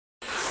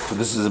So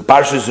this is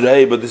Parshas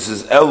Rei, but this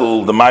is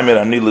Elul, the Maimer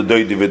Ani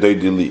L'Doidi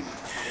V'Doidi Li.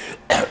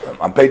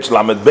 On page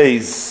Lamed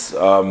Beis,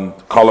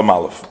 column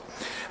Aleph.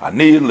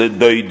 Ani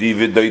L'Doidi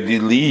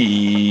V'Doidi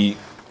Li.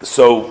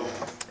 So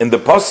in the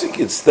pasuk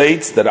it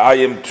states that I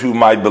am to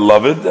my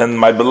beloved, and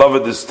my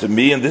beloved is to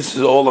me, and this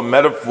is all a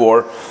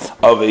metaphor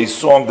of a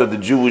song that the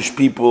Jewish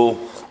people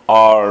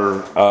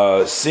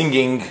are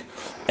singing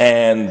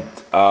and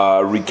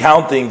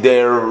recounting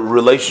their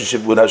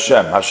relationship with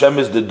Hashem. Hashem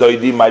is the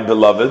Doidi, my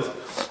beloved,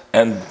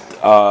 and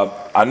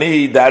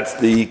Ani, that's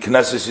the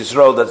Knesset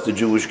Yisrael, that's the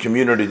Jewish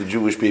community, the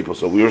Jewish people.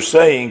 So we were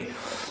saying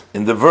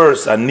in the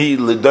verse, Ani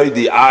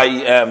L'Doidi, I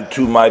am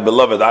to my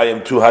beloved, I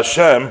am to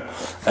Hashem,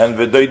 and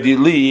V'Doidi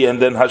Li, and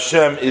then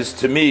Hashem is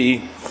to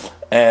me,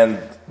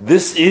 and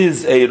this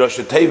is a Rosh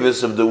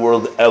Tevis of the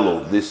word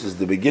Elul. This is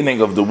the beginning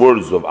of the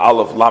words of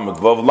Aleph, Lamed,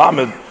 Vav,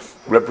 Lamed,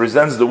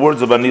 represents the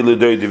words of Ani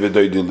L'Doidi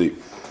V'Doidi Li.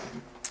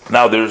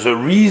 Now there's a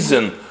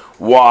reason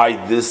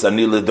why this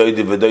Ani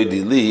L'Doidi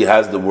V'Doidi Li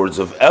has the words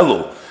of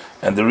Elul.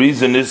 And the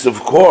reason is, of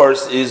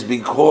course, is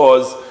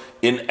because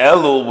in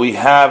Elul we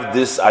have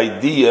this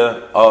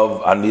idea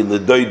of Ani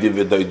L'Doidi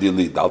V'Doidi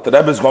Li. The Alter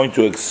Rebbe is going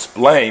to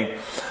explain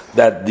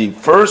that the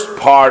first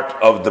part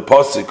of the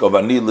pasuk of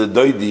Ani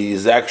L'Doidi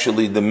is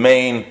actually the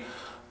main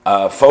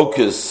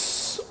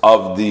focus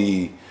of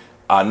the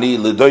Ani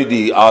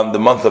L'Doidi on the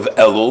month of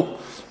Elul,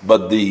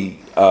 but the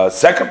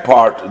second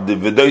part, the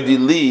V'Doidi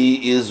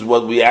Li, is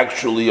what we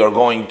actually are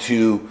going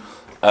to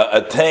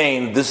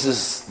attain. This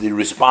is the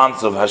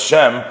response of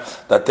Hashem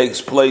that takes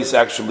place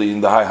actually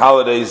in the high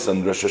holidays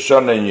and Rosh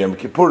Hashanah and Yom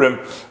Kippurim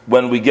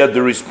when we get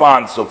the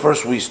response. So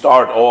first we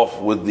start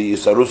off with the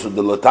Isarusa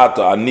de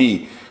Latata,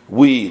 Ani,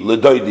 we,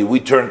 L'Doidi, we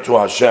turn to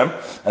Hashem,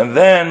 and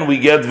then we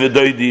get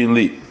V'Doidi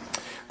Li.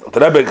 The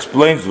Rebbe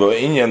explains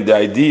the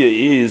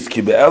idea is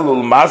Ki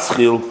be'elul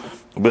maschil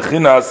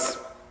b'chinas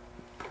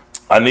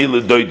Ani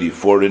L'Doidi.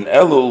 For in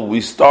Elul we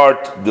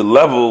start the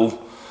level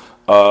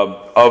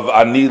of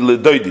Ani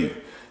L'Doidi.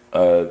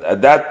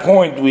 At that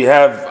point we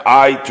have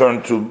I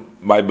turn to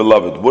my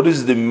beloved. What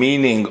is the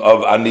meaning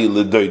of Ani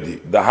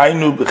L'Doidi? The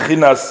Hainu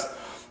B'chinas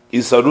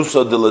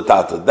Isarusa de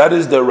Latata. That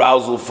is the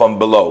arousal from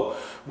below,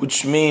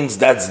 which means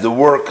that's the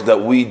work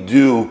that we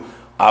do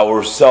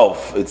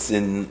ourselves.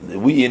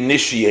 We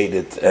initiate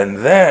it, and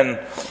then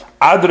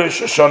Ad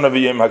Rosh Hashanah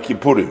v'Yom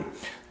HaKippurim.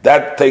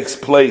 That takes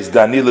place,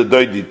 the Ani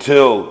L'Doidi,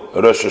 till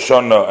Rosh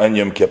Hashanah and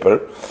Yom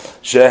Kippur.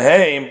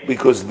 Sheheim,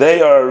 because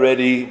they are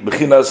already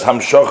B'chinas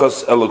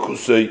Hamshachas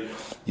Elokusei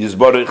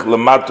Yizborich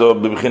Lamato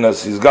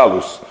B'chinas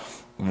Yizgalus.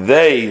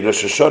 They,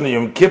 Rosh Hashanah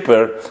Yom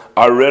Kippur,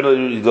 are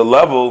already the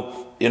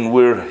level in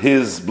where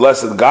His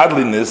blessed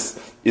godliness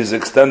is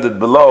extended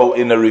below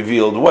in a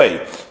revealed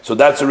way. So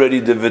that's already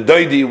the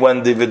V'Doidi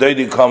when the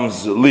V'Doidi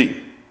comes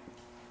Li.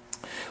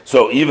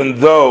 So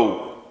even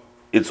though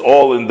it's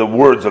all in the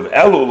words of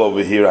Elul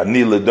over here,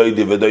 Ani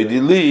L'Doidi V'Doidi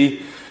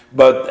Li,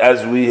 but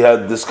as we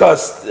had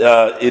discussed,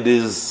 it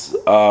is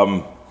the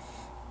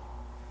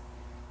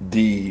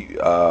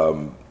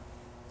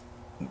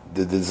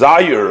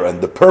desire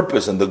and the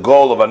purpose and the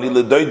goal of Ani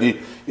L'Doidi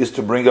is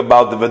to bring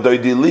about the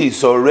V'Doidi Li.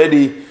 So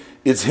already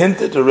it's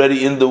hinted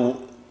already in the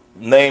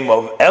name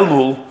of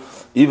Elul,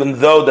 even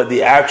though that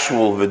the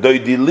actual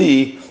V'Doidi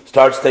Li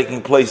starts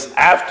taking place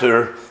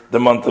after the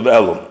month of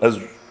Elul, as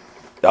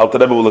the Alter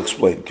Rebbe will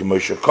explain.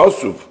 K'moshe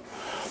Kosuv,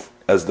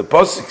 as the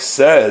pasuk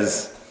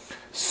says,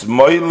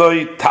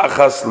 Smoiloi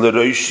tachas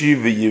l'roishi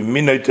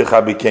v'yeminoi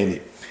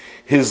techabikeni.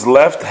 His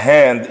left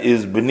hand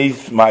is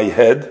beneath my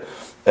head,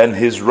 and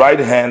his right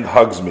hand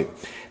hugs me.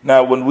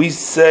 Now, when we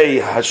say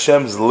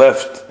Hashem's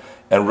left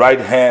and right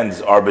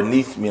hands are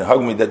beneath me and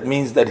hug me, that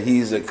means that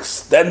He's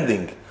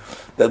extending,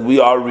 that we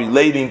are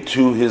relating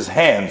to His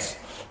hands,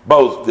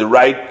 both the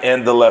right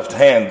and the left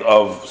hand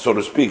of, so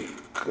to speak,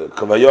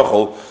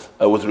 Kavayochel,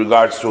 with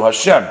regards to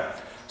Hashem.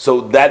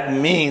 So that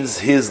means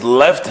His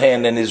left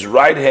hand and His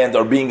right hand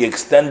are being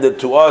extended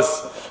to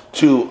us,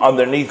 to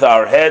underneath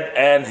our head,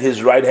 and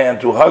His right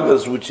hand to hug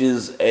us, which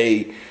is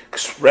a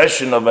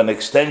expression of an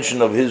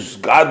extension of His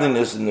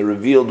godliness in a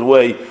revealed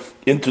way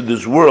into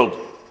this world.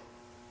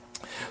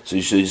 So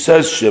he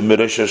says,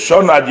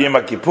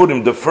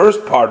 the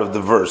first part of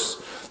the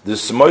verse, the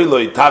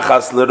Smoiloi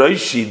Tachas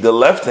L'Roishi, the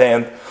left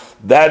hand,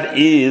 that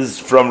is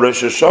from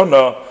Rosh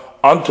Hashanah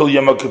until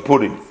Yom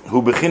Kippurim.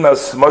 Hu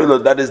B'chinas Smoila,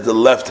 that is the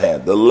left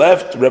hand. The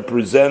left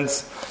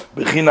represents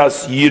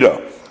B'chinas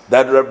Yira.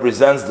 That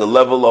represents the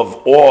level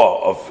of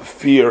awe, of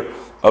fear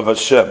of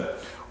Hashem.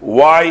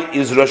 Why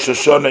is Rosh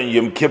Hashanah and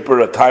Yom Kippur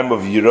a time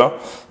of Yira?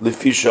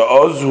 Lefisha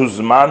Oz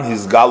Huzman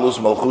His Galus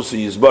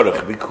Malchusi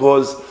Yizborach.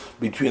 Because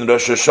between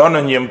Rosh Hashanah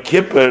and Yom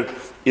Kippur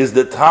is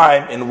the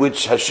time in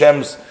which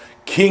Hashem's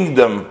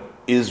kingdom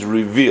is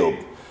revealed.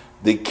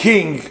 The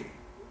king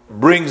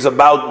brings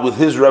about with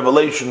his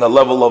revelation a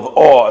level of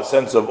awe, a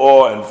sense of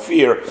awe and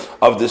fear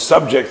of the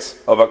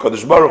subjects of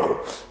HaKadosh Baruch Hu.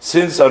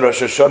 Since on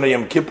Rosh Hashanah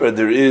Yom Kippur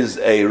there is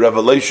a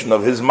revelation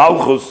of his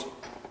Malchus,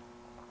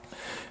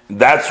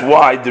 that's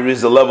why there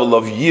is a level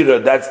of Yira,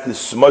 that's the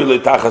Smoile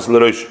Tachas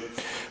L'Rosh.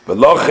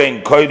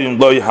 V'lochein koidim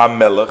loy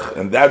hamelech,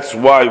 and that's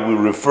why we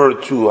refer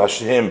to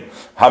Hashem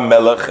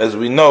hamelech, as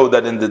we know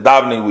that in the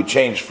davening we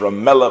change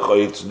from melech or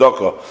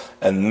tzedakah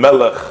and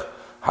melech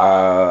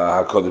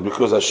hakodesh,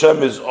 because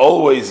Hashem is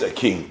always a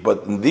king.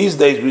 But in these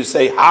days we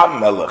say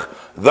hamelech,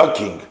 the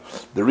king.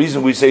 The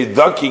reason we say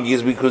the king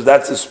is because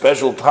that's a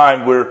special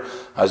time where,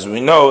 as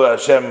we know,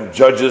 Hashem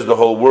judges the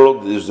whole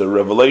world. There's a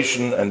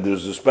revelation and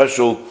there's a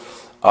special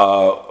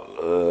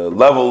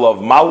level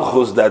of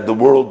malchus that the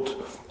world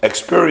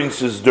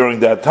experiences during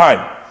that time.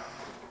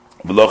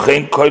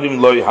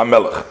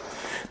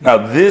 Now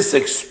this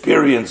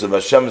experience of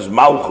Hashem's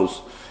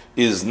malchus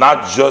is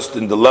not just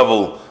in the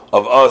level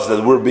of us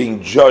that we're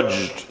being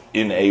judged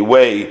in a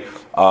way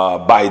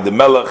by the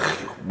melech,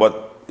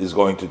 what is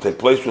going to take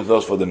place with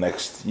us for the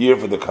next year,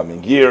 for the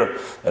coming year,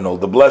 and all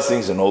the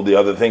blessings and all the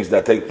other things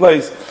that take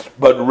place,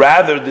 but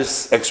rather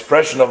this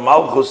expression of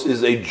malchus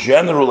is a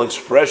general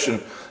expression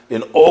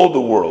in all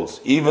the worlds,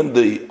 even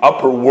the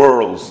upper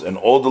worlds and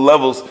all the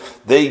levels.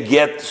 They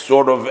get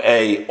sort of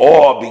a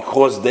awe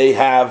because they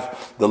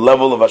have the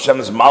level of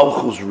Hashem's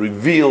malchus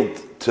revealed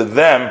to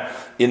them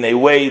in a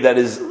way that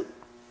is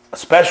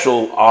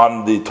special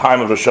on the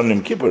time of Rosh Hashanah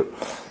Yom Kippur.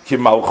 Ki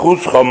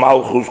malchuscha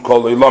malchus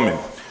kol olamim.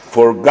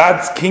 For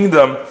God's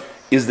kingdom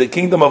is the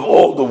kingdom of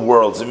all the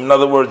worlds. In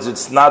other words,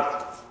 it's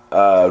not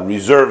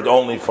reserved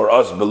only for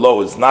us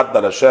below. It's not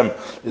that Hashem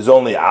is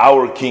only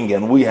our king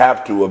and we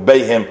have to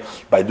obey him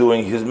by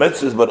doing his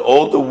mitzvahs, but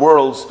all the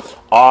worlds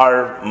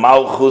are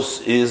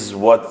malchus is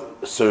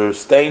what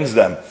sustains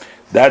them.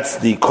 That's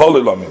the kol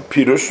olamim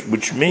pirush,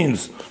 which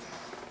means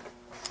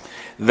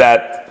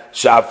that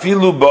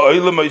sha'afilu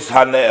ba'olam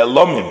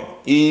hane'elomim,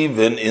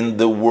 even in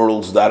the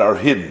worlds that are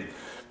hidden.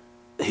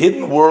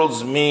 Hidden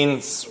worlds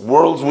means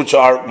worlds which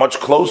are much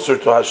closer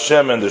to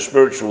Hashem and the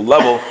spiritual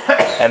level,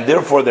 and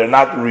therefore they're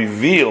not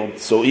revealed.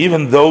 So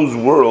even those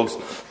worlds,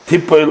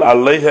 tipel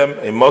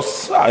alehem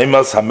emos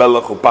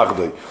hamelech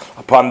upachdoi,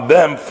 upon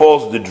them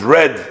falls the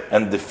dread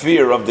and the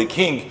fear of the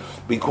king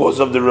because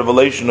of the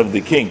revelation of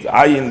the king.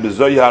 Ayin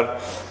bezoyar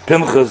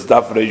Pinchas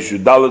daf reish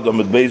yudalad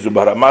omid beizu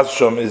baramas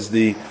shom is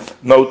the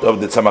note of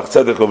the Tzemach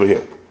Tzedek over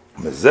here.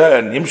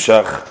 Mezeh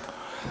nimshach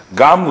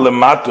Gam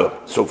lemata.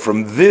 So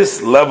from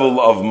this level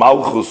of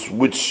malchus,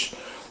 which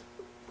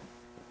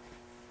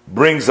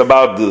brings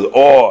about the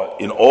awe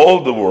in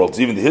all the worlds,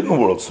 even the hidden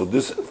worlds, so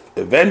this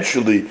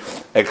eventually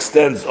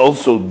extends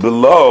also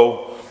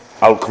below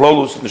al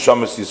klolus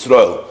neshamas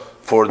Yisrael,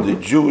 for the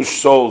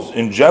Jewish souls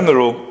in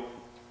general,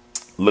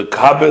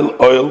 lekabel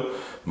oil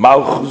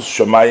malchus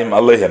shamayim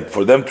alehem,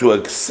 for them to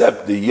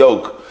accept the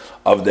yoke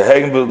of the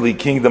heavenly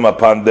kingdom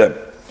upon them.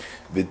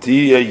 And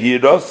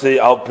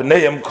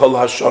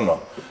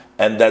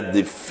that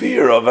the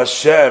fear of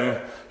Hashem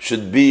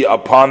should be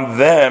upon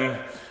them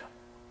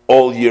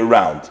all year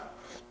round.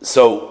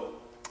 So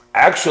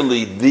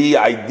actually the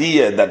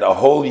idea that a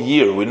whole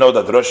year, we know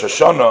that Rosh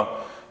Hashanah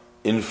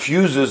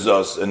infuses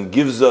us and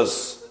gives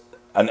us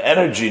an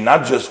energy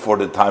not just for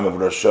the time of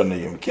Rosh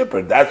Hashanah Yom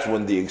Kippur, that's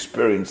when the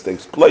experience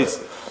takes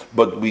place,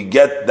 but we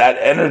get that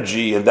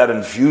energy and that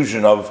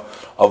infusion of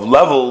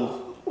level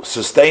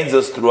sustains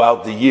us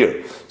throughout the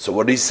year. So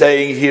what he's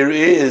saying here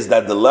is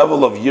that the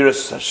level of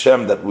Yiras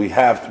Hashem that we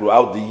have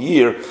throughout the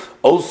year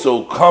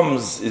also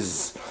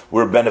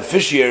we're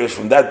beneficiaries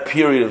from that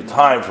period of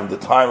time, from the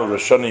time of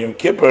Rosh Hashanah Yom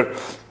Kippur,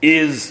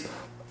 is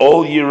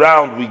all year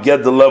round we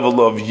get the level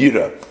of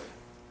Yira.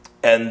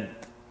 And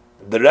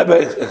the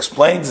Rebbe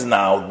explains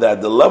now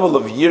that the level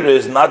of Yira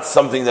is not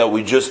something that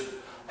we just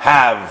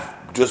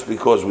have just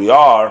because we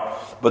are,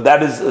 but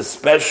that is a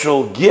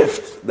special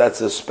gift,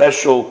 that's a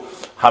special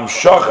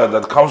hamshacha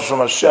that comes from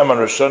Hashem on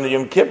Rosh Hashanah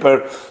Yom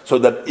Kippur, so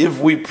that if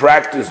we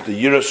practice the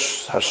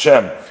Yiras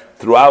Hashem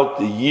throughout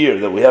the year,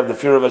 that we have the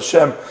fear of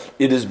Hashem,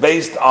 it is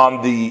based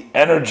on the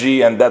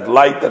energy and that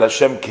light that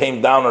Hashem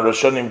came down on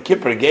Rosh Hashanah Yom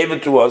Kippur, gave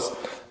it to us,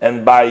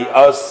 and by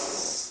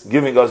us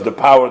giving us the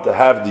power to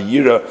have the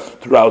Yira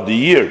throughout the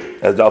year.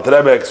 As the Alter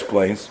Rebbe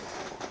explains,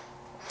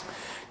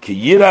 Ki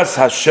Yiras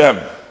Hashem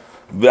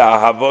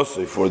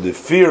ve'ahavosei, for the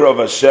fear of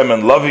Hashem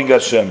and loving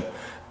Hashem,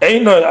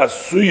 Eino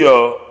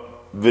asuya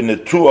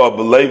v'netua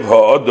b'leiv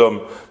ha'odom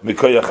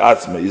mikoyach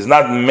atzmei, is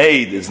not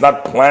made, it's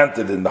not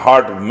planted in the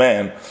heart of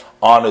man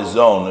on his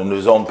own, in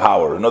his own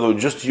power. In other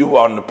words, just you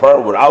on the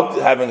power, without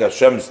having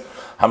Hashem's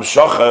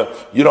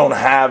hamshacha, you don't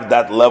have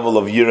that level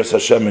of Yiras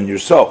Hashem in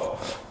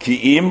yourself.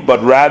 Ki'im,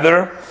 but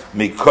rather,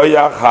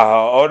 mikoyach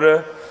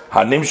ha'ore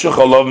hanimshach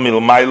alav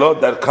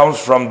milmaylo, that comes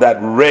from that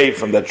ray,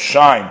 from that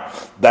shine,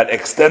 that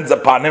extends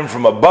upon him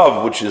from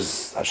above, which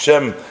is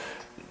Hashem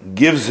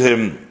gives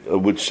him,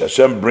 which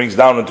Hashem brings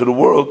down into the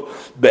world,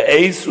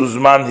 be'eis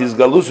uzman his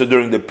galusa,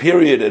 during the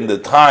period and the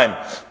time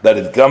that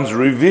it comes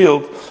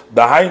revealed,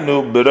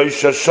 dahainu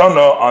be'rosh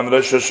Hashanah, on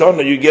Rosh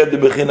Hashanah you get the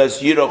bechinas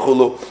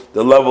yirachulu,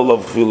 the level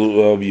of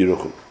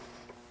yirachulu.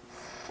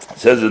 It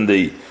says in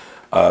the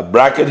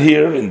bracket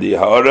here, in the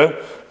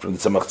Ha'ara, from the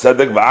Tzemach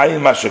Tzedek,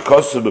 v'ayin ma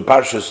shekosu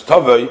be'parshas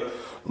Tovei,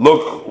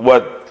 look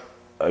what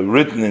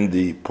written in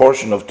the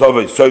portion of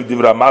Tovei, soiv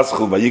divra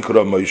maschil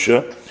vayikra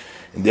Moshe,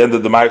 In the end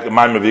of the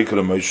Maimon of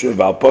Yikra Moshe,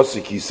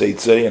 Valposik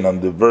Kiseitze, and on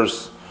the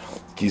verse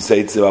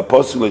Kiseitze,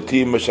 Valposik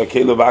Letim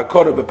Meshakelu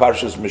V'Akora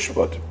B'Parshas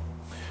Mishpat.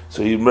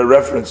 So he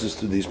references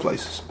to these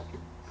places.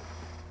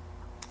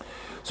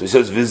 So he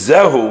says,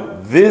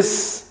 Vizehu,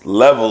 this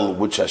level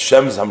which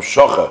Hashem's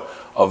Hamshocha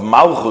of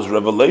Malchus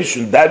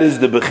revelation, that is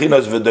the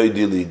Bechinas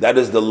V'Doidili. That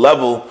is the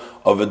level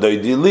of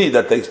V'Doidili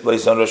that takes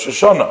place on Rosh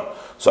Hashanah.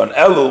 So on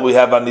Elul we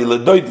have Ani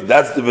L'Doidi,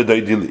 that's the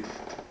V'Doidili.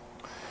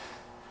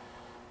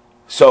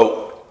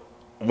 So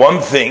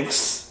one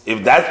thinks,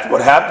 if that's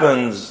what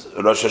happens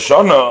Rosh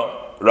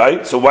Hashanah,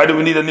 right? So why do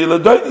we need Ani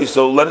L'Doidi?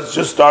 So let's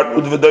just start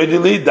with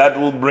V'Doidili, that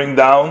will bring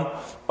down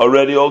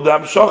already all the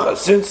Hamshocha.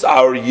 Since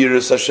our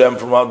Yiras Hashem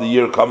from all the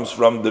year comes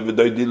from the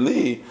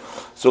V'Doidili,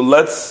 so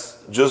let's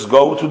just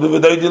go to the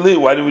V'Doidili.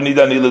 Why do we need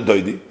Ani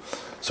L'Doidi?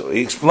 So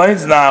he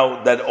explains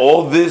now that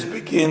all this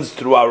begins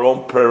through our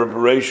own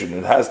preparation.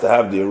 It has to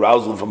have the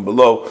arousal from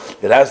below.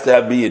 It has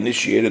to be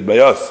initiated by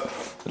us.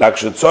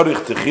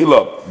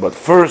 But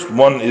first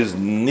one is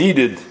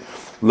needed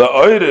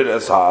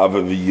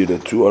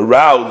to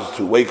arouse,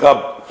 to wake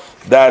up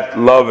that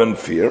love and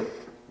fear.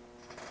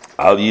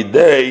 Through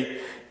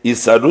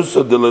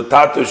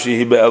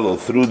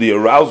the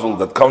arousal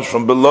that comes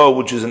from below,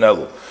 which is an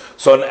Elul.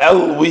 So in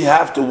Elul, we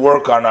have to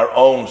work on our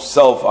own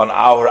self, on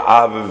our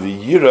Ava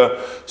V'Yira,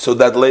 so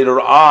that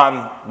later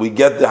on we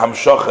get the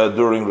Hamshocha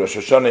during Rosh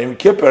Hashanah Yom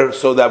Kippur,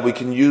 so that we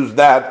can use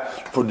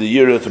that for the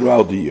Yira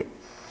throughout the year.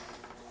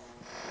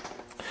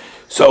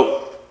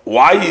 So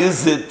why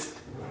is it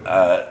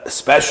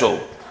special?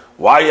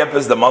 Why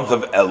is the month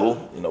of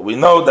Elul? We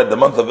know that the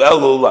month of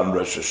Elul on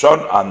Rosh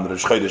Hashanah, on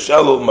Rosh Chodesh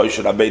Elul,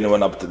 Moshe Rabbeinu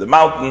went up to the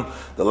mountain.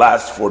 The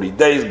last 40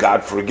 days,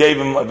 God forgave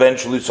him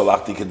eventually.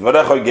 Solachti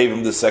Kedvarecha gave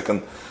him the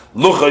second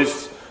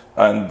Luchos,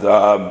 and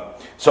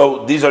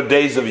so these are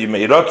days of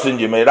Yemei Rotzin,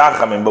 Yemei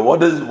Rachamim. But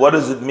what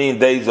does it mean?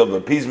 Days of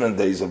appeasement,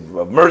 days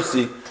of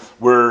mercy.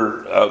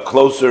 We're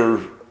closer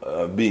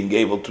being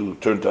able to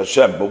turn to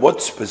Hashem. But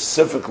what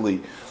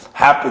specifically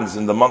happens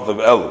in the month of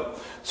Elul?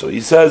 So he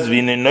says,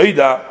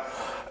 V'nenoida.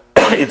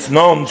 It's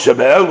known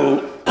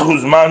Shebe'elu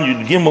Huzman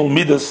Yud Gimel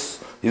Midas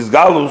His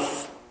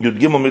Galus Yud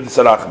Gimel Midas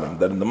Arachmim,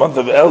 that in the month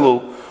of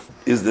Elul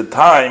is the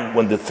time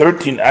when the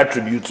 13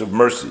 attributes of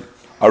mercy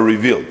are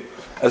revealed.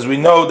 As we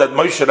know that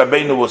Moshe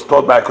Rabbeinu was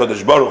taught by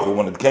Kodesh Baruch Hu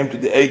when it came to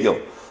the Egel,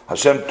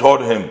 Hashem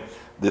taught him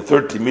the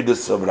 13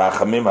 midas of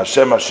Rachamim,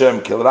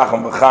 Hashem, Kel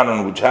Racham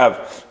V'Chanan, which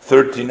have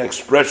 13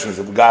 expressions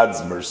of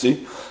God's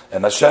mercy.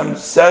 And Hashem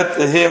said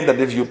to him that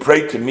if you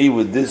pray to me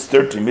with this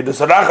 13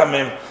 midas of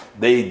Rachamim,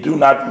 they do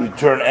not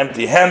return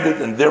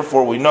empty-handed, and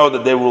therefore we know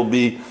that there will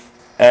be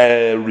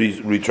a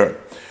return.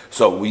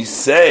 So we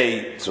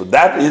say, so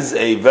that is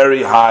a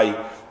very high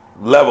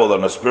level,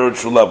 on a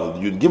spiritual level.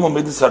 Yud Gimel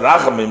Midas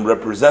HaRachamim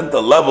represent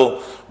a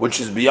level which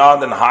is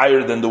beyond and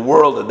higher than the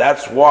world, and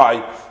that's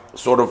why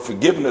sort of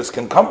forgiveness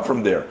can come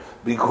from there,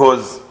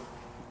 because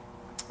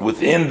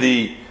within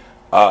the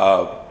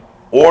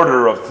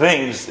order of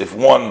things, if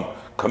one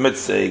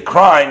commits a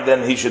crime,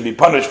 then he should be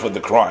punished for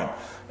the crime.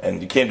 And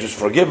you can't just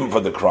forgive him for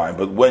the crime.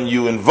 But when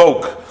you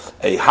invoke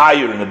a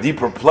higher and a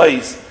deeper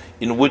place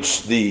in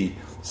which the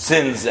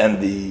sins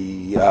and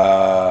the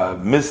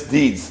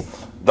misdeeds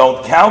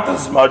don't count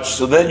as much,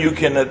 so then you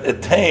can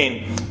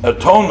attain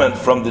atonement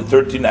from the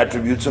 13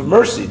 attributes of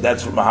mercy.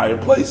 That's from a higher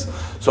place.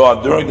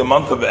 So during the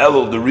month of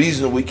Elul, the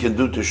reason we can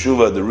do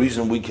teshuvah, the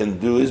reason we can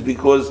do is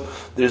because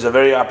there's a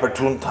very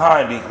opportune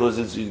time, because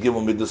it's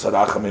Yud Midas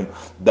HaRachamim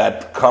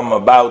that come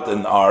about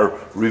and are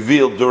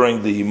revealed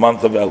during the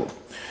month of Elul.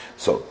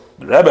 So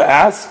the Rebbe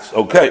asks,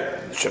 okay,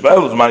 so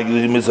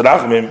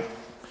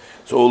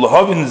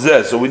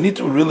we need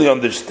to really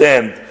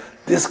understand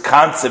this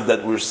concept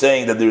that we're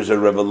saying that there's a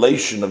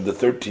revelation of the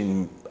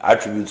 13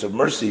 attributes of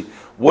mercy,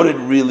 what it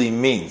really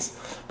means.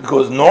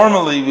 Because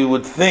normally we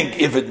would think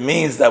if it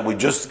means that we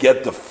just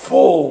get the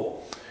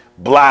full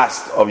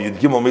blast of Yud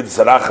Gimel Midas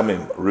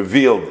HaRachamim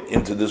revealed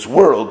into this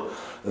world,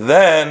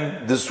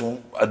 then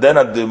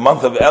at the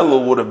month of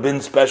Elul would have been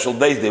special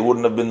days. They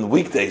wouldn't have been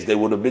weekdays. They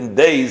would have been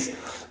days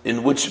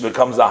in which it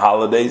becomes a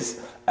holidays,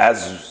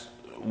 as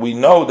we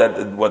know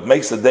that what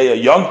makes a day a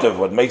Yom Tov,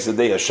 what makes a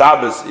day a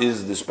Shabbos,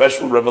 is the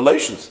special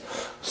revelations.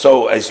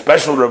 So a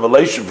special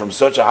revelation from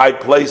such a high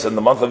place in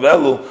the month of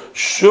Elul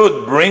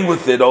should bring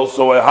with it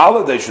also a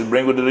holiday, should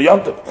bring with it a Yom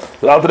Tov.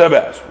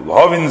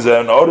 So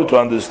in order to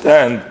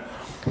understand,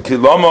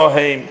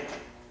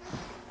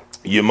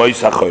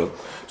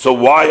 so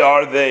why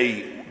are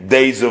they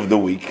days of the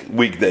week,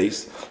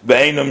 weekdays?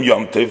 Ve'enam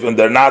Yom Tov, and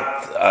they're not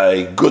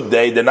a good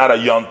day, they're not a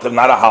Yom Tov,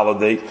 not a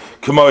holiday.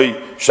 K'moi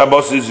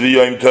Shabbos is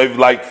v'Yom Tov,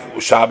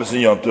 like Shabbos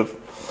and Yom Tov.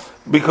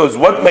 Because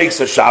what makes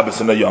a Shabbos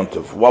and a Yom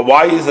Tov?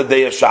 Why is a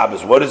day a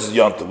Shabbos? What is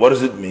Yom Tov? What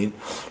does it mean?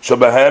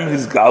 Shabahem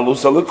his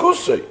galus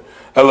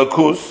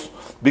alakus,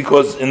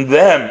 because in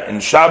them,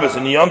 in Shabbos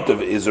and Yom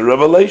Tov, is a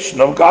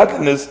revelation of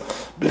godliness.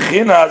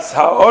 B'chinas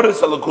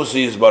ha'oris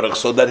alakusi yisbarach,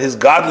 so that his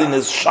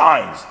godliness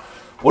shines.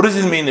 What does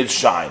it mean it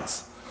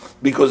shines?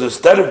 Because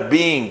instead of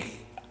being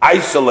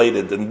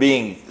isolated and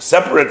being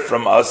separate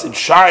from us, it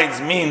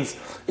shines means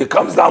it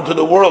comes down to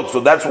the world.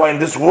 So that's why in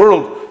this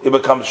world it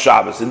becomes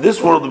Shabbos. In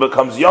this world it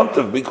becomes Yom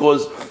Tov,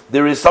 because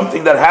there is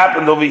something that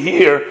happened over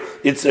here.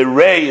 It's a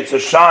ray, it's a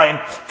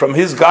shine from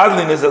His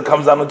godliness that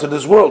comes down into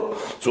this world.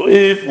 So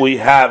if we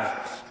have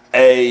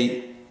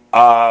a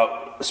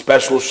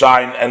special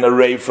shine and a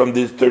ray from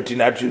the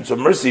 13 attributes of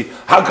mercy,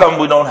 how come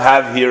we don't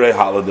have here a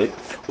holiday?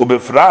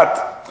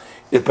 Ubefrat,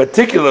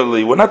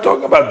 particularly, we're not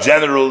talking about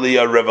generally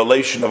a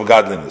revelation of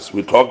godliness.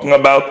 We're talking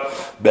about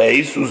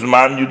Be'ez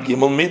Uzman Yud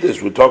Gimel Midas.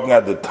 We're talking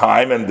at the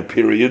time and the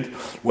period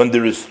when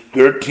there is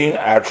 13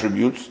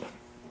 attributes.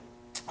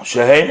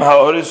 Shehem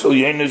Ha'oris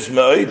Uyenis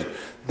Me'od.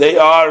 They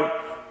are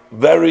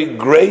very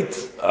great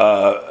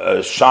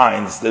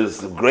shines.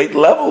 There's great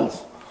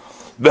levels.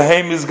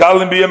 Behem is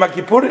Galim B'Yom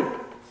HaKippurim.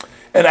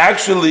 And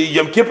actually,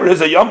 Yom Kippur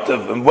is a Yom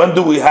Tov. And when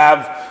do we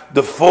have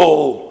the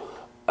full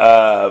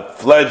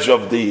pledge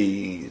of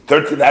the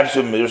 13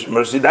 attributes of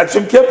mercy? That's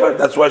Yom Kippur.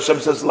 That's why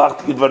Hashem says, Lach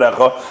Tikid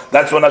Varecha.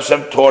 That's when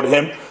Hashem taught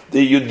him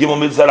the Yud Gimel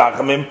Mitzvah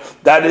Rachamim.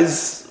 That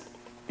is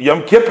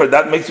Yom Kippur.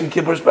 That makes Yom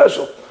Kippur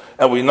special.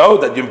 And we know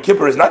that Yom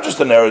Kippur is not just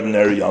an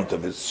ordinary Yom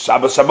Tov. It's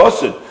Shabbos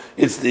Shabbosid.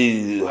 It's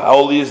the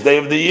holiest day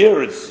of the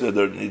year.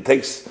 It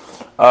takes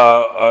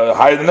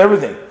higher than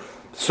everything.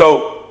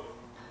 So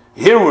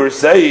here we're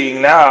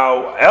saying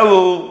now,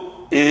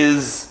 Elul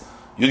is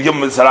Yud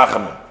Gimel Mitzvah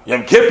Rachamim.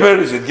 Yom Kippur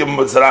is Yud Gimel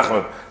Mitzvah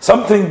Rachamim.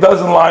 Something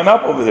doesn't line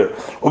up over here.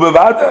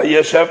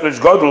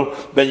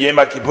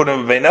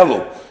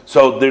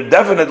 So there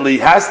definitely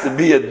has to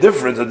be a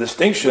difference, a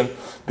distinction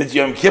between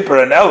Yom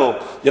Kippur and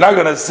Elul. You're not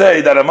going to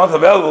say that a month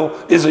of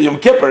Elul is a Yom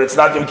Kippur. It's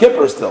not Yom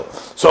Kippur still.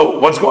 So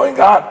what's going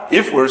on?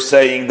 If we're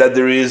saying that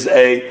there is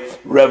a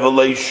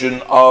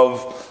revelation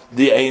of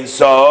the Ein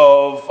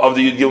Sof, of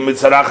the Yud Gimel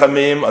Mitzvah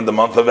Rachamim on the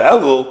month of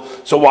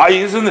Elul, so why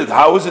isn't it?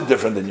 How is it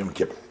different than Yom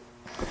Kippur?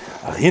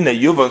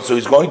 So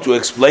he's going to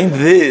explain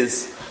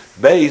this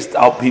based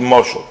al pi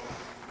moshel.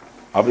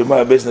 I'll be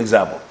based on an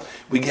example.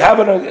 We have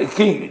a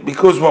king,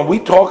 because when we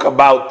talk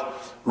about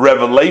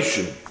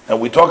revelation, and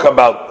we talk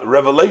about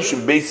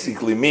revelation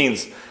basically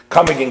means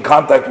coming in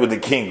contact with the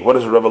king. What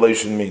does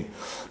revelation mean?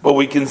 But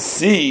we can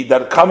see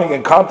that coming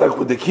in contact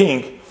with the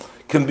king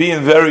can be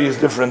in various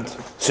different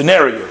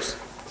scenarios.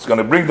 It's going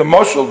to bring the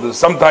moshel.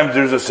 Sometimes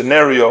there's a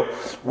scenario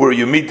where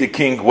you meet the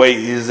king where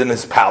he's in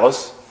his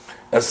palace,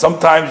 and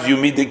sometimes you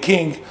meet the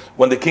king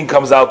when the king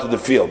comes out to the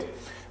field.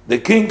 The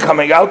king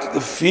coming out to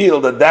the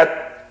field at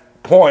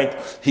that point,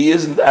 he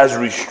isn't as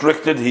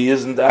restricted, he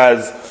isn't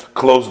as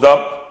closed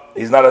up,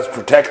 he's not as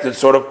protected,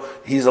 sort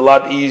of. He's a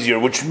lot easier,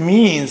 which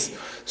means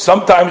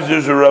sometimes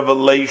there's a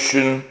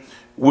revelation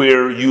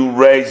where you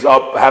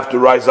have to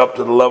rise up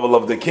to the level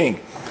of the king.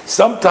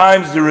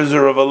 Sometimes there is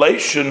a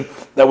revelation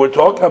that we're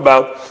talking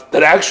about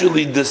that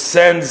actually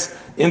descends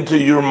into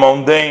your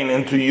mundane,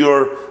 into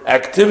your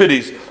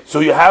activities. So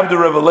you have the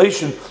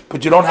revelation,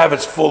 but you don't have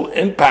its full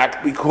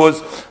impact,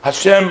 because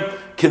Hashem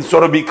can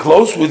sort of be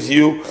close with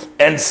you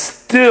and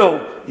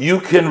still you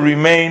can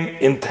remain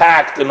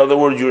intact. In other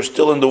words, you're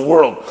still in the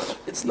world.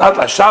 It's not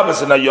like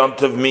Shabbos and a Yom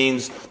Tov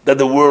means that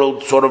the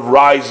world sort of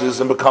rises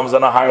and becomes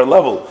on a higher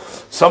level.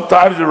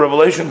 Sometimes the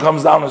revelation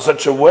comes down in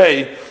such a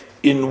way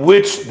in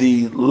which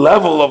the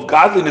level of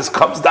godliness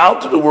comes down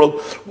to the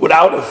world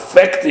without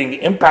affecting,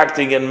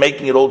 impacting, and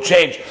making it all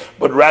change,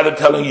 but rather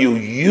telling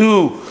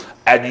you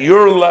at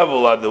your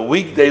level, at the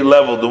weekday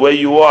level, the way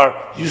you are,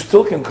 you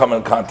still can come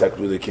in contact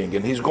with the king.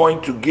 And he's going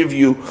to give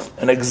you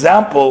an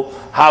example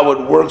how it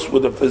works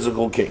with a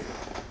physical king.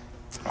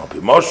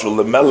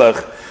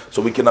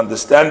 So we can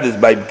understand this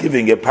by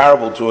giving a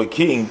parable to a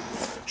king,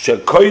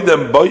 that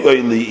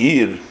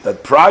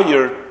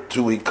prior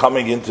to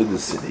coming into the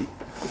city.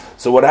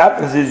 So what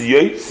happens is,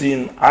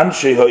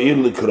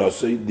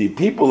 the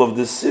people of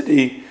the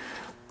city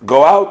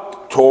go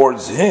out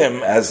towards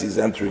him as he's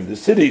entering the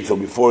city. So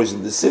before he's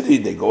in the city,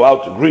 they go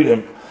out to greet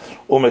him,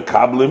 and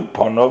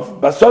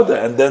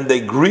then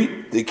they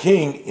greet the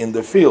king in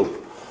the field.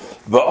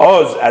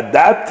 At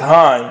that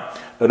time,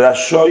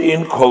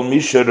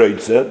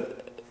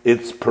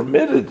 it's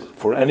permitted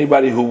for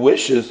anybody who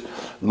wishes,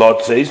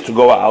 Lot says, to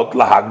go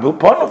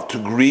out to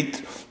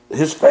greet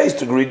his face,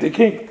 to greet the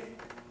king.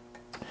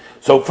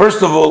 So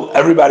first of all,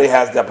 everybody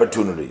has the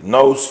opportunity.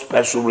 No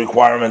special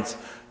requirements.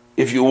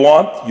 If you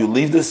want, you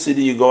leave the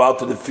city, you go out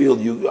to the field,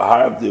 you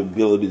have the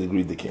ability to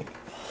greet the king.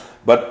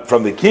 But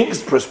from the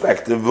king's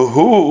perspective,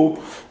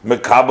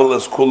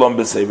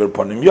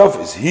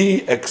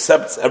 he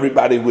accepts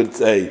everybody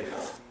with a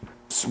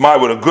smile,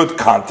 with a good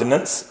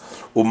countenance.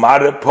 He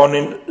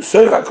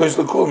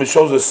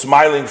shows a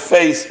smiling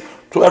face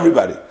to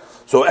everybody.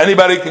 So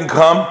anybody can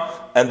come,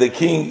 and the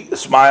king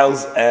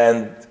smiles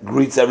and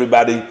greets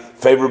everybody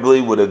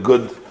favorably with a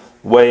good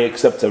way,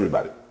 accepts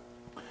everybody.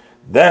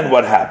 Then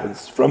what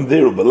happens? From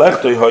there,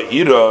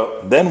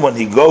 then when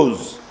he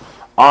goes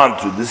on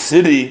to the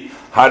city,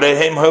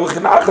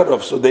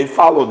 so they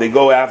follow, they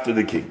go after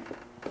the king.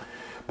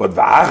 But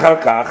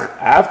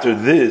after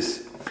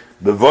this,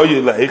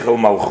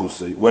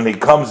 when he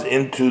comes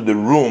into the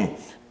room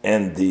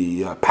and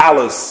the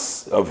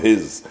palace of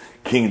his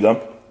kingdom,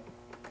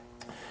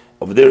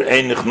 Over there,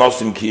 ein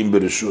nichnosim ki im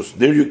bereshus.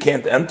 There you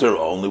can't enter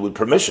only with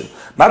permission.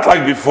 Not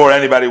like before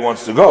anybody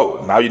wants to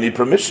go. Now you need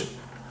permission.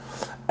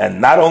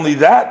 And not only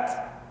that,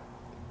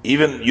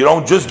 even you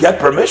don't just get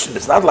permission.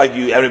 It's not like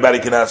everybody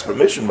can ask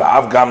permission.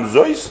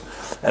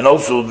 And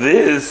also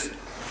this,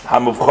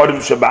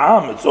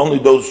 it's only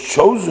those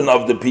chosen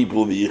of the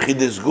people, the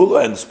Yechidus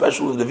Gula, and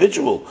special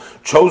individual,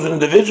 chosen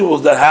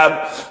individuals that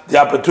have the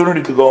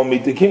opportunity to go and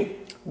meet the king.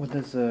 What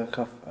does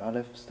Chaf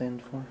Aleph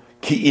stand for?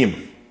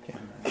 Ki'im.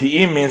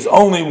 Ki'im means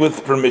only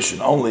with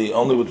permission. Only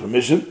with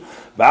permission.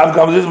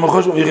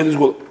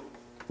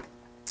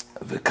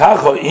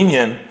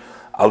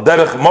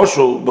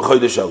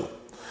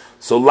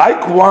 So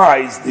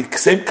likewise, the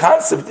same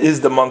concept is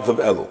the month of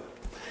Elul.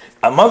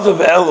 A month of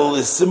Elul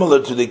is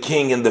similar to the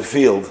king in the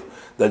field.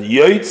 That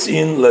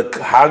yotzin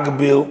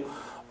lekhagbil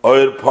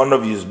oir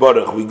ponav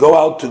yizbarach. We go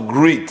out to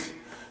greet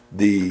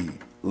the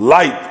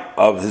light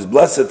of his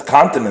blessed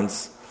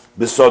countenance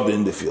besod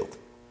in the field.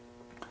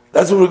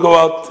 That's when we go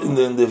out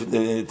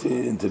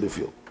into the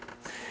field.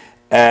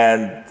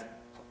 And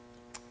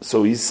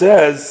so he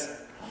says,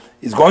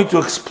 he's going to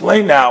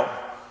explain now,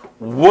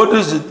 what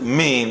does it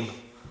mean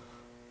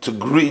to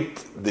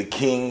greet the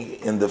king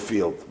in the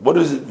field? What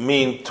does it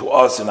mean to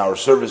us in our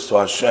service to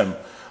Hashem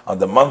on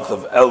the month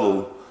of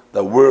Elul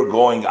that we're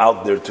going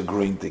out there to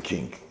greet the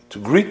king? To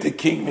greet the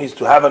king means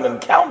to have an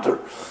encounter,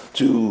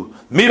 to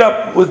meet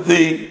up with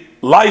the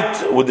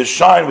light, with the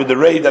shine, with the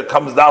ray that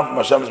comes down from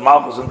Hashem's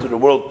Malchus into the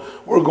world.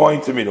 We're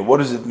going to meet him. What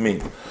does it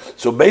mean?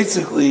 So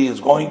basically, it's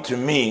going to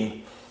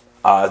mean,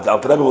 the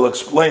Alter Rebbe will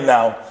explain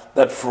now,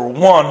 that for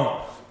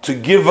one, to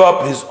give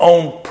up his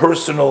own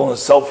personal and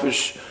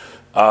selfish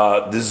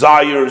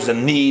desires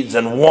and needs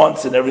and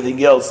wants and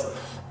everything else,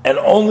 and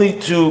only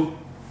to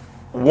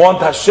want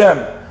Hashem,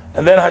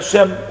 and then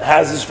Hashem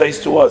has his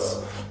face to us.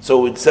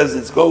 So it says,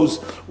 it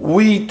goes,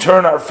 we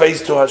turn our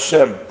face to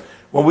Hashem.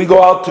 When we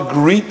go out to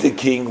greet the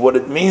king, what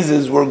it means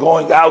is we're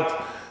going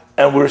out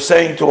and we're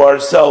saying to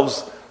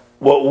ourselves,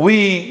 what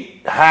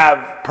we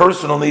have,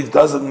 personal needs,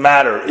 doesn't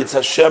matter. It's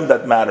Hashem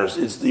that matters.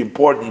 It's the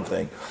important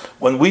thing.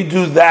 When we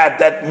do that,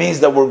 that means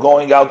that we're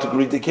going out to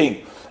greet the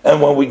king. And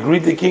when we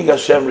greet the king,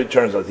 Hashem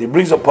returns us. He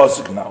brings a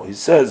pasuk now. He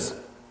says,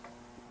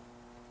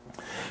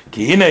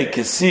 Ki hinei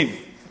kesiv,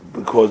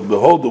 because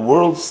behold, the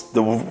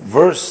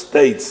verse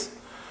states,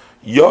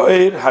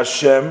 Yo'er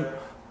Hashem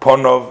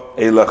ponov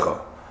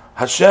elecha.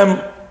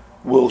 Hashem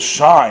will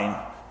shine.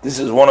 This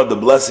is one of the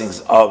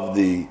blessings of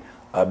the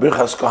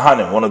Birchas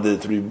Kohanim. One of the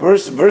three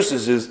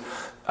verses is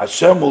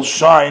Hashem will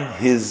shine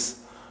His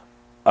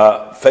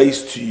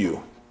face to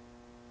you.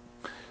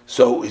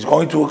 So he's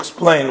going to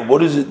explain what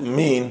does it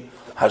mean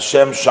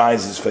Hashem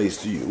shines His face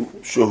to you.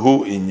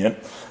 Shehu inyan.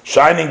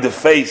 Shining the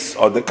face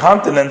or the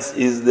countenance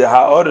is the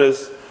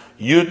ha'oris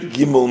Yud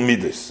Gimel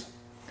Midas.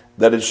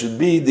 That it should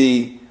be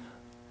the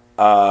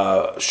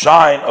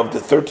shine of the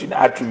 13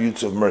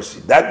 attributes of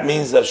mercy. That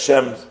means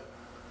Hashem.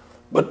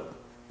 But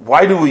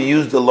why do we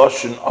use the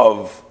loshon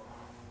of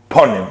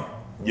ponim?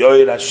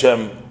 Yoir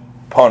Hashem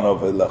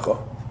ponov elecha.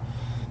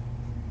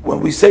 When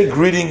we say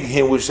greeting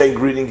Him, we say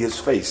greeting His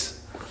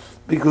face,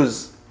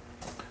 because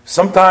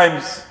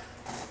sometimes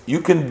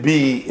you can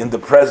be in the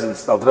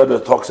presence. Alter Rebbe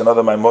talks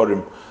another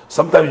Maimorim.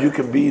 Sometimes you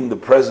can be in the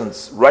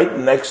presence right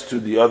next to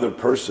the other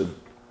person,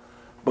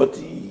 but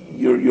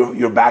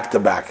you're back to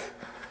back.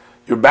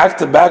 Your back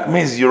to back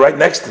means you're right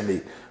next to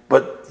me,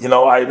 but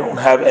I don't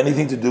have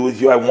anything to do with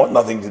you. I want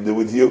nothing to do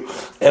with you,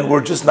 and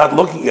we're just not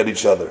looking at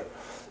each other.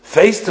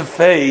 Face to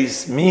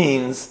face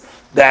means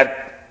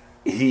that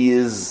He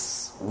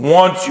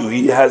wants you.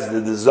 He has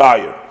the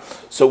desire.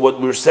 So what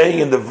we're saying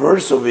in the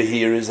verse over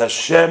here is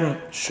Hashem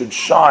should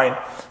shine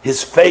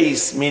His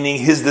face, meaning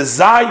His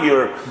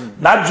desire.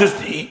 Not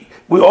just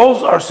we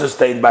all are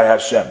sustained by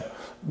Hashem,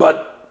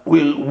 but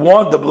we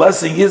want, the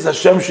blessing is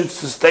Hashem should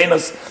sustain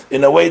us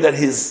in a way that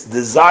His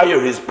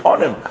desire, His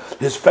ponim,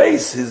 His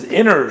face, His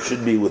inner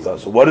should be with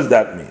us. So what does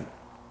that mean?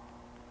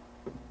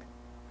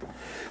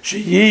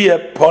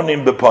 Sheyiyeh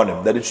ponim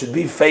beponim, that it should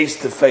be face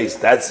to face.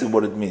 That's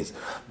what it means.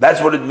 That's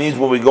what it means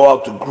when we go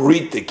out to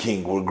greet the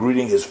king. We're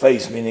greeting His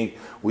face, meaning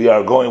we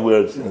are going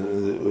where it's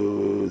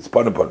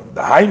ponim ponim.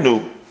 The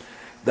hainu,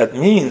 that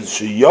means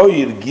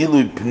sheyoyir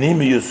gilui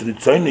pnimiyus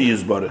ritzoyne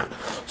yizbarich,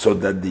 so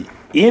that the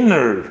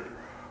inner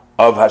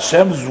of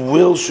Hashem's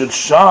will should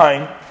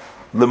shine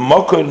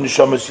l'mokor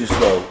nishamas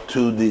Yisrael,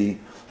 to the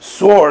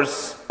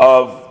source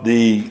of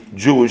the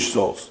Jewish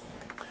souls.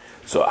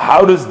 So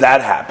how does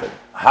that happen?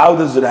 How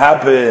does it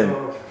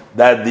happen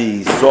that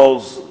the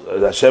souls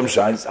Hashem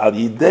shines? Al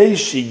yidei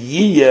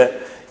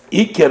sheyiyeh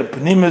iker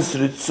pnimis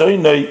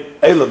ritzoynei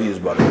elav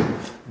yizbarach.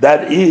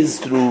 That is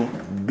through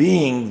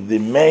being the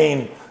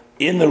main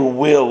inner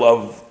will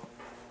of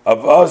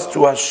us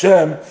to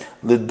Hashem,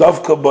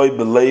 l'davka boy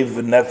belev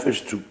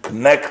v'nefesh, to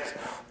connect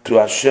to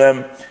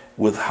Hashem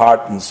with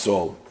heart and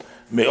soul.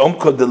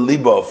 Me'omka de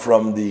liba,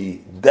 from the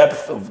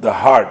depth of the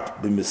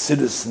heart,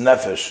 b'mesidus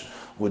nefesh,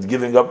 with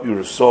giving up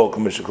your soul.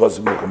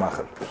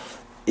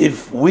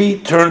 If we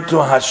turn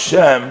to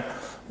Hashem,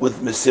 with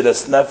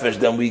Mesiras Nefesh,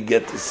 then we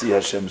get to see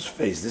Hashem's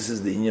face. This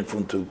is the inyan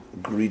from to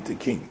greet the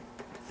king.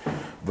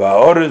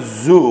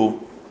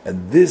 Va'orezu,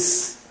 and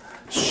this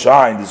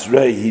shine, this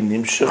ray, he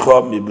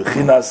nimshecha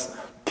mibechinas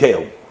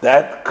kale.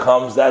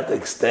 That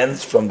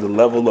extends from the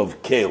level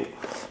of kale.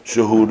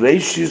 Shehu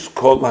reishis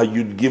kol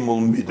hayud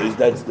gimul midos.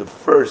 That's the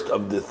first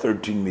of the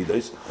 13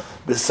 midos.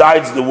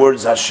 Besides the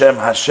words Hashem,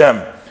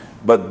 Hashem,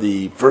 but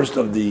the first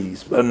of the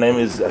name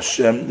is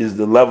Hashem. Is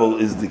the level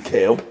is the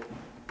kale.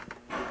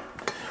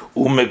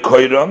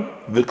 Umekoiron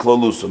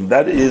v'klolusum.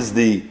 That is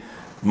the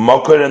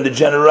makor and the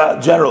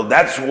general.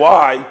 That's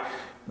why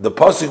the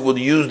pasuk would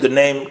use the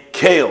name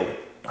Kale,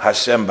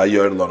 Hashem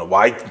Bayor Lona.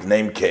 Why the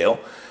name Kale?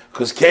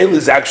 Because Kale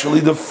is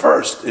actually the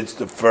first. It's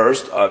the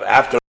first of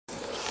after.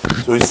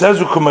 So he says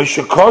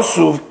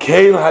Ukumeshikosuv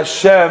Kale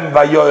Hashem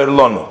Bayor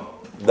Lona.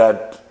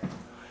 That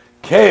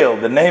Kale,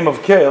 the name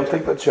of Kale.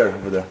 Take that chair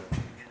over there.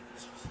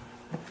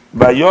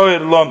 Bayor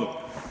Lona.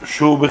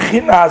 Shu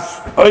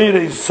b'chinas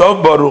oirei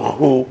sov baruch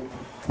hu.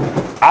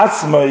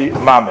 Atzmai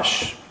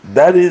Mamish.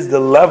 That is the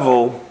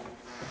level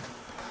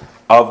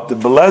of the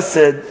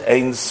blessed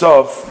Ein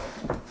Sof,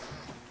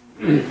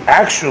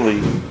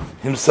 actually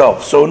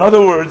himself. So, in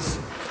other words,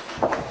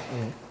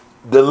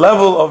 the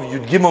level of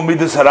Yud Gimel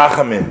Midas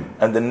Harachamim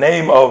and the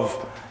name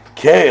of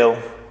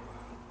Kale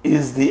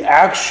is the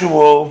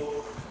actual,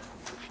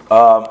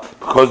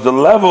 because the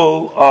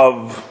level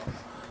of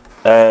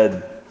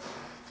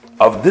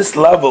this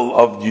level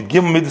of Yud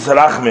Gimel Midas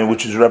Harachamim,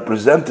 which is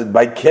represented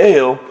by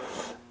Kale,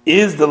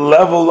 is the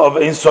level of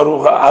Ein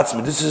Sof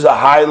Atzmi. This is a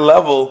high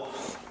level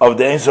of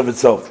the Ein Sof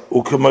itself.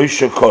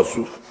 Ukemoisha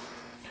Kosuf.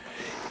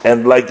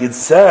 And like it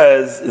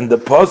says in the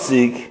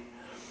Pasuk,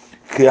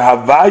 Ki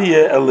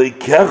Havaye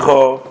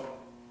Elikecho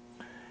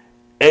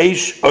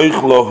Eish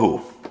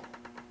Oichlohu.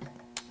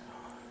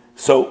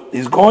 So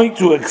he's going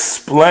to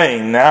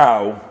explain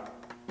now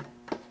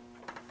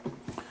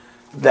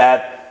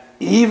that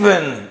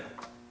even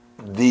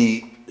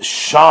the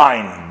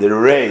shine, the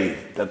ray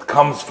that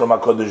comes from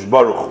HaKadosh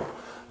Baruch Hu,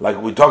 like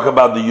we talk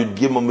about the Yud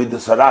Gimel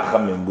Midas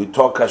Harachamim, we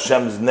talk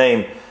Hashem's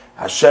name,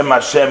 Hashem,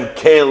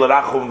 Kale,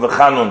 Rachum,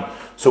 V'chanun.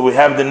 So we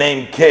have the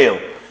name Kale.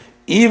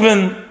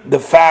 Even the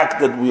fact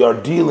that we are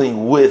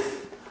dealing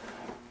with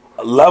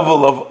a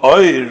level of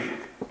Oir,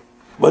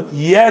 but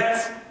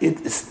yet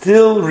it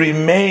still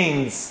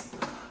remains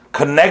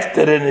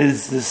connected and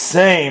is the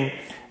same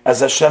as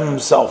Hashem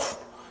Himself.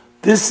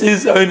 This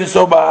is Ein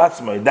Sof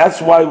Ba'atzmai.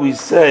 That's why we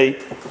say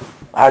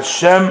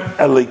Hashem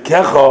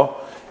Elikecha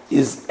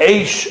is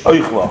Eish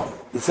Oichla.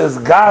 It says,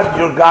 God,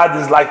 your God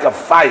is like a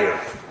fire.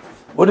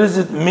 What does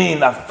it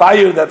mean? A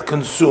fire that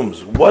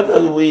consumes. What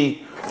are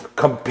we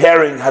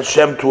comparing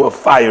Hashem to a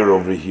fire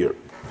over here?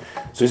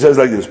 So he says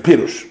like this,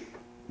 Pirush.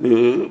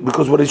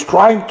 Because what he's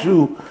trying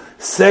to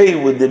say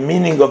with the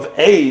meaning of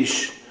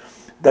Eish,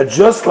 that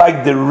just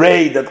like the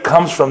ray that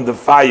comes from the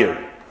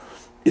fire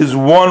is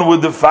one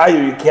with the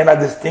fire, you cannot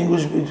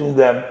distinguish between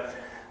them.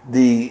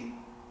 The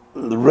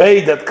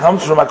ray that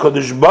comes from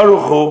HaKadosh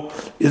Baruch Hu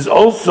is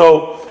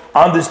also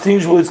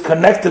undistinguishable, it's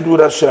connected with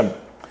Hashem.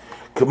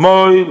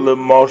 K'moi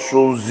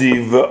lemoshul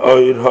ziv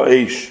oir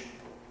ha'esh.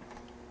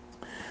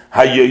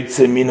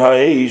 Hayoytze min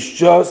ha'esh,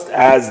 just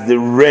as the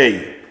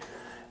ray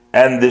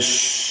and the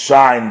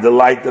shine, the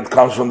light that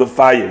comes from the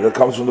fire,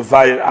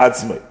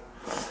 atzmei.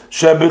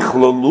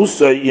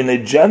 Shebichlolusa, in a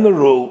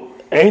general,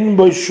 ein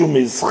bo shum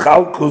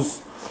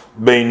ischalkus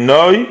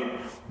beinoi,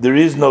 there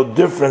is no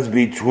difference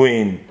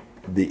between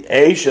the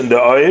Eish and the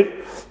Oir,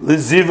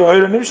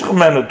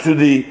 to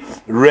the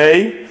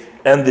ray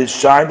and the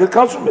shine that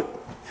comes from it.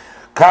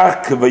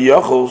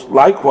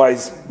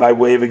 Likewise, by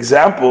way of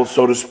example,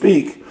 so to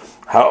speak,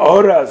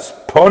 Ha'oras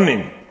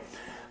ponim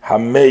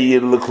Hameir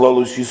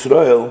leklolus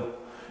Yisrael,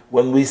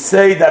 when we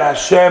say that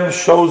Hashem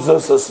shows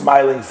us a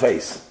smiling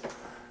face,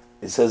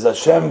 it says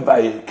Hashem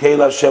by Keil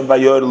Hashem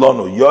vayoyer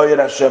lonu, yoyer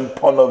Hashem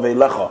pono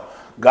veilecha.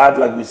 God,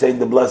 like we say in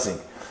the blessing,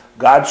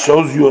 God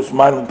shows you a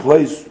smiling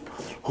place.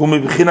 Hu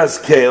mibchinas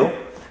Keil,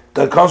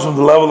 that comes from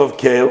the level of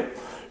Keil,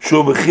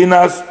 shu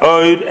b'chinas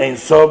oid ein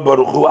sof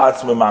baruch hu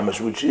atzmei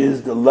mamash, which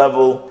is the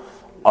level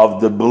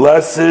of the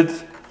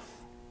blessed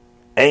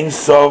Ein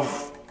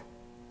Sof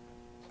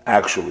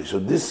actually. So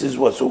this is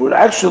what. So we're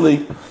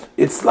actually,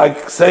 it's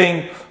like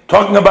saying,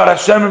 talking about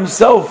Hashem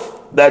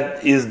Himself.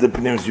 That is the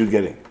pnimis you're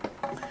getting.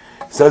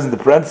 It says in the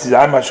parentheses,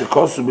 "I'm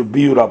ashekosu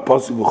bebiur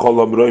apostle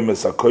b'chol amroi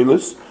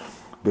mesakoilus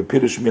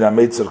bepirush min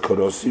hameitzer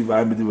karosi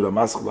v'ayim b'divur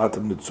hamaschil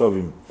atam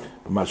nitzovim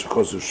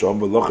b'mashekosu shom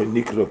v'lochei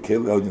nikro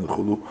kel el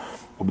yinchulu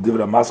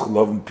ובדבר המסחל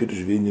לא פירוש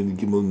ועניין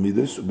גימל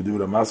מידס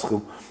ובדבר המסחל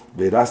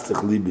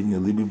וירסתך לי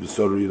בעניין ליבי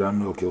בסורו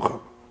ירם אל כלך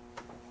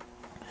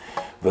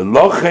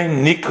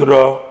ולכן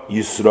נקרא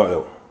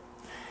Yisrael,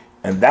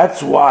 and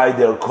that's why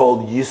they're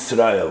called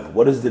Yisrael.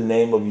 What is the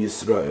name of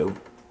Yisrael?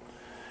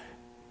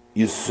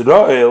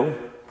 Yisrael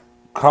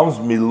comes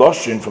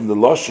miloshin, from the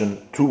loshin,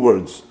 two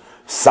words,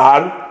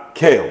 sar,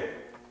 kale,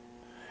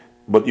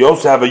 but you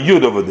also have a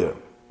yud over there,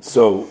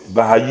 so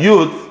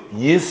bahayud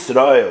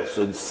Yisrael,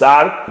 so it's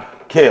sar,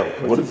 Kale.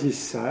 What is his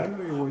sar?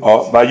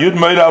 By Yud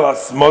Meira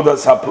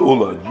Lasmodas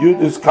Hapula.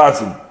 Yud is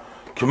constant.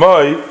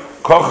 K'moi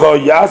Kocha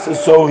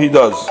Yas, so he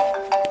does.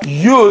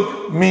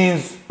 Yud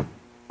means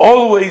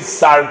always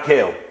Sar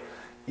Kale.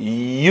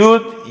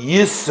 Yud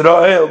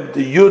Yisrael,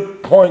 the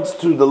Yud points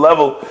to the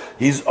level,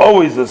 he's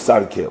always a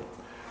Sar Kale.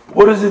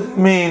 What does it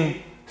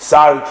mean,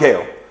 Sar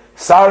Kale?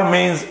 Sar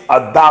means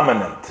a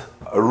dominant,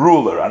 a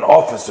ruler, an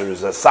officer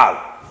is a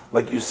Sar.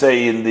 Like you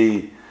say in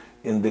the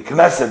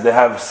Knesset, they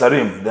have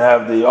Sarim, they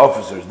have the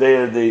officers, they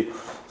are the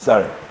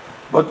Sarim.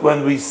 But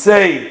when we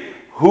say,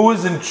 who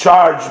is in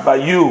charge by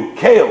you,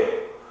 Kale,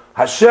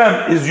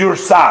 Hashem is your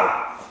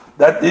Sar.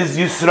 That is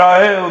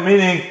Yisrael,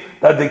 meaning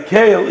that the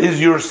Kale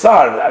is your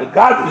Sar.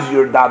 God is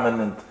your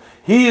dominant.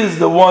 He is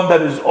the one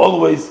that is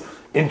always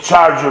in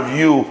charge of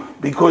you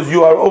because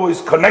you are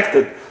always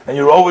connected and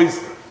you're always,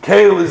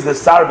 Kale is the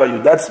Sar by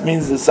you. That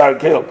means the Sar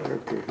Kale.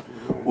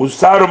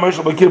 Usaru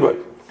Meshel Bakirba.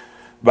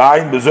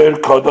 V'ayin bezoyer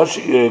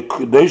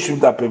kodoshim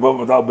da pevov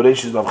medal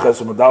bereshis dav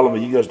ches medal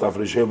v'yigash dav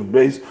reshem and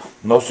beis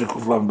nosi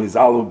kuflam beis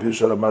alu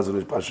pirshar amazal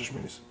pasha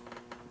shminis.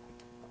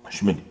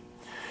 Shmini.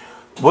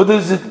 What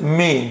does it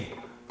mean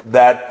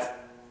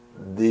that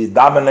the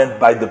dominant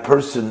by the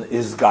person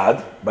is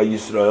God, by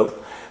Yisrael?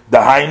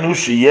 Dahainu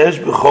sheyesh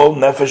b'chol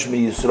nefesh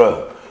mi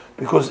Yisrael.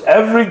 Because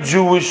every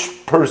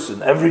Jewish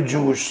person, every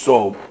Jewish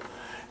soul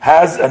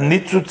has a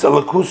nitzutz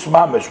alakus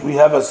mamish. We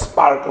have a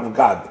spark of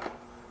God.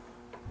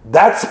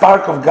 That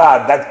spark of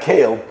God, that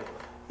kale,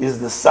 is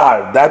the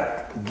sar.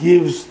 That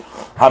gives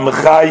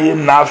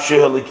hamechayim nafshe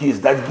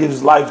halikis. That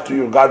gives life to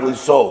your godly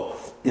soul.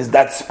 Is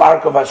that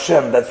spark of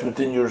Hashem that's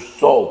within your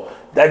soul.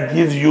 That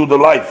gives you the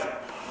life.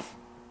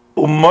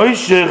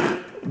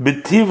 Umoishech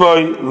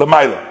b'tivoy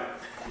l'mayla.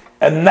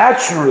 And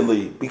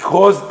naturally,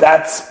 because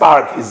that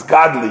spark is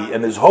godly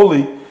and is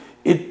holy,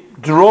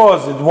 it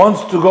draws, it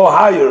wants to go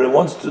higher.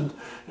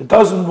 It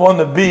doesn't want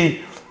to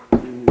be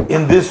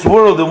in this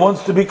world. It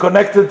wants to be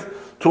connected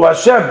to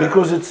Hashem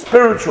because it's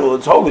spiritual,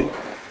 it's holy.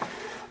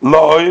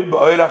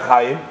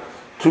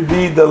 To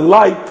be the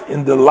light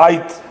in the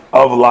light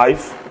of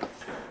life.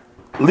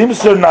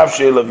 Limser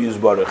nafshei lav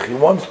yizbarach. He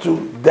wants to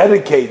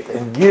dedicate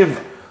and give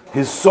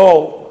his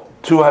soul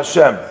to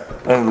Hashem.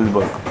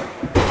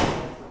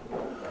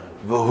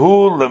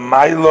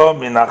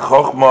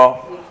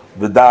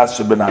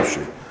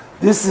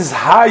 This is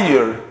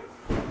higher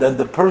than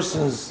the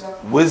person's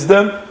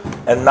wisdom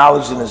and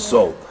knowledge in his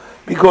soul.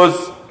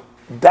 Because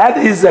that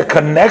is a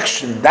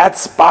connection, that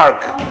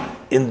spark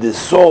in the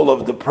soul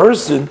of the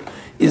person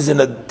is in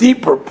a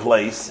deeper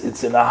place,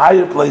 it's in a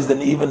higher place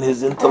than even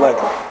his intellect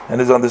and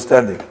his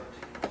understanding.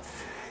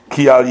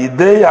 Ki al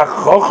yidei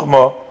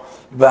ha-chokhmah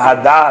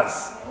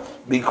v'hadas,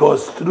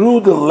 because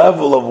through the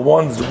level of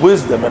one's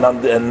wisdom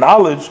and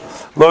knowledge,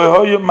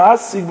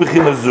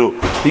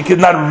 he could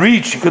not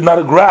reach, he could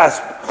not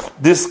grasp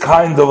this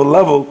kind of a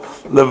level,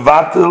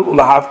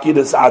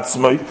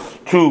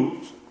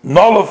 to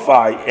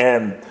nullify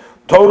and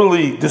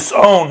totally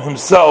disown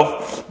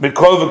himself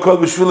because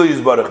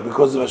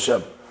of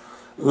Hashem.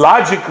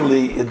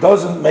 Logically, it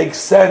doesn't make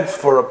sense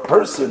for a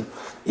person,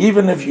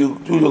 even if you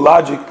do your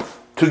logic,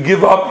 to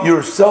give up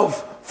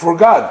yourself for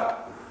God.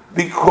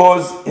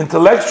 Because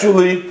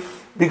intellectually,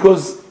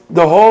 because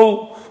the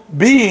whole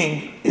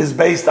being is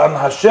based on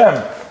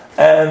Hashem,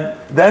 and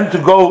then to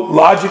go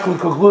logically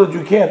conclude that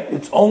you can't.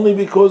 It's only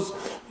because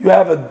you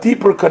have a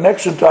deeper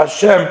connection to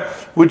Hashem,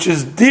 which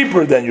is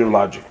deeper than your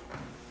logic.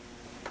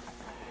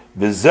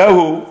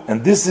 V'zehu,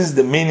 and this is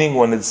the meaning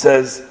when it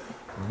says,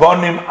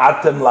 Bonim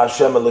atem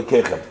la'Hashem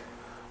elekechem.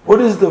 What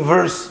does the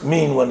verse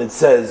mean when it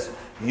says,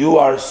 you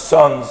are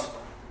sons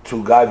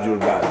to God your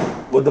God?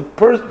 Well, the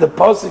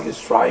pasuk is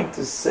trying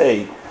to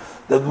say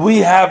that we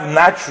have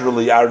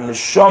naturally, our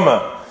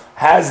neshama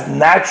has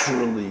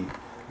naturally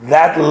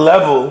that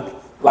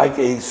level, like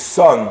a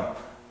son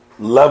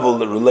level,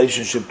 the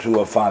relationship to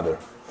a father.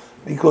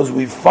 Because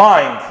we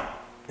find,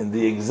 in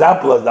the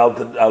example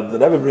that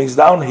Rebbe brings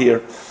down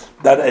here,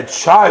 that a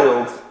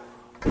child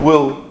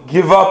will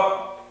give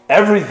up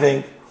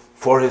everything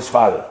for his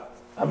father.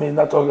 I mean,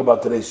 not talking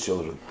about today's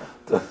children.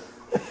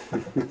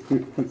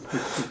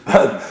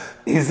 But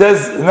he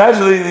says,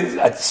 imagine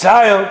a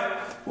child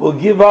will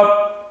give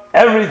up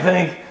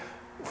everything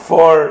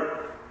for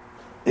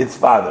its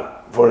father,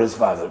 for his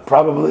father.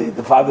 Probably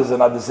the fathers are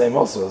not the same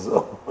also.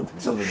 So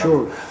the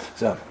children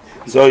sure.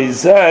 So he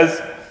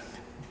says,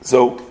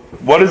 so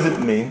what does it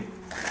mean?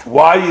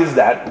 Why is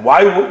that?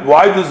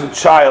 Why does a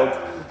child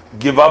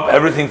give up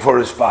everything for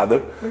his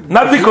father?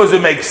 Not because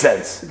it makes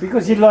sense.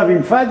 Because he loves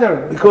his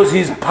father. Because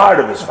he's part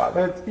of his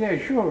father. But yeah,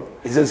 sure.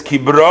 He says,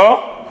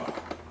 Kibro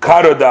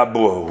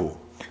karodabuhu.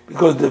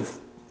 Because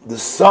the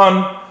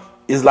son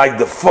is like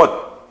the foot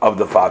of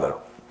the father.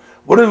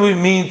 What do we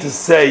mean to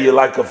say you're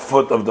like a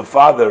foot of the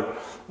father?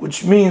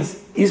 Which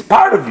means he's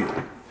part of you.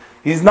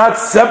 He's not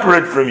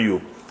separate from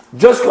you.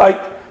 Just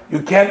like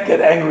you can't get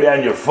angry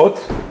on your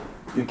foot.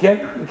 You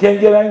can't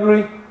get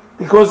angry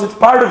because it's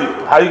part of you.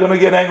 How are you going to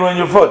get angry on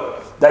your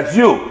foot? That's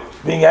you.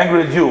 Being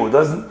angry at you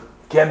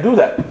can't do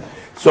that.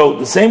 So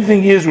the same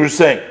thing is we're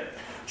saying.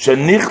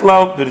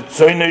 Shenichlal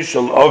b'ritzoynei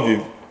shel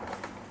aviv.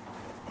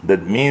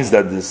 That means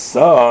that the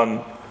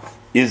son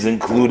is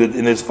included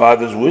in his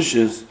father's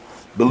wishes.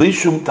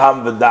 Belishum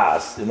tam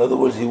v'das. In other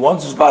words, he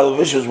wants his father's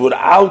wishes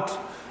without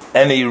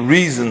any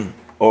reason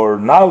or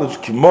knowledge.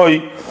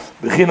 Kimoi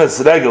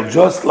b'chinas regel,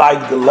 just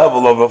like the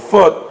level of a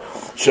foot.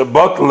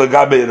 Shabbat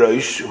legabe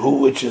reish,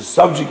 which is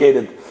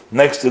subjugated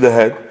next to the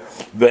head.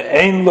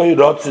 Ve'ein loy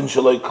rotzin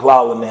shaloi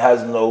klal, and he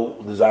has no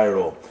desire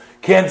at all.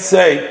 Can't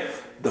say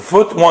the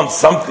foot wants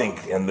something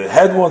and the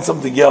head wants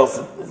something else.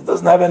 It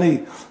doesn't have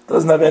any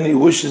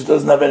wishes,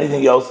 doesn't have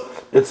anything else.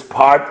 It's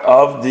part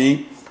of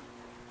the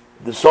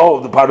soul,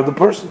 of the part of the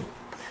person.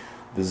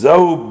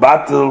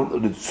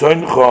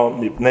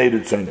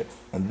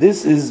 And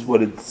this is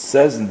what it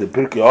says in the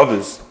Pirkei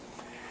Avos.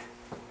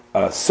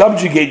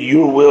 Subjugate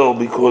your will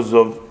because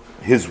of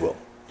his will.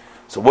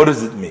 So what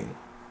does it mean?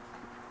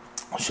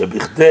 So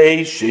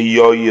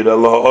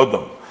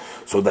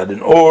that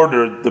in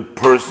order the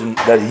person,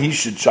 that he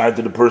should shine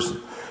to the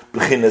person,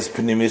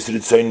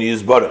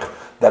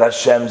 that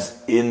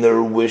Hashem's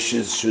inner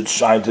wishes should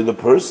shine to the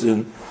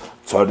person,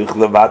 so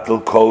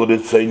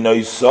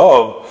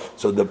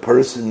the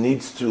person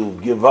needs to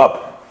give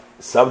up,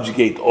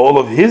 subjugate all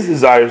of his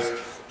desires,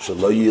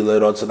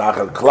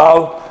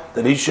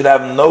 that he should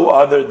have no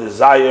other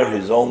desire.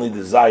 His only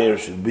desire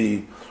should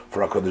be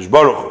for HaKadosh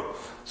Baruch Hu.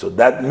 So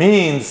that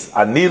means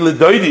Ani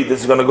L'Doidi.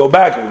 This is going to go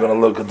back. We're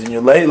going to continue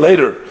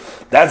later.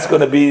 That's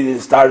going to be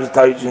started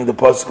teaching the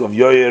pasuk of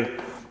Yoyer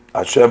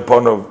Hashem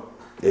Ponov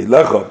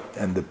Eilecha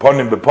and the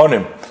Ponim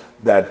Beponim,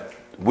 that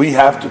we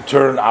have to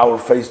turn our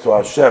face to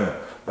Hashem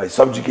by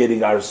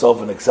subjugating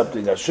ourselves and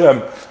accepting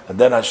Hashem, and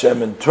then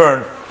Hashem in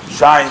turn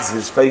shines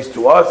His face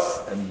to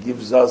us and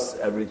gives us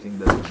everything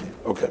that we need.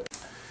 Okay.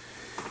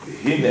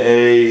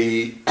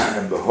 Hinei,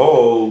 and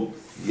behold,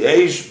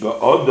 yesh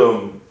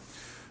ba'odom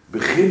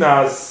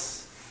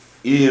b'chinas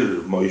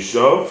ir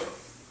moishov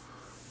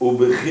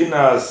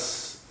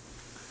u'b'chinas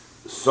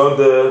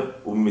soda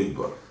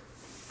u'midbar.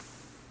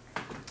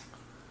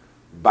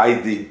 By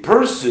the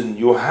person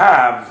you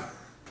have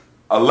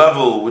a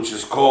level which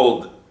is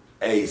called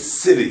a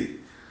city.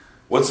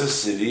 What's a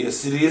city? A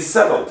city is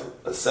settled,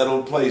 a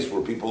settled place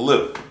where people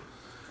live.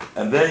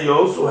 And then you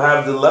also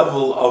have the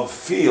level of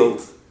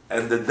field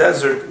and the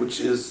desert, which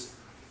is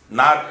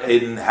not an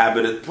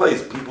inhabited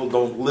place. People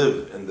don't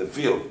live in the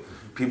field.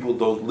 People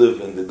don't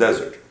live in the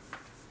desert.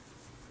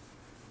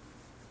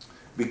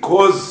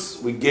 Because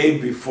we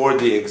gave before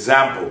the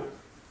example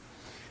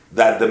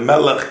that the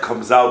Melech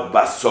comes out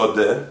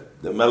basodeh,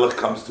 the Melech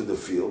comes to the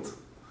field.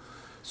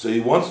 So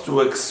he wants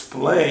to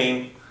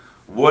explain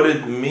what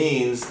it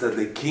means that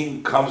the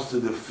king comes to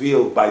the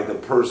field by the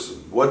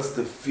person. What's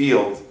the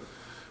field?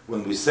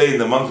 When we say in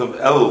the month of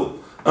Elul,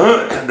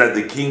 that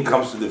the king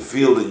comes to the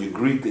field and you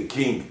greet the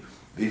king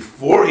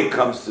before he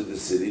comes to the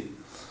city.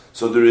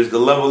 So there is the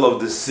level of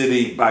the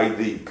city by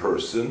the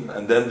person,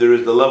 and then there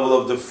is the level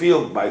of the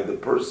field by the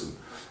person.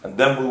 And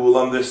then we will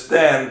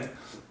understand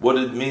what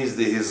it means,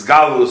 the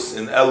Hisgalus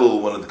in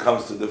Elul when it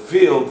comes to the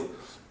field,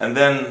 and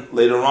then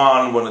later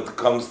on when it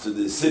comes to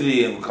the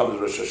city and comes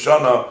Rosh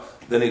Hashanah,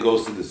 then he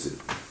goes to the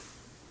city.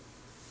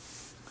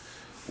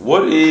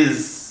 What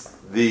is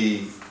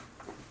the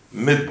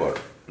Midbar?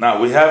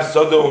 Now we have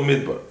Sodom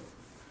and Midbar.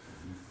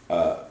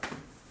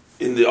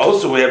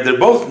 Also we have, they're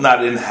both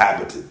not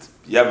inhabited.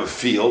 You have a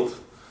field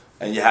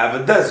and you have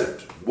a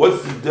desert.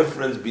 What's the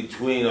difference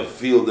between a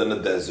field and a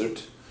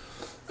desert?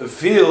 A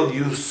field,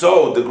 you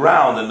sow the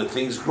ground and the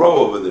things grow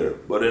over there.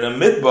 But in a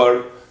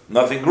Midbar,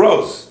 nothing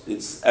grows.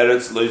 It's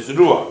Eretz Lo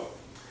Zerua.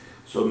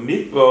 So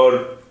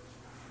Midbar,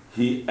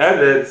 he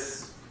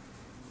Eretz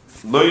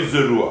Lo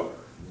Zerua.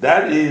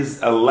 That is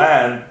a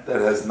land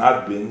that has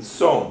not been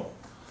sown.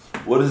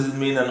 What does it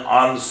mean, an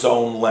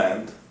unsown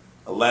land?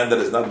 A land that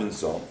has not been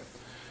sown.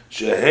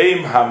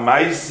 Sheheim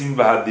hamaisim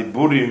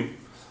v'hadiburim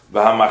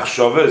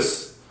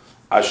v'hamachshaves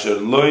asher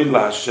loy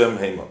laHashem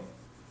heima.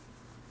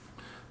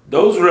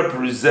 Those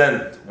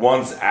represent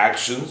one's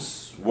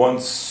actions,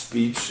 one's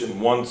speech, and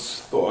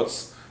one's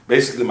thoughts,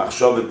 basically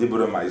machshavet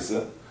dibur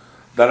maisa,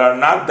 that are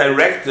not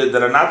directed,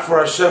 that are not for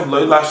Hashem,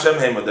 loy laHashem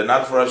heima, they're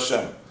not for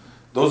Hashem.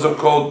 Those are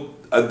called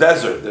a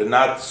desert. They're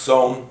not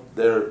sown,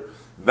 they're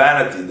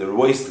vanity, they're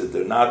wasted,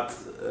 they're not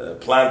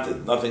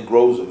planted, nothing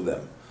grows of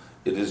them.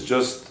 It is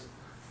just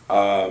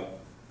a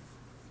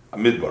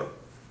midbar.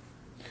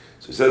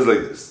 So he says like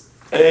this,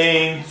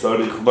 Ein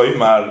tzarich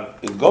loymar,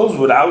 it goes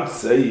without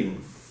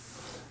saying,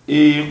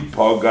 Im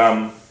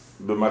pogam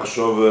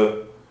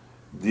b'machshove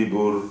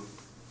dibur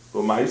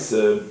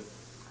u'maise,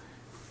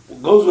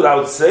 it goes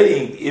without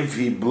saying if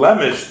he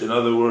blemished, in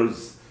other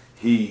words,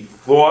 he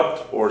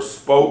thought or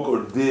spoke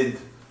or did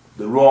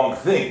the wrong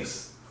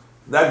things.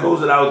 That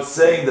goes without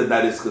saying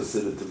that is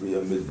considered to be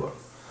a midbar.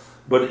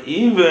 But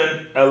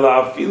even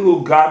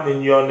elafilu gam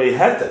in yonei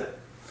heter,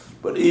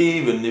 but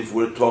even if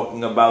we're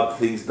talking about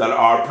things that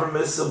are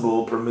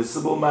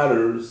permissible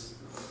matters,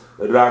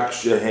 rak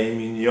sheheim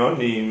in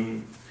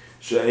yonim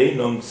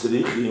sheheinom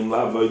tzrichim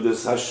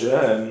lavodas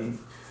Hashem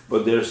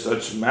but there are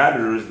such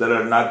matters that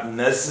are not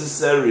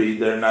necessary,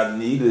 they're not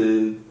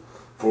needed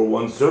for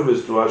one's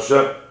service to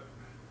Hashem.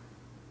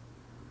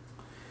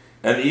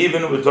 And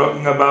even we're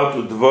talking about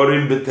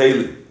dvorim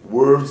betelim,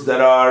 words that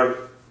are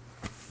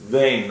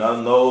vain,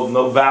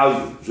 no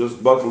value,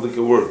 just bottled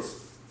words.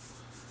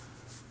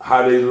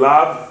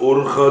 Harilav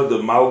urcha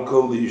de malka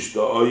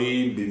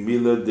lishtoi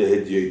bimila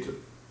dehedyeter.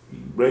 He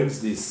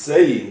brings the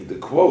saying, the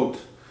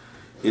quote,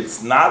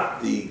 it's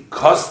not the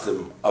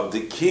custom of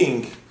the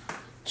king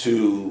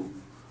to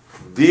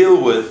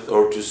deal with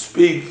or to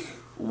speak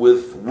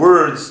with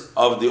words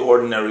of the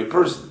ordinary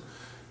person.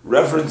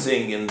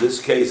 Referencing in this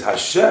case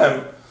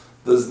Hashem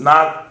does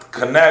not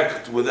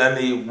connect with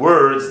any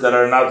words that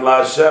are not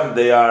La Hashem.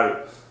 They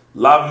are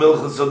Lav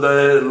Milchus or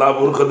the Lav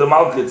Urcha de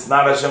Malka. It's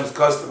not Hashem's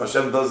custom.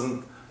 Hashem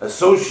doesn't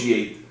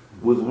associate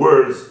with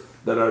words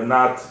that are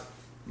not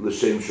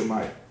L'Shem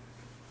Shemayim.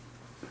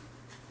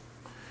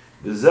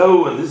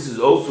 And this is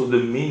also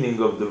the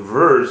meaning of the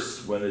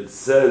verse when it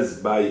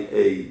says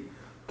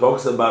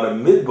talks about a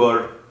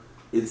midbar,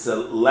 it's a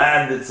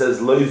land, it says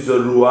Lo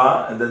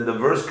Zorua, and then the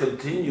verse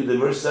continues, the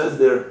verse says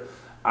there,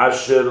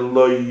 Asher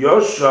Lo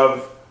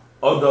Yoshav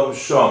Odom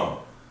Shom.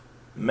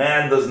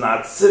 Man does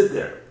not sit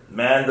there.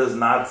 Man does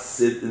not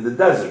sit in the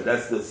desert.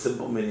 That's the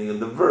simple meaning of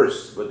the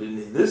verse. But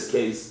in this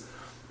case,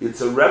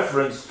 it's a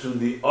reference to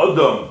the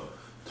Odom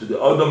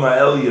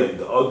HaElyon,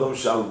 the Odom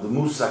Shal, the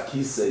Musa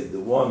Kisei, the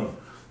one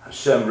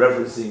Hashem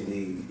referencing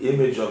the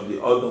image of the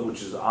Odom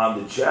which is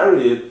on the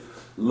chariot,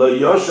 Lo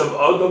Yoshav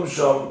Odom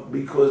Shom,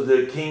 because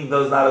the king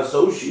does not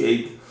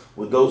associate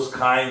with those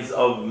kinds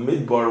of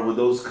midbar, with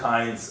those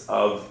kinds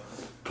of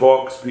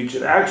talk, speech,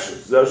 and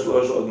actions.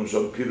 Odom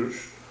Shom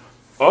Pirush.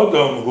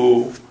 Odom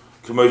who,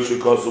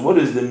 what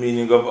is the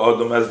meaning of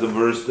Odom as the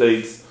verse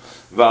states?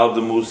 Val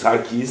the Mus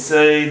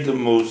Hakisei, the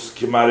Mus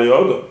Kimari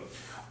Odom.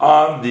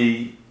 On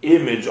the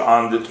image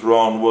on the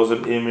throne was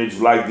an image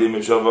like the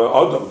image of an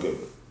Odom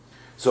giver.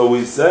 So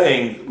he's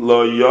saying,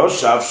 Lo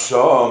Yoshav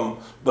Shom,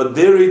 but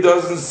there he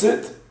doesn't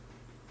sit.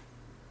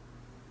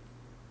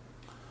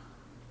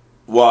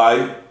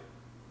 Why?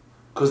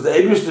 Because the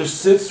Eibishter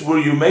sits where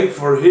you make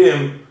for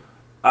him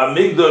a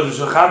migdash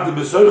shechanti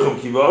b'soichem,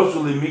 ki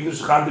v'osuli migdash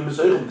shechanti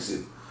b'soichem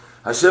k'sid.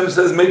 Hashem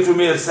says, make for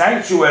me a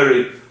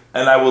sanctuary,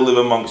 and I will live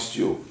amongst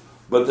you.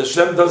 But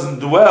Hashem doesn't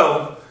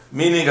dwell,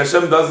 meaning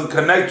Hashem doesn't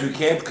connect. You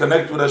can't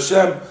connect with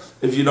Hashem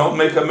if you don't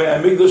make a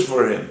migdash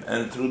for him.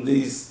 And through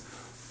these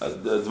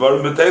the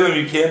Dvarim B'Teilim,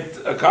 you can't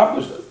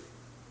accomplish that.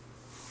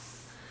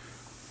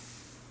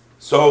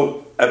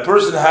 So a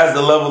person has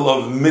the level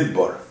of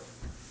midbar.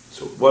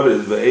 So what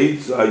is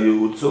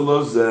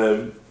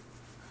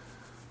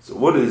So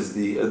what is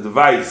the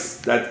advice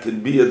that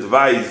can be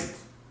advised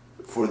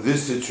for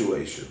this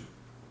situation?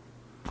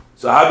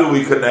 So how do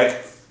we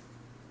connect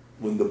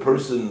when the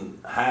person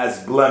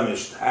has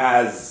blemished,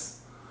 has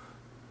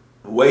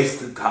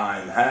wasted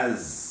time,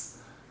 has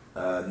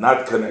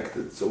not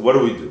connected? So what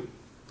do we do?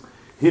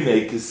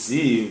 Hine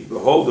Kesiv,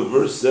 behold, the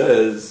verse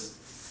says,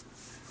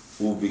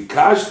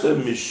 Uvikashta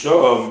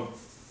mishom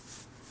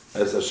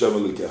es Hashem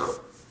elikecha.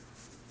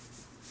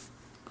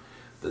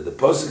 That the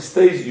pasuk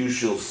states, you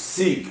shall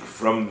seek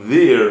from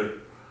there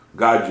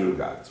God your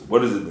God. So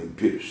what does it mean?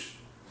 Pirish.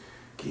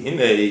 Ki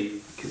hine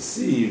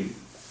Kesiv,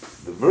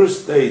 the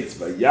verse states,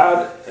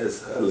 Vayar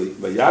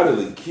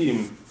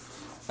elikim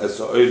es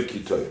ha'or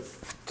kitoy.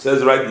 It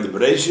says right in the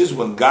Bereshis,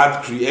 when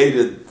God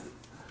created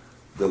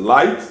the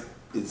light,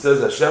 it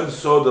says Hashem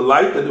saw the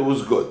light that it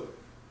was good.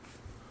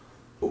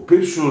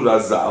 Upirshu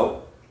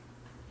Razal.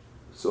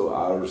 So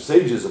our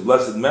sages of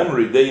blessed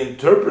memory, they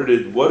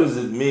interpreted what does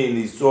it mean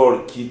he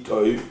saw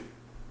kitoiv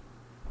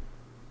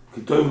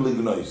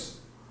lignois.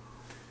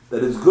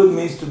 That it's good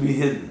means to be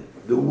hidden.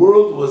 The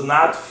world was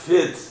not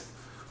fit,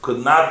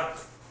 could not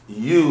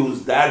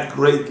use that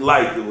great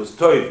light. It was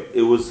toiv,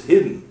 it was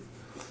hidden.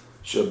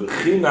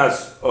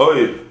 Shebechinas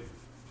oir.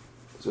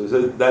 So he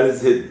said that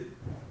is hidden.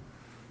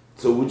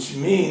 So which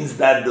means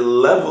that the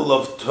level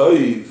of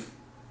toiv,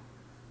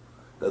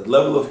 that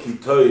level of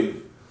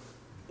kitoiv,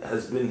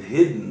 has been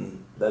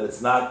hidden, that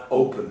it's not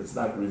open, it's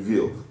not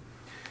revealed.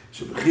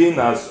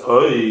 Shebechinas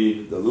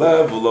oir, the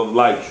level of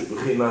light,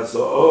 Shebechinas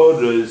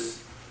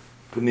oiris,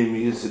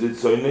 pnimius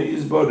ritzoynei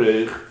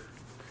izborech,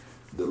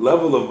 the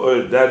level of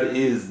oir, that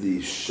is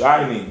the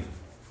shining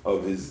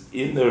of his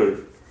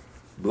inner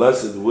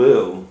blessed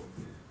will,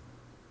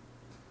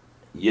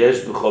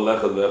 yesh b'chol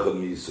echad v'echad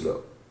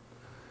miYisrael.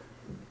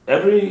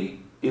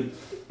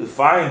 It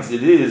finds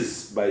it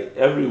is by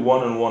every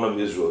one and one of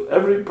Israel.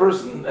 Every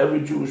person,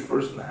 every Jewish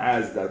person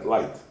has that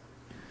light.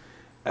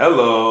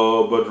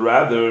 Hello, but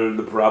rather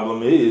the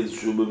problem is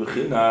Shuba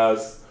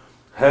B'chinas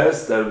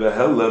Hester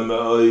V'Hela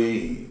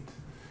Me'oid.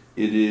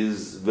 It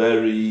is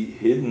very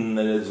hidden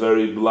and it's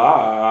very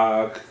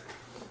blocked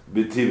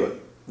B'tiva,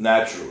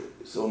 naturally.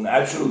 So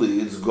naturally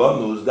it's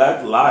gonus,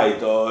 that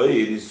light,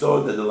 he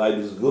saw that the light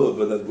is good,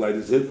 but that light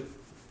is hidden.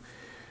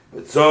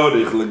 Paraphrasing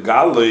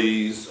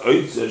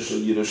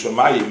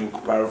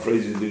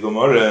the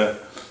Gemara,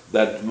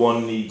 that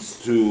one needs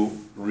to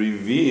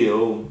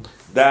reveal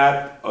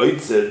that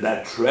oitzer,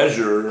 that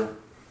treasure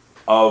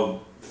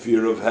of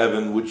fear of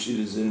heaven, which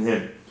is in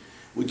him.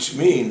 Which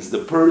means the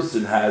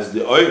person has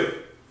the oil.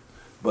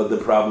 But the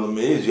problem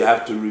is, you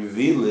have to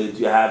reveal it,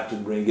 you have to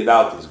bring it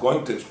out. He's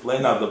going to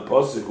explain how the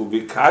Pasuk will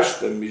be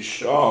kashta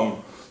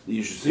misham, that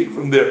you should seek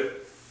from there.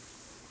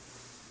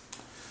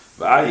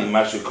 That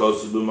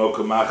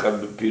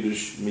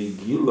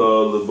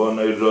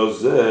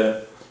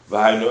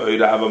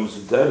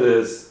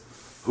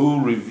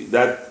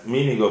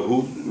meaning of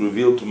who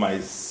revealed to my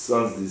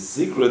sons the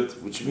secret,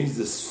 which means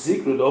the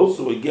secret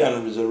also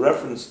again is a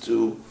reference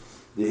to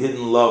the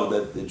hidden love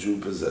that the Jew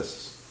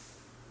possesses.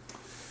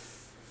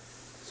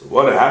 So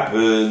what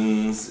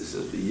happens? It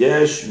says,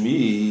 "Yesh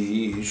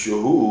mi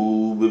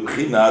shehu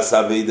b'bchinas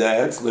aveda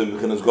etzlo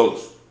b'bchinas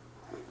golus."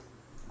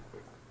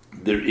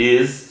 There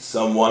is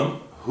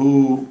someone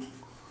who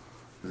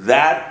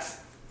that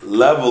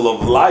level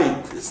of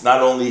light is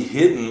not only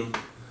hidden,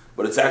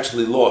 but it's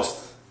actually lost.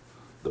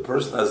 The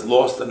person has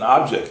lost an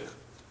object.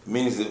 It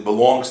means it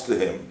belongs to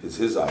him, it's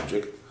his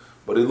object,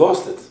 but he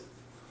lost it.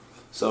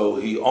 So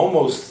he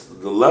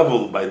almost, the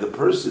level by the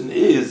person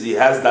is, he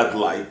has that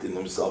light in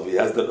himself, he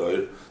has that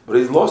oil, but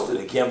he's lost it,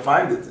 he can't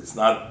find it, it's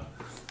not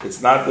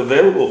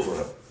available for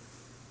him.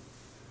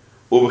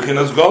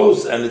 Ubechinas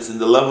golus, and it's in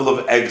the level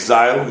of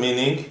exile,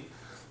 meaning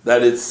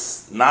that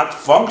it's not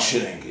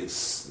functioning,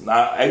 it's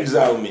not,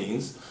 exile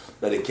means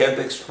that it can't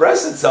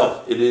express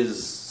itself, it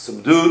is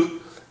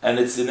subdued, and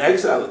it's in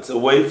exile, it's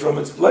away from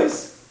its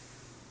place.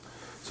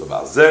 So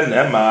about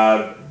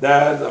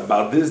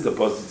this, the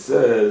Pasuk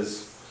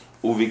says,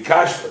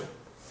 Uvikashta,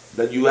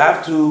 that you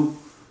have to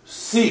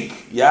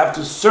seek, you have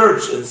to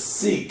search and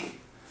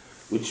seek,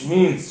 which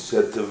means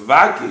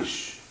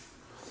shetevakish,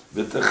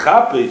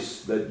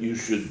 v'techapish, that you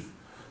should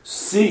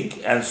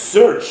seek and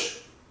search.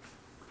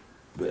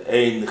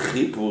 Be'ein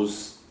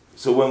chipus.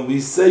 So when we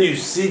say you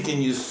seek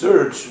and you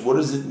search, what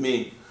does it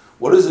mean?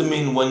 What does it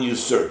mean when you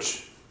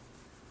search?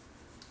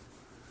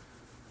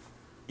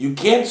 You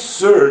can't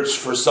search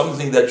for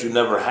something that you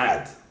never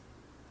had.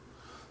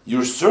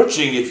 You're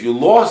searching if you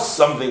lost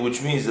something,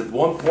 which means at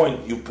one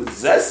point you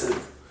possess it,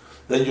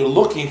 then you're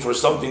looking for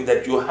something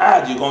that you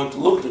had, you're going to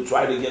look to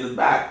try to get it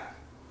back.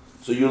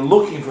 So you're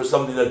looking for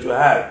something that you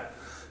had.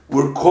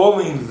 We're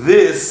calling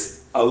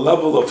this a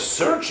level of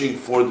searching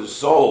for the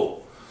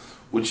soul,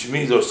 which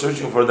means, or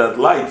searching for that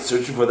light,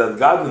 searching for that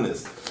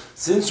godliness.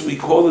 Since we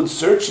call it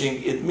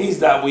searching, it means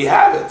that we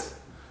have it.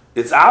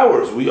 It's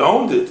ours, we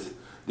owned it.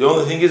 The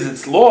only thing is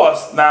it's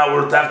lost, now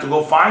we're to have to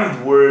go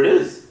find where it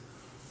is.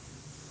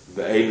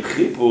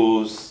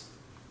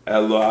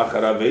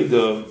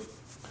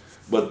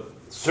 But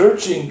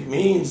searching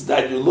means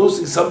that you're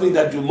losing something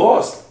that you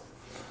lost.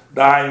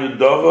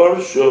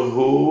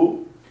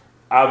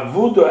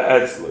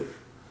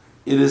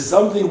 It is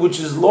something which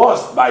is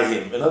lost by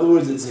him. In other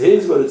words, it's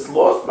his, but it's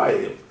lost by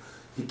him.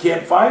 He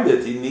can't find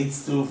it. He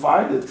needs to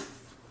find it.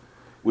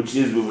 Which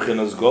is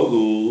b'bchinas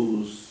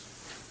golus,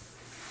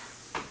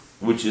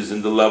 which is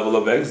in the level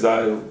of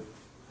exile.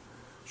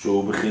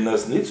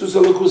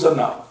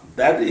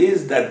 That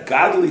is that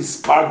godly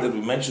spark that we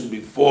mentioned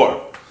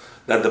before,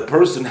 that the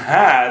person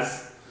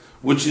has,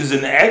 which is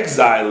in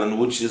exile and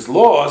which is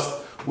lost,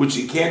 which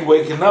he can't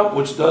waken up,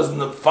 which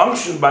doesn't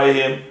function by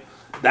him.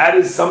 That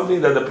is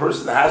something that the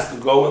person has to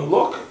go and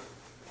look.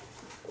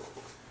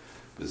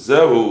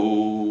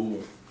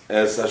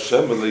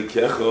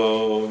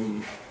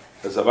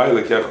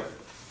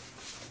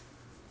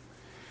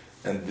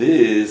 And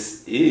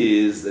this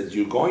is that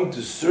you're going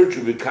to search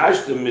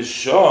Ubikashta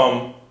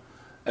Misham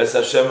as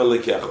Hashem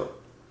Elikecha.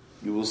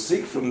 You will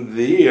seek from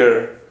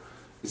there.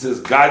 It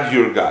says, God,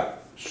 your God.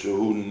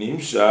 Shehu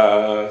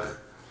Nimshach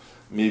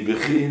Mi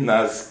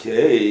Bechinas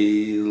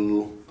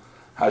Keil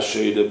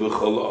Hashoida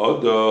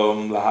B'chol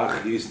Odom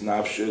Lahachis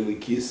Nafshe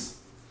Likis.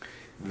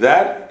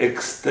 That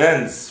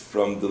extends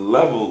from the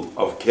level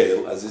of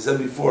Keil. As I said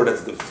before,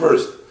 that's the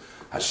first.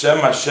 Hashem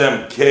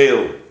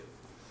Keil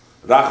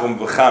Rachum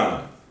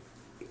V'chanan.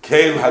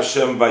 Keil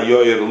Hashem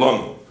Vayoyer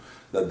Lonu.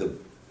 That the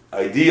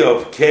idea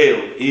of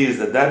Keil is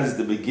that is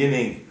the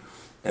beginning,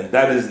 and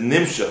that is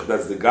Nimshach,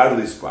 that's the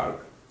godly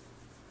spark.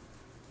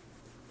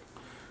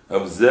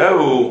 Of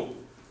Zehu,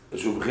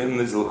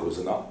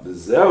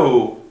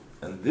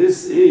 and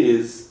this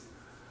is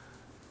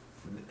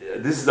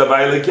the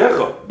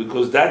Vaylekecha,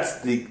 because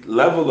that's the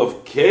level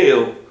of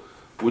Keil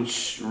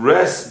which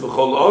rests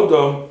B'chol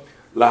Odom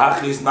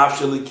Lahachis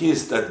Nafshe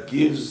Likis, that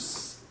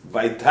gives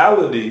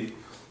vitality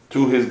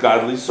to his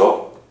godly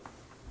soul.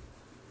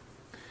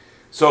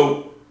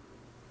 So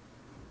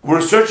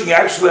we're searching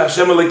actually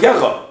Hashem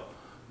Elikecha,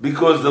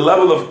 because the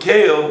level of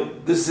Keil,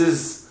 this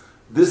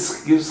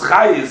gives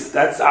chayis.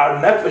 That's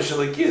our nefesh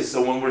Elikis.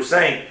 So when we're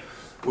saying,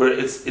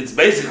 it's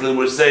basically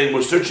we're saying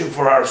we're searching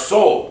for our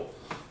soul,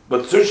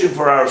 but searching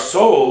for our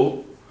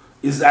soul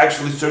is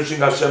actually searching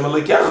Hashem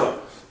Elikecha,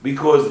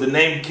 because the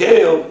name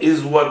Keil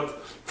is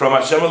what from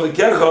Hashem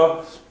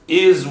Elikecha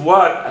is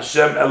what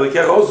Hashem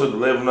Elikecha also the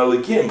Levon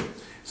Elikim.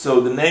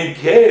 So the name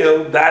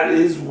Keil, that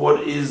is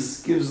what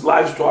gives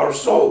life to our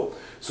soul.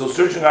 So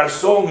searching our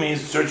soul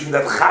means searching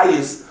that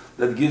chayis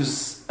that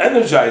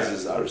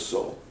energizes our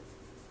soul.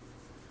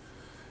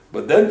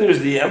 But then there's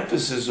the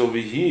emphasis over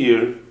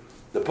here.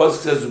 The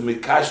pasuk says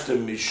mikashta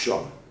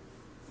misham,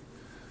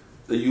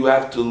 that you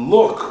have to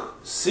look,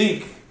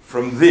 seek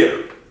from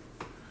there.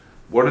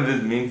 What did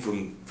it mean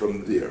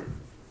from there?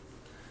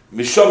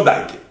 Misham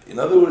daike. In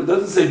other words, it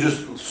doesn't say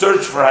just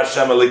search for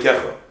Hashem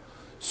Elokecha.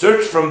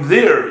 Search from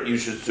there. You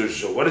should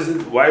search. What is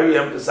it? Why are we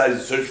emphasizing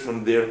search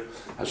from there,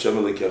 Hashem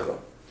Elokecha?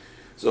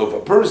 So if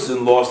a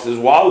person lost his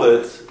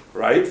wallet,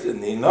 right,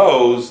 and he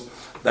knows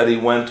that he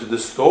went to the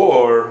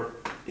store,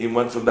 he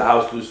went from the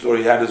house to the store,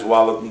 he had his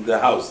wallet in the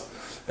house,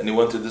 and he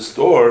went to the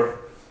store,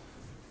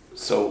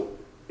 so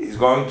he's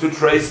going to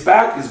trace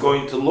back, he's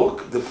going to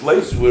look the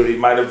place where he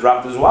might have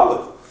dropped his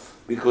wallet,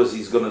 because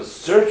he's going to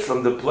search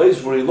from the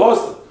place where he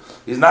lost it.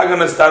 He's not going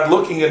to start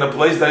looking in a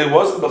place that he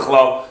wasn't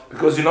b'chlal,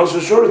 because he knows for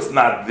sure it's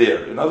not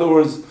there. In other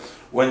words,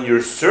 when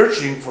you're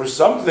searching for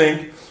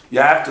something, you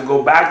have to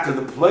go back to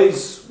the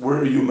place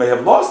where you may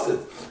have lost it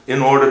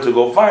in order to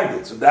go find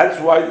it. So that's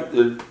why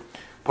the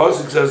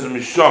pasuk says in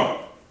Misham,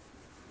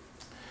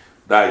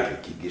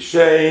 Daike ki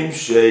geshem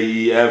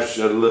shei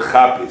efshar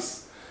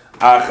lechapis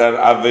achar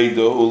aveda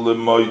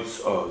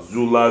ulemoitza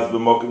zulaz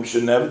b'mokim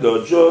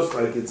shenevdo, just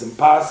like it's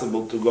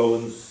impossible to go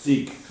and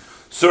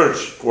search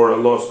for a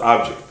lost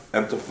object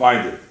and to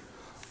find it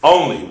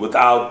only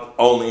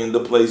in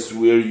the place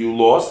where you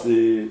lost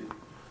it.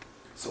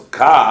 So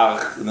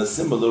kach, in a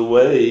similar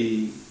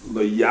way,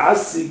 lo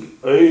yasig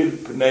oir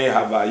pnei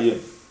havayim,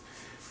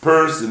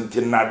 person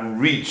cannot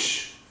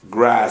reach,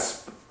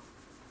 grasp,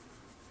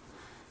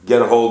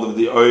 get a hold of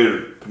the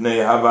oir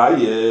pnei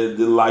havayim,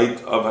 the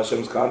light of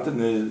Hashem's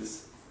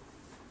countenance.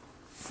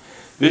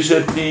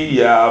 Vishati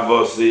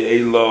yavosi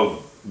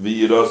elov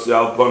v'yirosi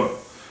alpono,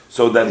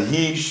 so that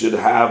he should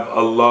have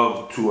a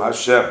love to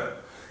Hashem,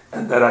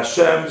 and that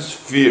Hashem's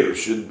fear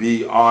should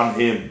be on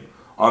him,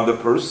 on the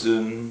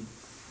person.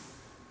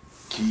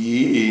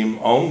 Kiim,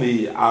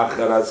 only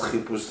acharas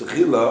chipus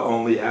techila,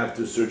 only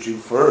after searching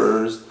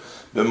first,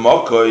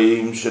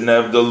 b'mokoim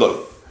shenev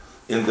delot,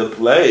 in the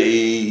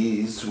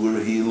place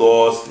where he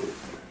lost it.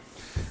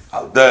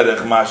 Al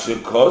derech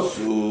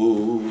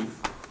mashikosu,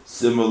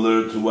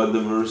 similar to what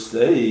the verse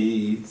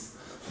states.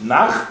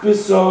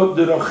 Nachpiso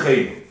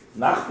derocheinu.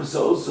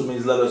 Nachpiso also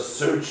means let us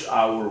search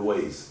our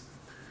ways.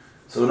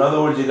 So in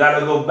other words, you got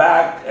to go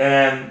back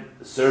and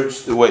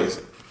search the ways.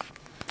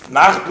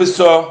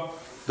 Nachpiso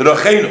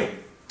derocheinu.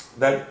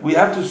 That we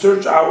have to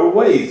search our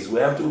ways. We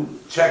have to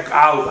check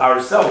out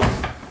ourselves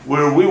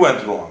where we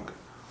went wrong.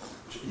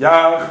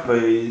 That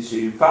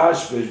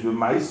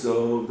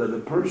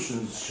the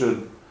person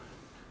should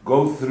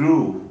go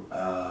through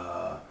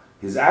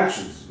his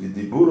actions,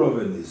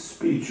 Vidiburov and his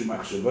speech, and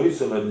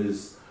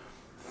his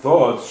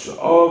thoughts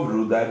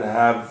that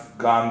have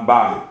gone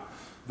by,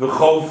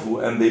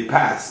 and they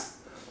passed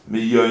from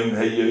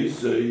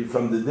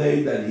the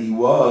day that he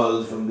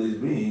was, from this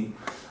being,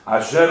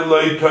 Asher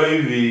loy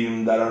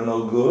toivim, that are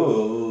no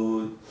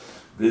good.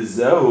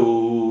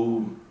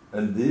 V'zeu,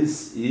 and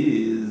this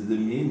is the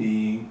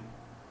meaning.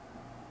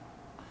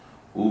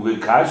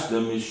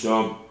 Uvekashta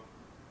misham,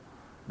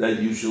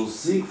 that you shall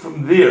seek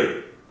from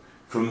there.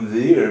 From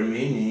there,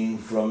 meaning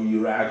from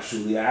your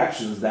actually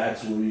actions.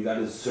 That's where you got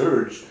to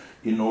search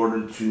in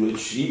order to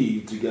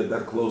achieve, to get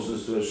that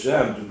closeness to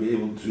Hashem, to be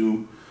able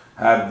to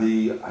have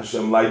the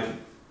Hashem light.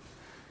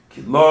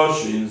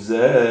 Kiloshin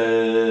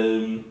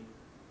zem.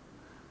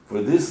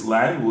 For this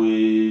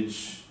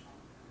language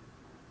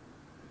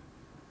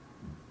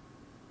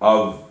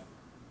of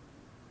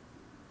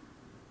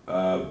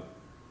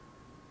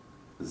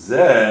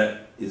zeh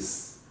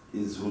is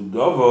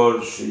hudover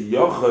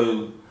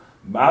sheyochel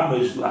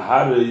mamish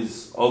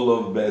laharis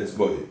olav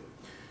be'etzboy.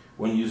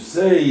 When you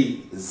say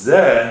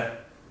zeh,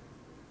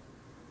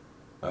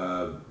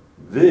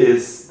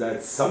 this,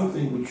 that's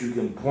something which you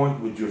can point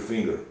with your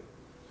finger.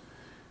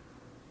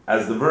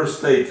 As the verse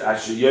states,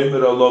 Asher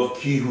Yomer Olav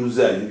Ki Hu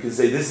Zeh, you can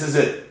say this is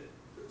it.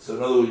 So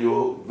in other words,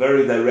 you're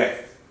very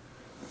direct.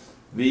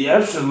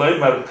 V'yevshel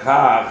Loymar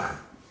Kach,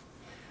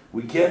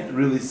 we can't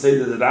really say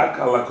that Rak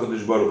Ala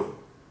Kodesh Baruch Hu.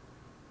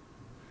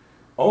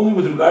 Only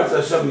with regards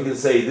to Hashem we can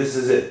say this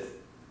is it,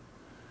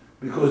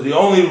 because the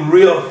only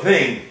real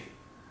thing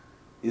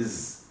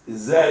is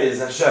Zeh, is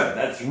Hashem.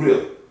 That's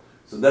real.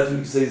 So that's what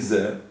we can say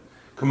Zeh.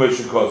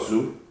 Commercial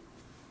Kosu,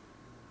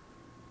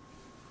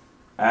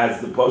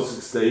 as the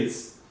pasuk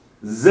states.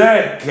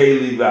 Zeh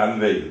keli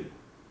v'anvei.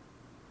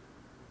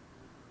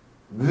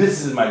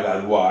 This is my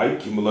God. Why?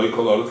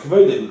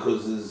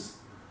 Because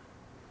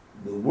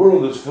the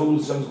world is filled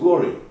with Hashem's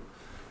glory.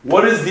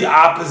 What is the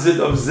opposite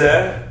of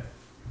Zeh?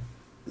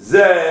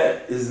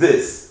 Zeh is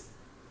this.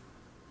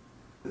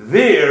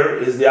 There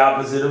is the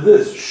opposite of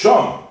this.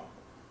 Sham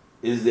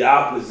is the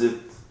opposite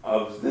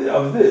of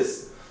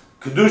this.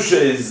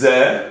 Kedusha is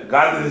Zeh,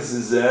 godliness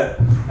is Zeh,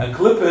 and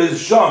Klippa is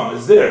Sham,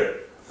 is there.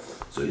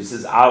 So he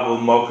says, Avol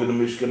Mokin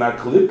Mishkan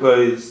HaKlippa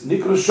is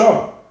Nikra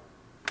Sham.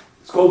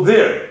 It's called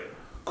there.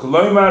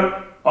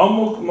 Koloimar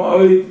Amuk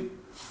Ma'oid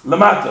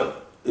Lamata.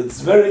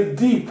 It's very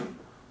deep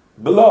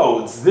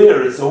below, it's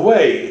there, it's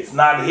away, it's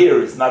not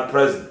here, it's not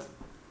present.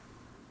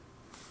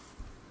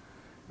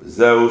 And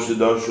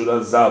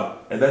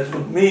that's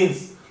what it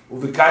means,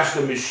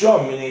 uvikashta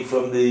mishom, meaning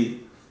from the, you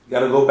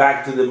gotta go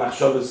back to the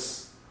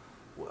machshavas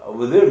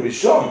over there,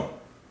 mishom,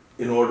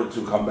 in order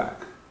to come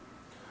back.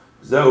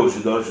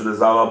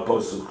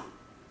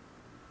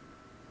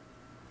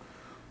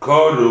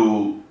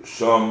 Koru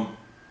shom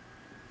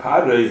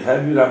parei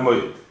hevi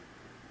ramoyed.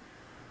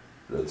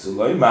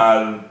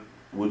 Retzuloymar,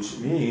 which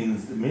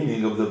means the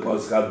meaning of the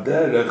pasuk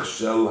derech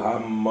shel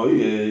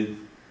hamoyed.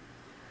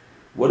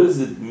 What does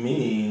it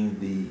mean?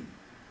 The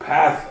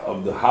path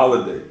of the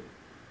holiday,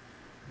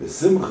 the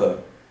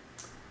simcha,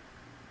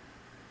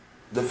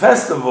 the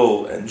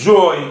festival and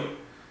joy.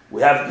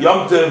 We have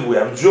Yom Tov, we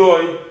have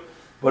joy,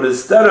 but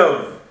instead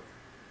of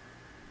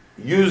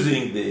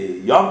using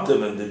the Yom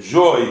Tov and the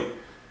joy,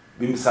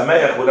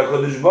 b'misameach with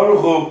HaKadosh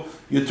Baruch Hu,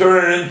 you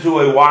turn it into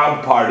a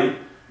wild party.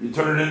 You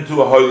turn it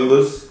into a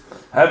hoylus.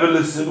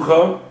 Hevel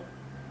simcha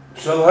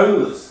shel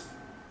hoylus.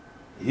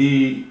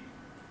 He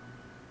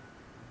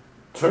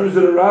turns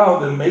it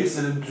around and makes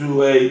it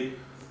into a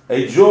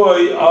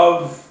joy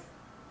of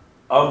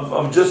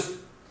just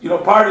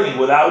partying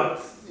without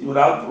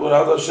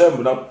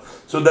Hashem.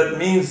 So that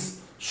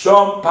means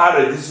shom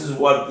pare. This is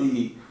what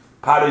the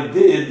pare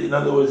did. In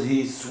other words,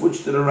 he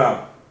switched it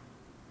around.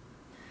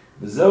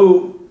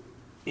 V'zeu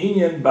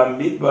inyan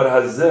b'midbar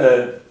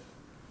hazeh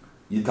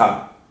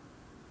yitam.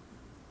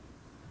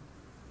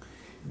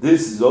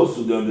 This is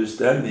also the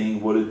understanding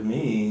what it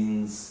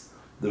means.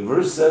 The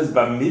verse says,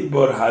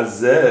 "Bamidbar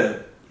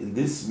hazeh," in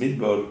this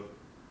midbar,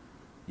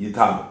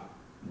 yitam,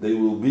 they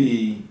will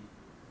be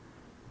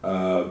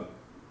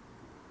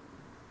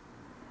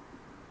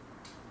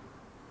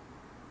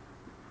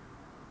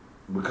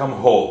become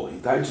whole. He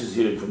teaches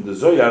here from the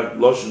Zohar,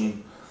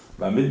 Loshen,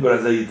 "Bamidbar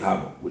hazeh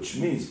yitam," which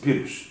means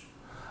pirush.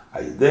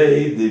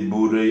 Aidei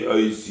diburei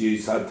ois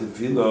yisat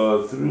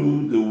tefillah,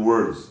 through the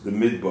words, the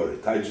midbar.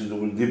 He teaches the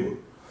word dibur,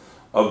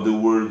 of the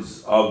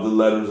words of the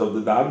letters of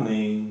the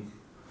davening.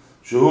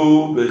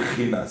 Shehu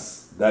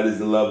bechinas, that is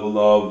the level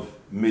of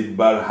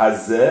midbar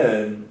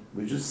hazeh.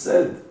 We just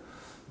said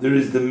there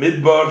is the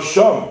midbar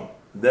shom,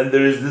 then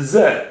there is the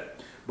zeh.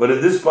 But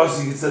in this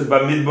passage it says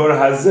by midbar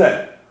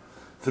hazeh,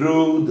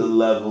 through the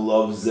level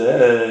of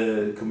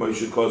zeh,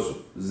 k'moshe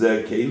kosu,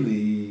 zeh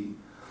keli,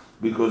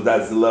 because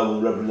that's the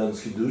level that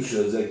represents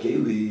kedusha, zeh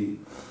keli.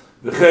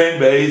 V'chein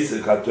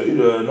be'esek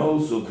ha-Torah, and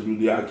also through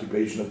the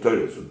occupation of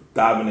Torah, so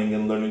davening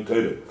and learning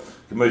Torah.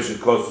 K'moshe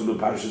kosu the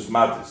parshas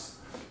matis,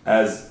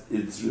 as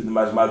it's written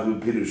as Matthew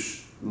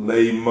Pirush,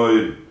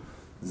 Leimoir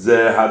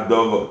Zeh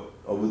Hadover.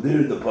 Over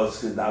there, the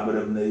pasuk is Daber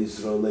of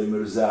Yisrael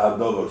Leimoir Zeh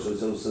Hadover. So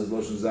it also says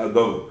Loshen Zeh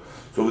Hadover.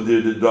 So over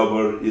there, the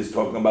Dover is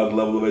talking about the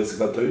level of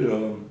Esek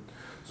HaTorah.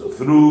 So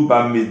through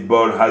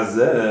Bamidbar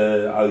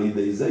Hazeh Al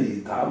Yidei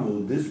Zeh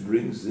Yitamu, this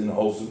brings in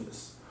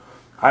wholesomeness.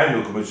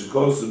 Hainu K'moshe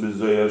Kosu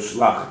B'Zoyar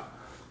Shlach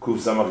Kuf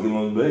Samach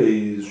Gimel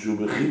Beis Shu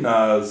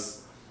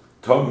Bechinas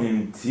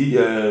Tomim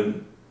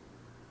Tiyem.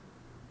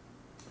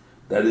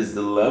 That is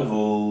the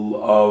level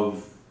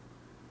of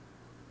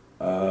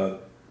to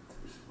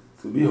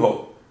be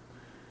whole.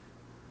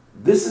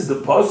 This is the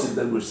pasuk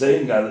that we're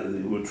saying.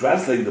 We're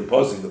translating the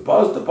pasuk. The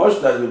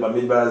pasuk that is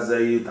Bamidbar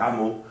Hazeh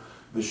Tamu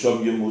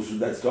V'Shom Yemusu.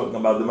 That's talking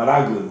about the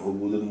Maraglim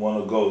who didn't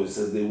want to go. He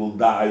says they will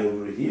die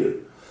over here,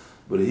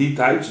 but he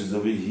teaches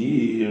over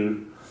here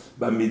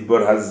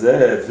Bamidbar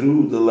Hazeh,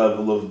 through the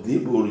level of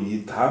Dibur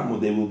Yitamu,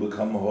 they will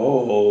become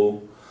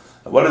whole.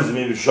 And what does it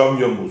mean V'Shom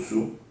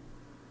Yemusu?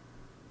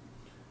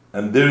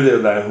 And there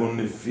they are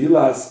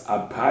Hunifilas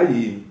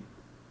Apayim.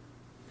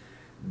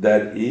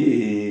 That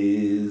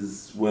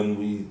is when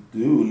we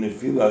do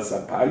Nefilas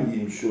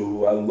Apayim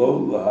Shu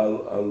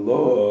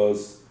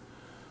Alos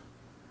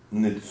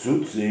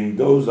Nitzutzim.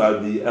 Those are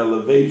the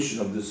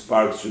elevation of the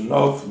sparks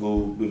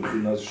Shenoflu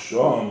B'Chinas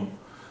Shom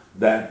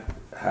that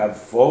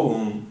have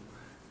fallen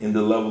in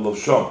the level of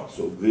Shom.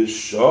 So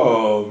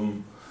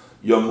Vishom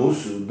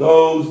Yamusu,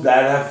 those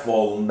that have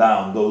fallen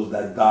down, those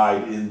that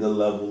died in the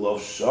level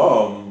of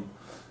Shom.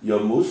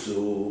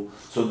 Yamusu,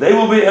 so they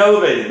will be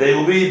elevated, they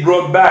will be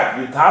brought back.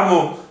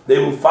 Yutamu, they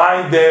will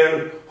find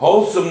their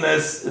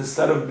wholesomeness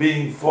instead of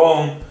being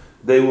fallen,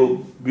 they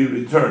will be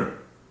returned.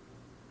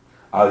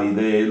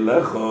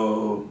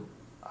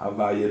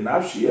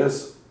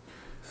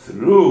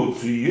 Through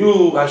to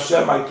you,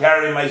 Hashem, I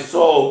carry my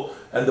soul,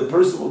 and the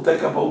person will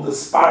take up all the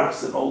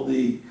sparks and all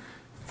the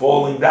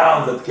falling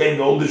down that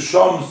came, all the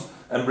shoms,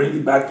 and bring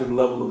it back to the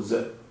level of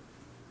Zeh.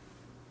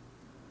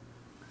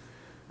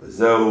 And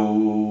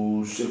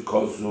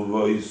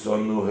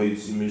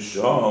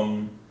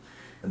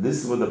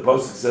this is what the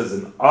pasuk says,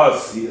 in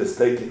us he has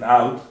taken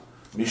out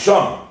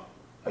Misham.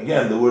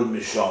 Again, the word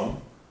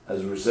Misham,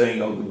 as we're saying,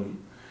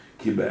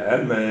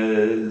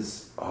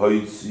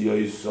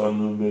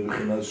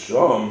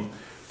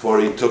 for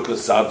he took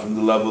us out from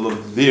the level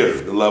of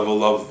the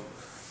level of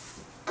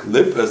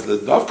Klippas,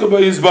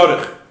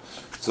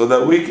 so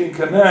that we can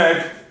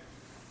connect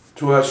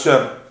to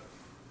Hashem.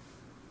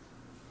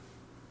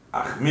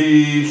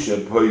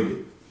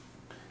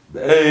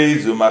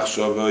 Be'ezu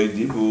machshava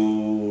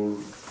dibur,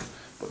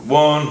 but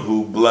one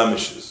who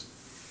blemishes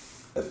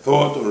a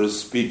thought or a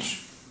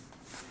speech.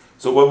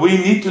 So what we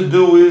need to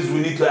do is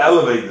we need to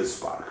elevate the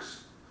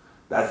sparks.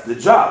 That's the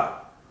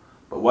job.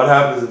 But what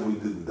happens if we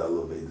didn't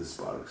elevate the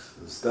sparks?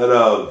 Instead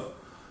of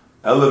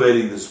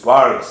elevating the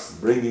sparks,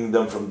 bringing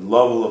them from the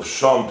level of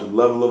Shom to the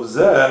level of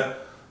Zeh,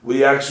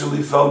 we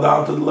actually fell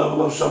down to the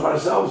level of Shom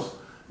ourselves.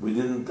 We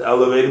didn't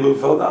elevate it, we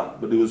fell down.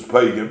 But it was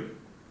pagan.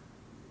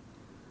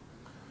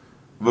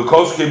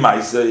 V'koshke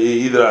ma'isa,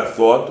 either a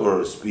thought or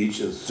a speech,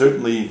 and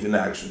certainly in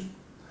action.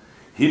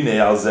 Hine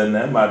al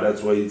zenema,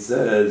 that's why it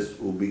says,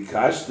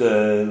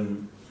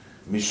 ubikashtem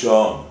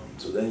mishom.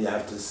 So then you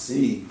have to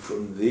see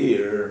from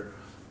there,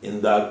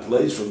 in that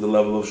place, from the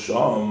level of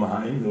Shom,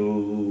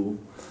 hainu,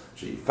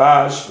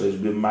 sheifash,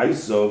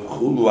 b'maisov,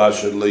 chulu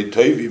asher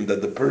le'tovim,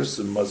 that the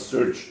person must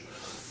search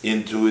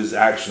into his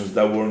actions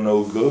that were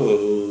no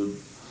good.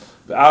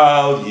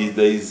 V'al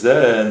yidei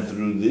zen,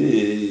 through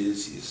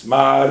this,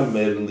 yismar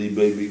merli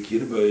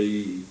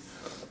b'kirvei,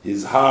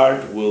 his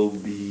heart will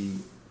be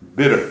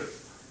bitter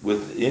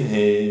within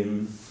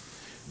him.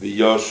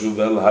 V'yoshuv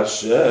el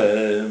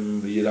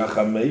Hashem,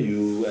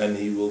 v'yirachameyu, and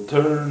he will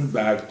turn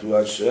back to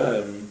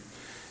Hashem,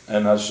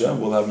 and Hashem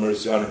will have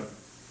mercy on him.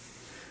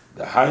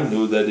 The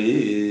hainu, that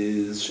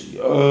is,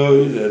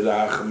 sheyoy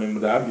rachamim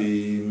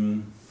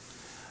rabim,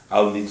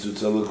 al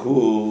nitzutz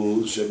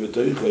alekul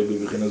shebetoichoi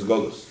b'bechinas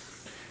golus.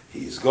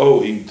 He's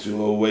going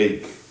to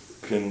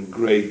awaken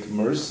great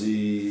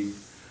mercy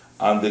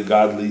on the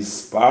godly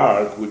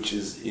spark which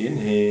is in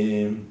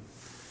him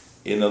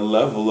in a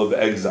level of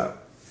exile.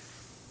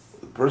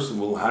 The person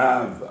will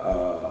have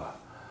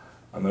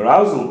an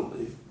arousal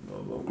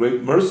of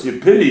great mercy, a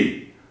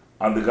pity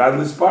on the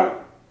godly spark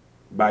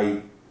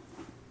by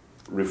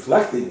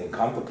reflecting and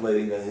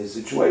contemplating on his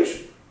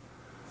situation.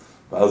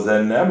 But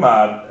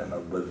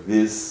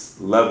this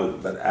level,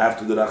 that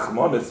after the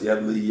Rachmanis, you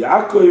have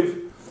Yaakov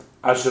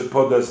Asher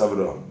Podas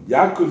Avram.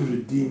 Yaakov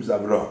redeems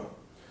Avram.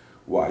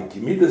 Why? Ki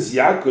midas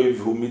Yaakov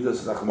hu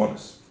midas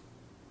Rachmanis.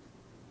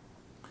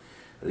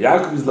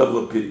 Yaakov's level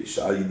of pity,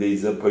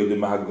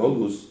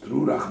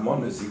 through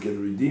Rachmanis, he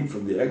can redeem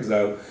from the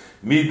exile.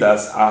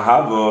 Midas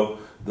Ahava,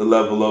 the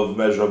level of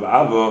measure of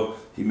Ava,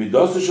 he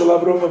midas shel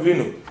Avram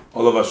Avinu.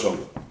 All of Hashem.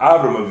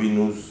 Avram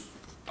Avinu's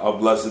of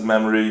blessed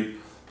memory,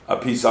 a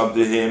peace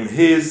unto him.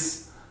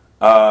 His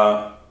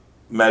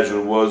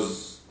measure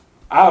was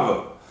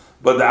Ava.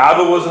 But the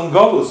Ava wasn't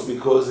Golus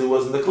because it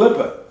wasn't the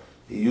Klippa.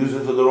 He used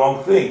it for the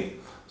wrong thing.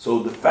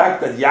 So the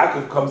fact that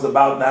Yaakov comes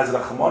about Naz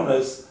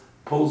Rachmanis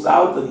pulls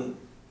out and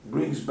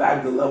brings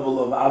back the level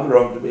of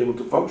Avram to be able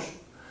to function.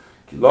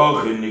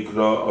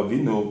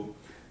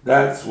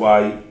 That's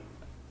why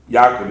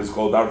Yaakov is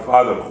called our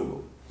father.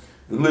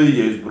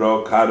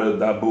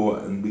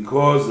 And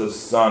because the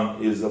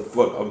son is a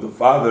foot of the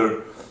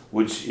father,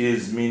 which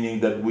is meaning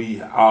that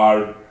we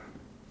are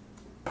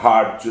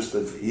part, just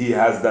as he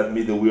has that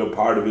midah, we are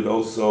part of it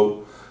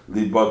also. So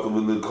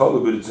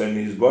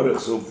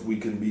if we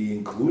can be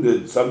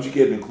included,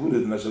 subjugated,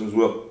 included in Hashem's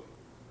will.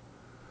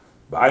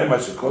 But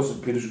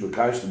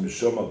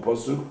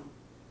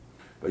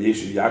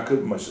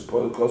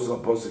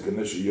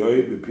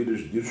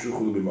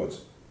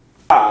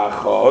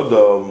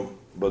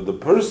the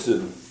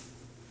person,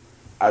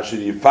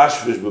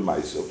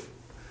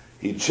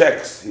 he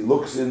checks, he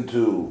looks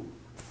into,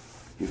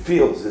 he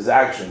feels his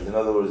actions. In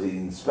other words, he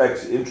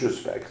inspects,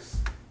 introspects.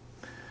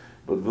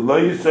 But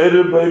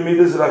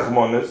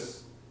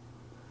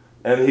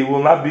and he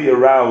will not be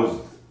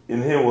aroused,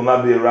 in him will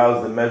not be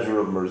aroused the measure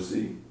of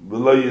mercy.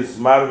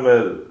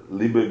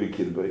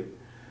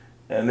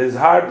 And his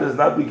heart does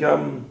not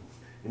become,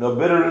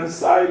 bitter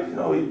inside.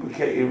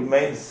 He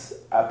remains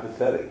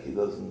apathetic. He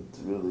doesn't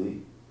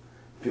really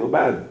feel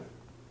bad.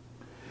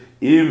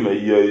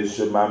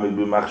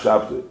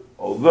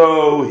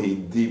 Although he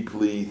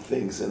deeply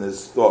thinks in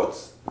his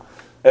thoughts,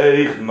 how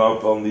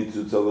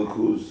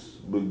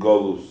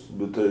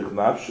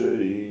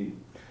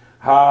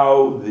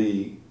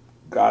the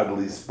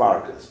godly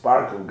spark, a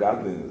spark of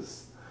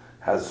godliness,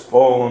 has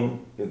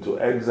fallen into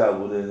exile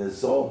within his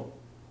soul.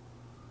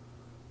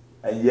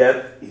 And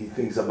yet he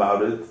thinks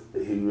about it,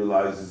 he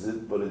realizes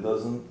it, but it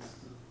doesn't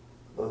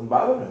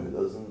bother him. He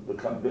doesn't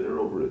become bitter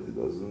over it.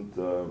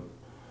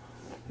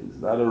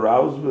 He's not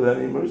aroused with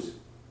any mercy.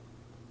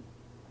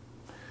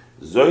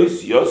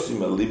 Zois Yosim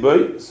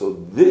Aliboy. So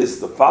this,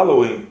 the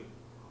following,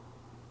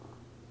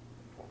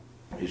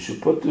 he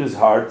should put to his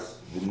heart,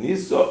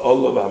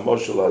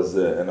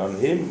 and on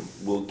him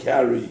will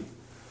carry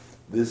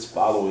this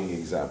following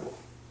example.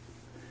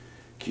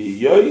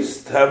 Ki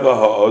yois teva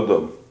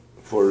ha'adam,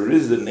 for it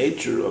is the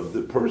nature of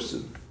the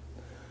person,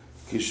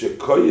 ki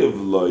shekoyev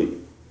loy,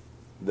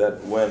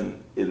 that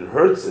when it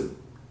hurts him,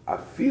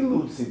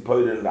 afilu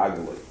tzipoyren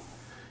ragloi,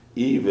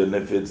 even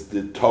if it's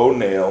the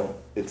toenail,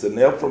 it's a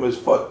nail from his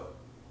foot,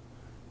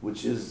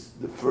 which is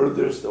the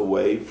furthest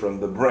away from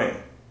the brain.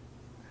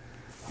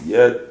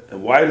 Yet,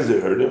 and why does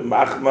it hurt him?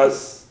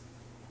 Machmas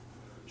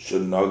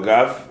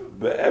shenogaf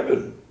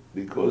be'evan,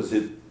 because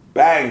it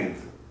banged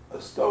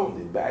a stone.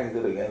 He banged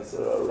it against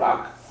a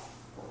rock.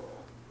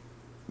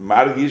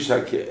 Margish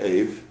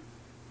hake'ev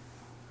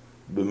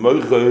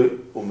b'moiche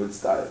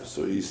u'mitztayr.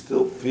 So he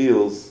still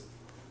feels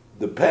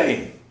the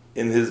pain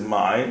in his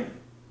mind.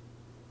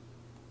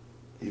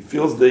 He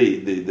feels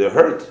the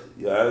hurt,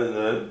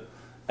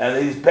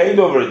 and he's pained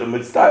over it, the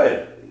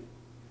mitztayr.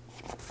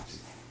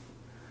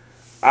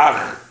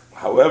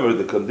 However,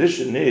 the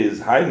condition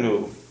is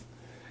hainu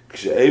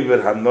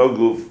kshe'ever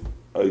hanoguf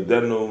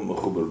oidenu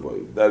mechuber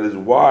boy. That is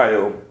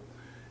while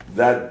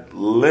that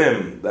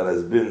limb that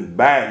has been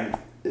banged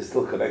is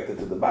still connected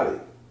to the body.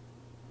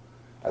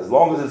 As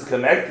long as it's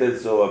connected,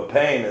 so a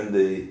pain in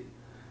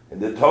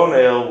the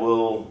toenail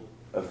will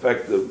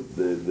affect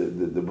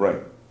the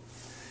brain.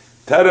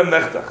 Terem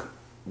nechtach,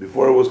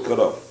 before it was cut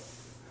off.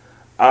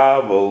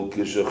 Avol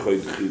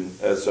kishechoytchin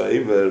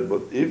esa'iver,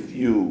 but if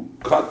you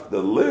cut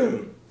the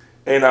limb,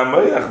 ein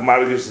hamoyach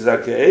margish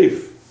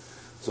zake'ef.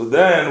 So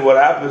then what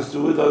happens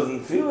to it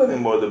doesn't feel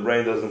anymore. The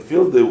brain doesn't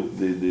feel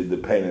the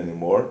pain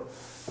anymore.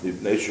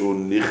 Because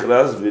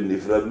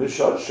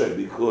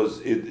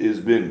it has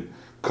been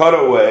cut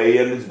away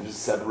and it's been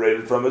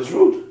separated from its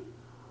root.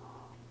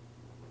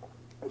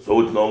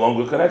 So it's no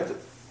longer connected.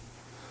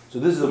 So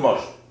this is a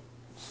motion.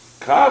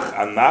 Kach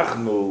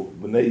anachnu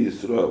b'nei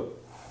Yisrael.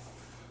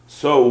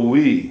 So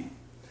we,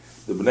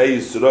 the b'nei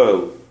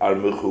Yisrael, are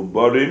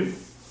mechubarim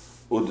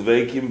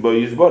udveikim bo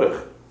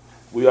Yisborech.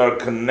 We are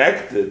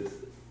connected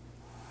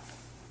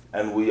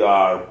and we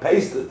are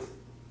pasted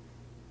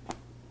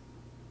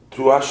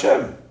to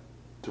Hashem,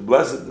 to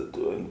blessed,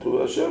 to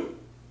Hashem.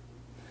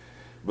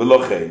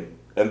 V'lochein,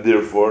 and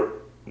therefore,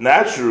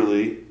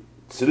 naturally,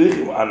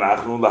 tzrichim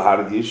anachnu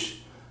lahargish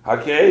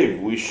hake'ev.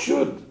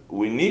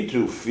 We need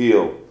to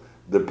feel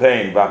the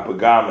pain,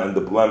 v'apagam, and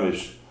the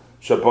blemish,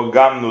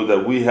 shapagamnu,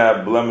 that we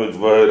have blemish,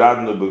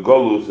 v'heradnu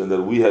begolus, and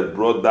that we had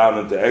brought down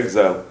into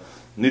exile,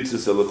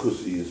 nitzis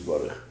elakusi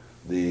yisbarech,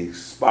 the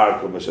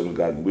spark of Hashem's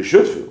garden. We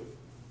should feel.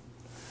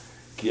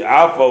 Ki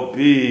afal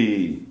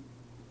pi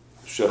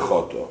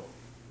shechoto.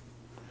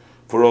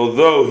 For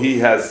although he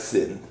has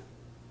sinned,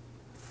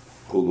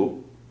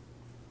 Kulu,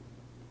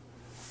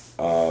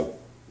 so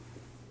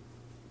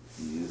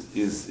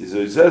he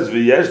says,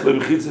 V'yesh lo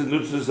b'chitzes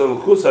nutzus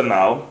al-kusa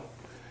now,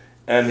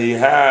 and he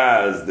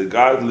has the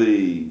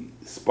godly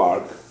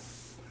spark.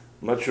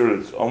 I'm not sure,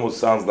 it almost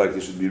sounds like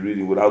he should be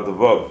reading without the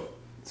vav.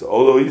 So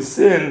although he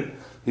sinned,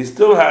 he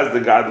still has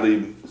the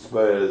godly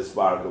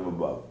spark of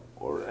above,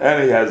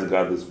 and he has the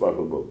godly spark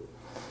of above.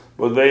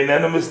 But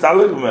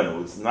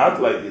it's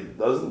not like it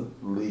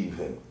doesn't leave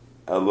him.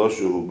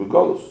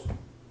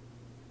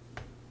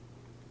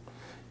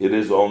 It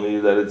is only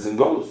that it's in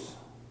Golus.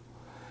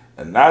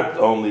 And not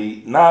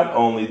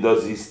only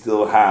does he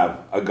still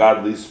have a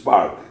godly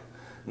spark,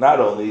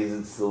 not only is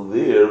it still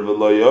there,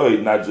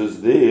 not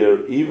just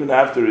there, even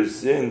after his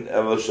sin,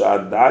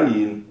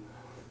 nikra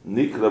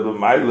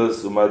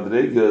b'mailas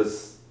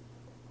umadregas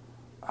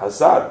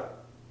hasad.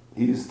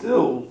 He's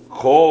still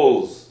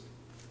called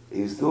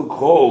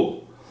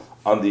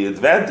on the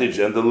advantage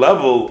and the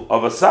level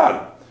of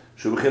Asar.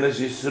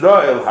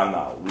 Yisrael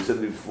Hanal. We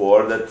said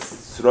before that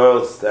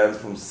Yisrael stands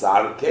from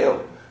Sar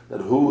Kel.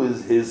 That who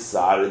is his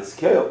Sar? It's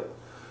Kel.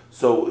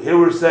 So here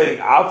we're saying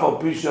Afal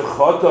Pisha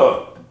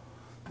Chota.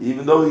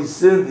 Even though he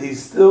sinned,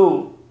 he's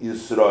still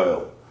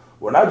Yisrael.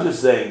 We're not just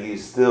saying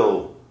he's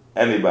still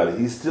anybody.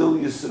 He's still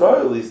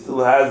Yisrael. He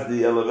still has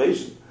the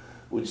elevation,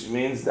 which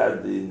means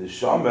that the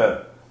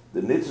neshama, the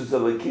nitzutz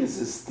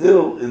alakis, is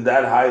still in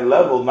that high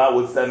level,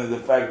 notwithstanding the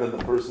fact that the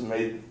person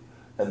made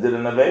and did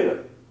an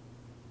aveda.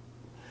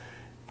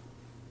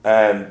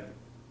 And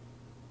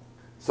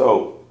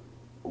so,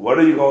 what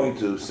are you going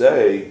to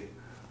say?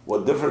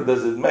 What difference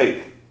does it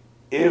make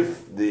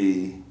if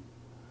the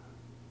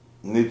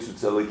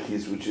nitzutz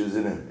alakis, which is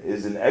in him,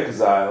 is in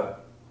exile?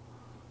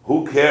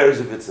 Who cares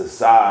if it's a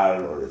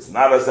sar or it's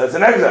not a sar? It's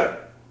an exile.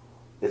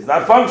 It's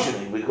not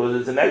functioning because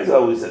it's an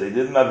exile. We said he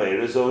didn't have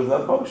aveda, so it's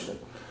not functioning.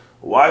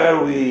 Why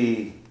are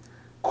we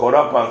caught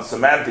up on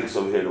semantics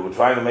over here? We're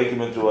trying to make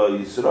him into a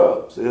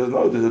Yisrael. So he says,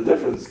 no, there's a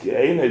difference.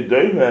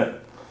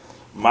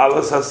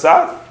 Malas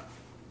hasad.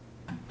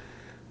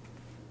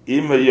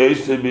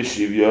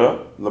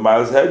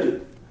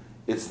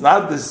 It's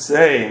not the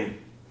same,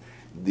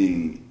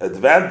 the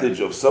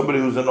advantage of somebody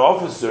who's an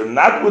officer,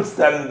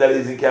 notwithstanding that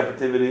he's in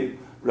captivity,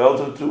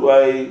 relative to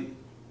a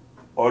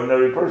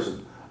ordinary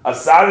person.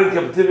 Asar in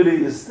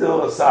captivity is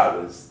still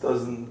asar.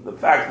 The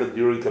fact that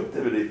you're in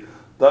captivity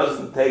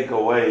doesn't take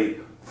away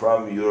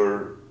from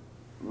your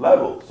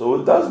level. So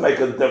it does make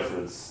a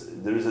difference.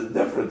 There is a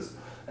difference.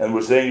 And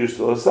we're saying you're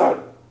still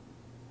asar.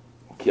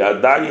 It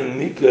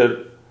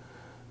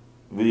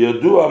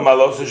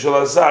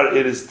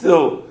is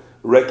still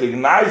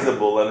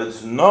recognizable and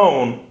it's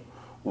known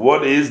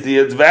what is the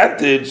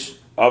advantage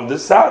of the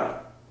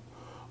sar.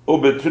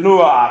 And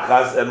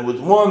with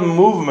one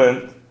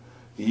movement,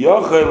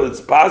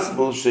 it's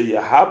possible he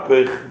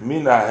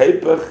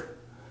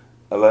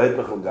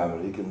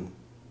can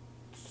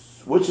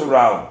switch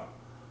around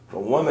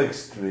from one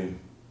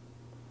extreme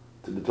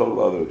to the total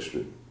other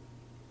extreme.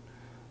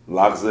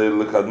 lachzei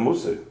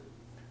lekadmusei,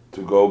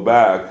 to go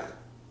back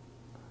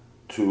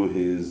to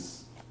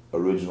his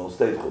original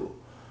state.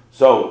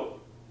 So,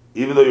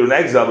 even though you're in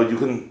exile, but you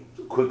can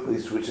quickly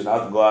switch it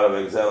out and go out of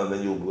exile, and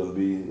then you're going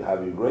to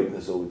have your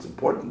greatness. So it's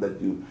important that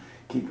you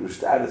keep your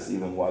status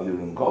even while you're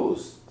in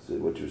Golus, say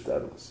what your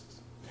status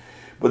is.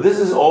 But this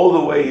is all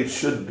the way it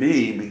should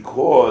be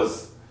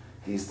because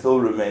he still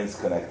remains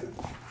connected.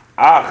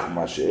 But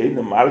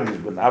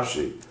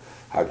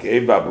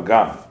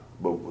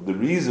the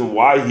reason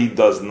why he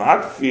does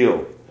not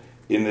feel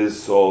in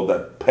his soul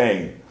that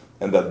pain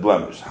and that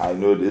blemish,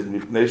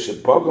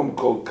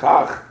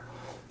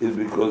 is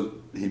because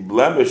he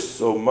blemished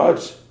so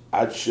much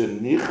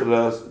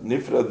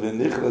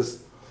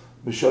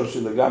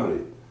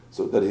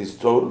so that he's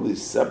totally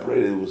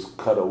separated, was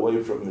cut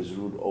away from his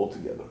root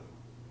altogether.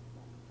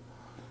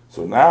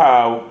 So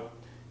now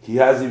he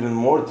has even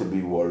more to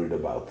be worried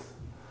about.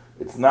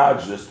 It's not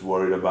just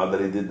worried about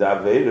that he did the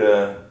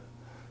Aveda,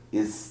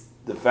 it's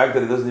the fact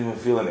that he doesn't even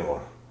feel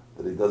anymore,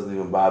 that he doesn't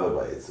even bother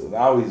by it. So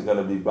now he's going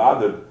to be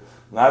bothered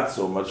not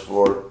so much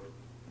for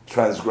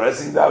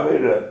transgressing the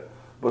Aveda,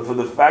 but for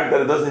the fact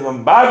that it doesn't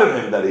even bother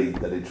him that he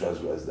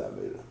transgressed the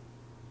Aveda.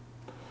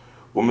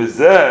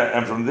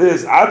 And from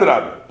this,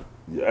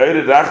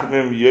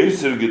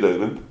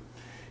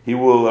 he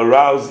will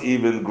arouse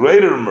even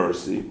greater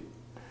mercy,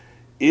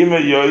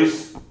 even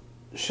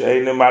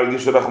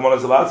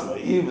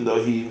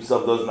though he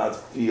himself does not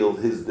feel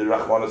the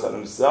Rachmanas on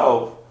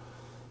himself,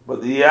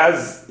 but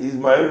he's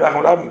Ma'ir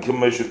Rachman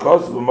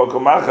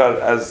Rabim,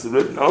 as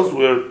written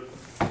elsewhere,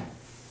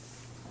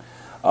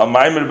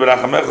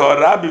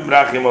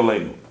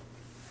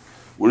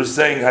 we're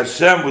saying,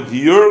 Hashem, with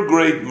your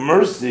great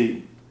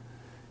mercy,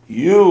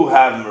 you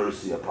have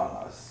mercy upon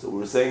us. So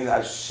we're saying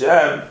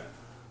Hashem,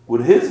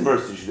 with his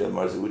mercy, should have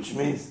mercy, which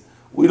means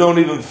we don't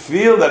even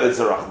feel that it's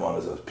a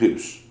Rachmanas, a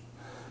Pirush.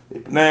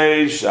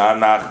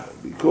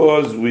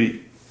 Because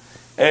we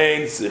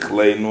ain't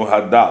sichleinu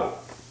hadal,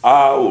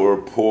 our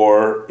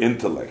poor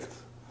intellect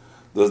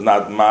does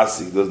not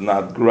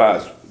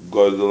grasp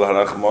Godel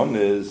HaRachman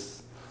is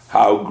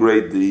how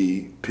great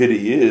the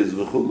pity is.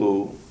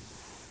 V'chulu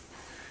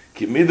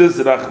Kimidas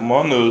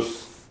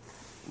Rachmanus,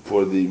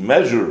 for the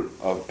measure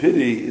of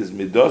pity is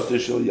Midos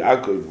Shel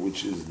Yaakov,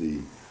 which is the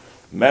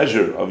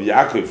measure of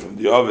Yaakov from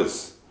the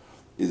Ovis,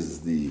 is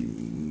the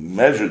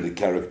measure, the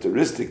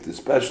characteristic, the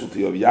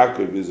specialty of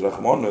Yaakov is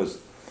Rachmanus,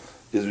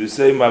 is we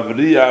say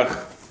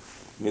Mavriach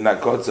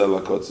Minakotza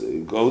Lakotza.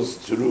 It goes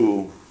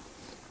through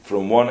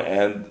from one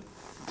end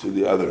to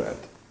the other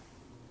end.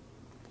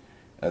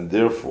 And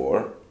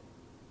therefore,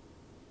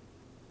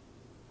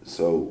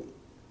 so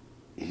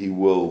he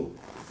will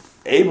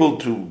able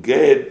to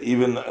get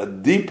even a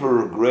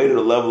deeper, greater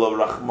level of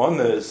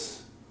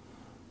Rachmanis,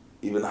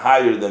 even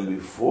higher than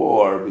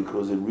before,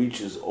 because it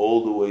reaches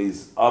all the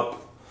ways up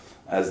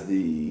as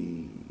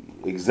the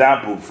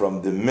example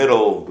from the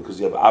middle, because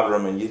you have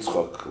Avram and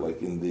Yitzchak,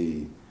 like in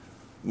the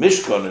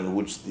Mishkan, in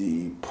which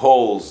the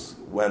poles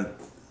went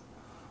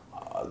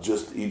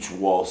just each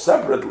wall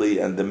separately,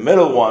 and the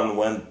middle one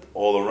went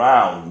all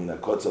around,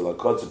 Minakotza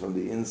Lakotza, from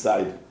the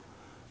inside,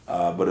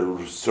 but it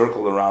was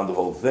circled around the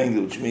whole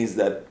thing, which means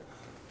that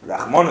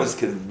Rachmanis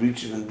can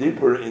reach even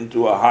deeper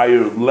into a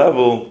higher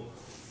level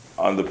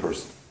on the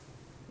person.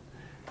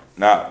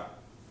 Now,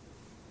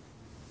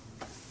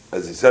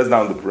 as he says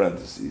now in the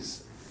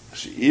parentheses,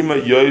 even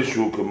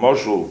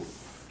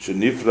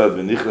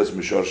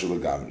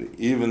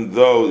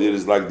though it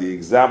is like the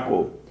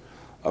example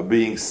of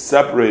being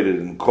separated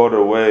and caught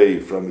away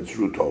from its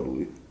root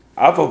totally,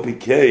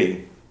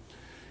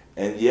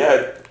 and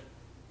yet,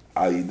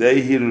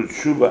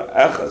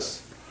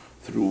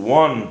 through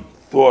one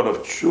thought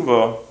of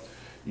tshuva,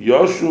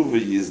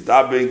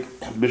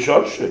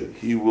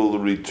 he will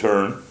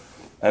return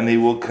and he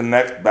will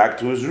connect back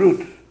to his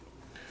root.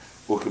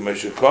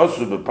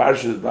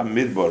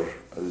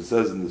 As it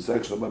says in the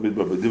section of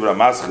Bamidbar, B'divra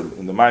Maschil,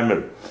 in the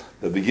Maimer,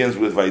 that begins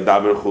with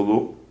Vaidaber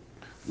Chulu,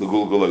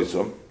 L'gul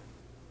Goloisom.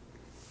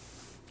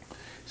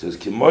 He says,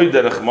 Kimoy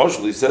derech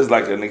moshel, he says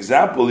like an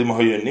example,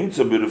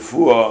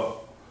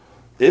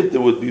 if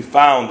there would be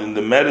found in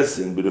the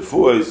medicine,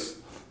 b'refuos,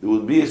 there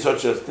would be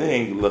such a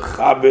thing,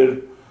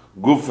 L'chaber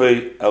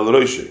Gufei El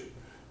Roishe.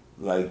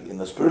 Like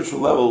in a spiritual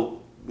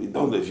level, we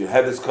don't, if your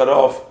head is cut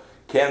off,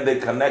 can they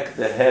connect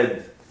the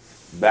head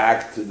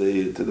back to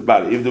the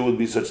body, if there would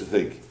be such a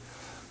thing?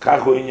 So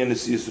he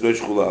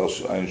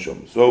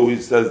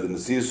says the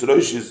Nesius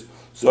Rosh is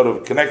sort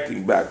of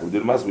connecting back.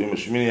 Even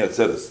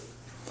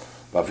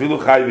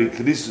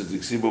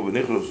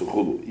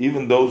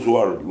those who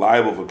are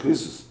liable for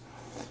krisus,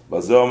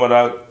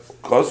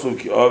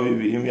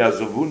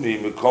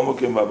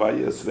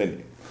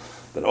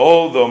 that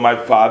although my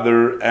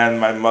father and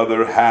my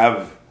mother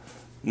have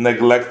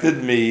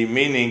neglected me,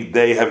 meaning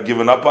they have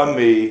given up on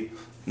me,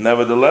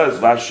 nevertheless,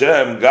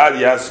 Vashem, God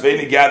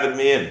Yasveni gathered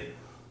me in.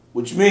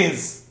 Which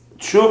means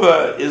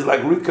tshuva is like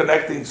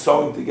reconnecting,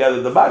 sewing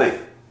together the body,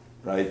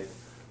 right?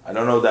 I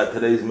don't know that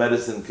today's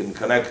medicine can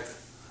connect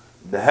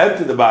the head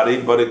to the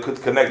body, but it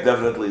could connect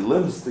definitely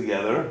limbs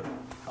together.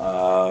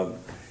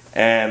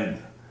 and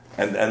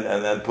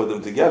put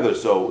them together.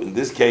 So in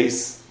this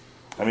case,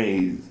 I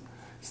mean,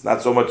 it's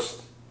not so much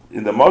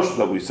in the motion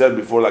that we said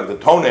before, like the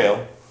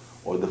toenail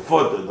or the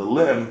foot or the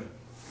limb.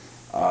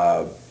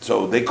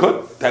 So they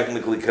could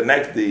technically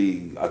connect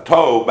a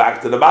toe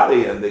back to the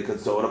body, and they could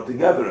sew it up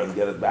together and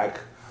get it back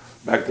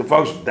to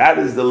function. That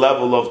is the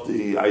level of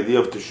the idea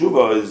of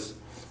teshuvah, is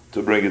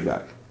to bring it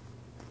back.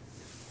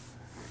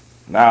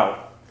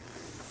 Now,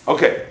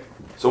 okay,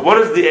 so what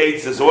is the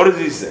eitzah? So what does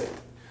he say?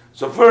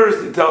 So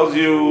first he tells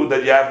you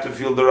that you have to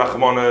feel the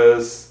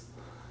rachmanas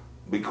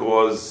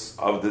because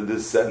of the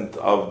descent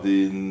of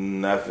the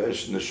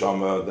nefesh,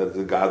 neshama, that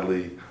is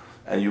godly,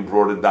 and you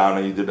brought it down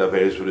and you did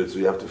averis with it, so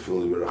you have to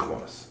feel the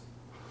rachmanas.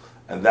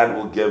 And that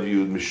will give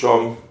you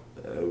mishom,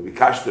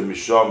 vikashta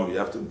mishom, you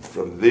have to,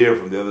 from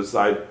the other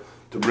side,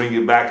 to bring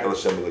you back, el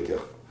Hashem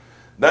Elokech.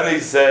 Then he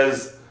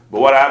says, but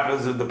what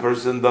happens if the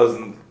person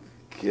doesn't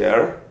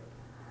care?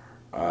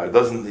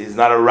 He's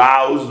not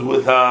aroused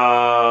with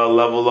a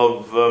level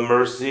of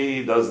mercy,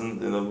 he doesn't,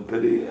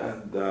 pity,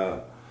 and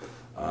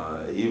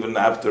even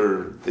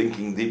after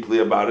thinking deeply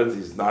about it,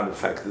 he's not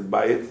affected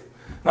by it.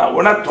 Now,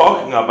 we're not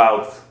talking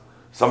about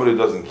somebody who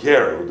doesn't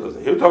care,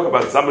 We're talking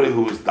about somebody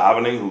who is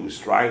davening, who's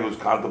trying, who's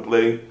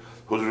contemplating,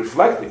 who's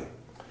reflecting.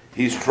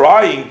 He's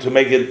trying to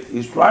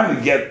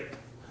get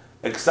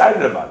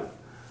excited about it.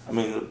 I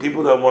mean,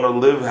 people that want to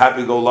live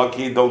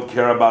happy-go-lucky, don't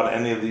care about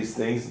any of these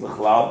things,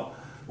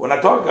 we're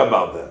not talking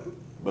about them,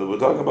 but we're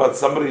talking about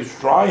somebody who's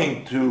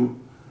trying to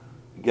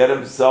get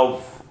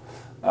himself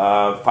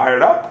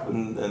fired up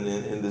in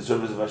the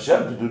service of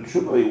Hashem, to do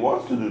tshuva. He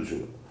wants to do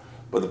tshuva.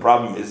 But the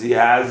problem is he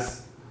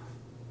has,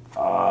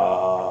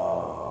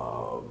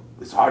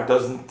 his heart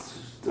doesn't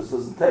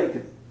take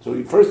it.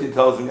 So first he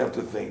tells him you have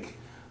to think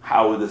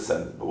how it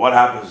ascended. But what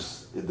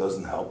happens? It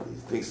doesn't help. He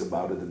thinks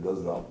about it, it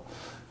doesn't help.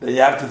 Then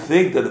you have to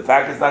think that the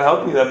fact it's not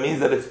helping, that means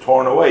that it's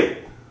torn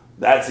away.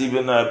 That's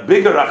even a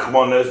bigger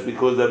rachmanas,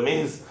 because that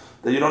means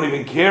that you don't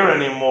even care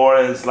anymore,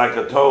 and it's like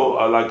a toe,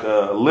 or like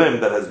a limb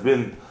that has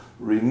been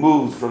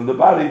removed from the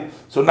body.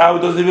 So now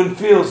it doesn't even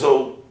feel.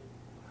 So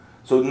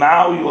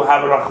now you will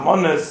have a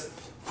rachmanas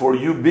for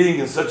you being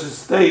in such a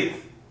state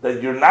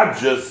that you're not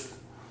just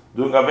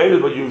doing averis,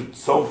 but you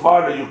so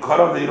far that you cut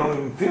off that you don't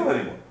even feel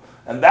anymore,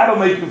 and that'll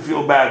make you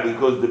feel bad,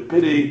 because the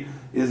pity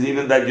is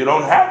even that you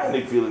don't have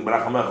any feeling.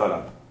 But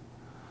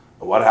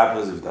what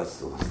happens if that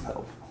still doesn't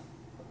help?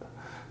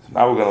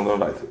 Now we're going to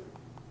learn like it.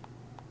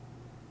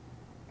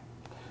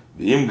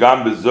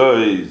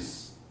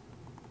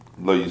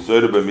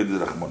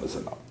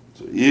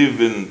 So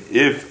even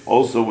if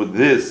also with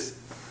this,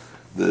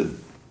 the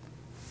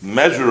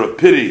measure of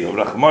pity of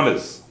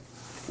Rachmanis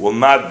will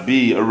not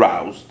be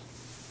aroused,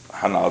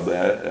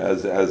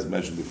 as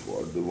mentioned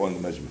before, the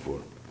one mentioned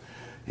before.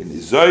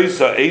 This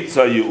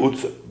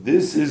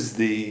is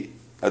the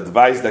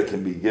advice that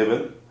can be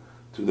given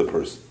to the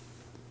person.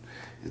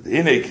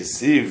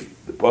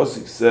 The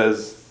pasuk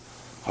says,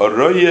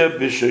 "Haroye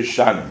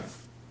b'shoshanim."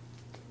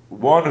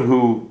 One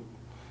who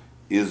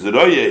is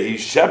roye, he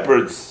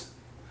shepherds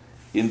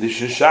in the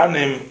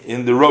shoshanim,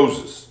 in the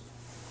roses.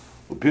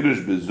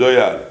 Upirush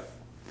b'zoyar,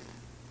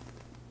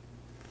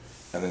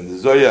 and in the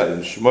Zoyar, in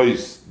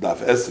Shmois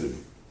Daf Esrim,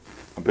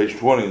 on page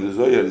 20, in the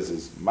Zoyar it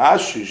says, "Ma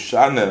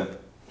shoshana,"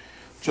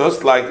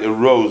 just like a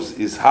rose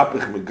is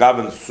hapich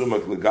megavan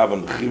sumak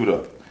legavan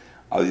chivra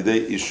al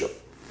yidei isha.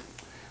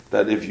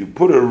 That if you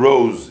put a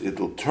rose,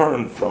 it'll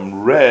turn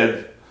from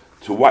red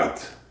to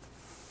white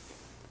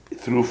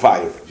through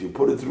fire. If you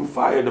put it through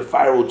fire, the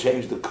fire will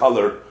change the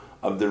color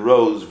of the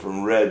rose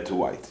from red to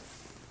white.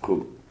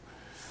 Cool.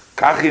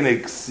 Kachin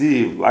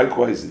eksiv,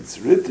 likewise it's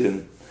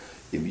written,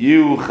 if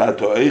you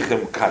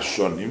chatoeichem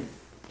kashonim,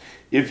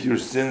 if your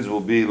sins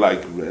will be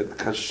like red,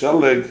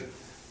 kashaleg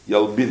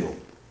yalbinu,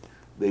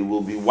 they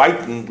will be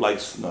whitened like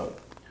snow.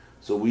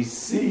 So we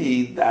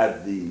see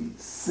that the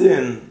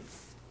sin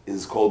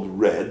is called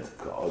red,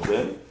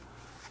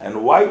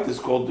 and white is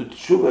called the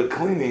tshuva,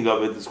 cleaning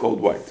of it is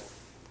called white.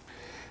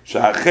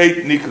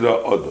 Sha'achet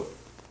nikra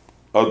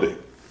odo.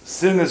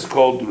 Sin is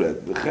called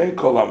red. V'chein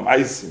kol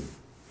ha'maisim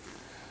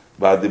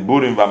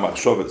v'adiburim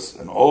v'machshovas,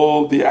 and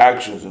all the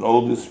actions and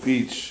all the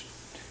speech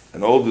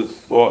and all the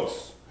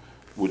thoughts,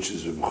 which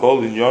is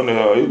v'chol inyonei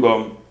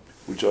ha'olam,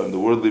 which are in the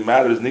worldly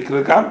matters,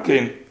 nikra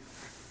gamkein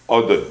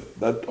odo.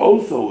 That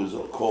also is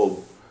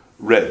called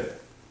red.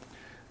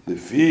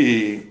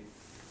 Lefi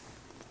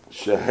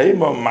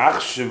shehema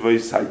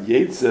machshavos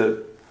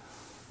hayetzer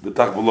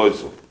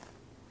b'tachvoloso,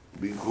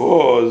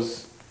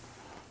 because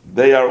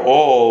they are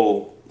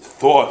all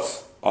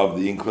thoughts of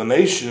the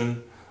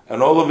inclination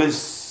and all of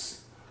his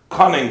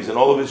cunnings and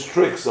all of his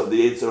tricks of the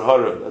Yetzer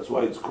Hara. That's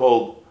why it's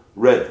called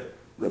red,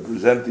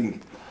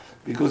 representing,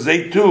 because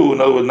they too,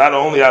 in other words, not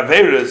only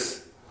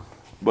Averis,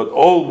 but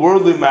all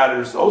worldly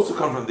matters also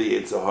come from the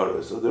Yetzer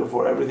Hara. So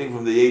therefore, everything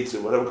from the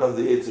Yetzer, whatever comes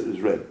from the Yetzer, is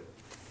red.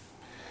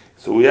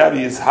 So we have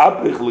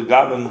Yishapich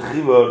Legaben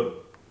Chiva,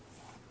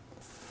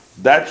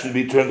 that should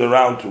be turned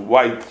around to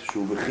white,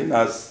 Shuv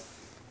Bechinas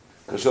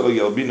Kashalag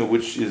Yalbinu,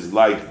 which is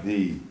like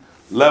the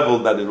level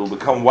that it will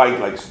become white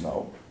like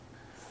snow.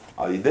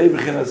 Al-Yidei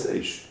B'chinas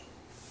Eish.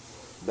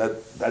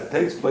 That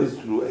takes place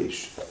through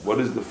Eish. What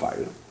is the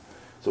fire?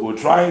 So we're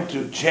trying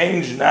to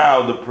change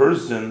now the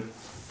person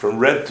from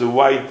red to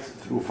white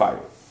through fire.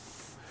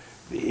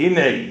 There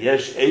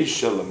is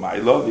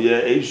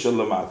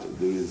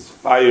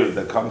fire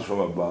that comes from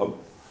above,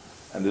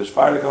 and there's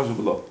fire that comes from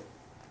below.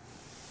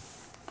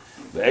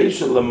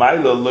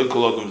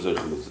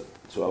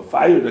 So a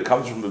fire that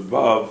comes from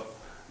above,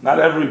 not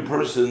every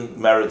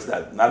person merits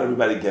that. Not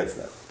everybody gets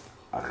that.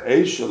 But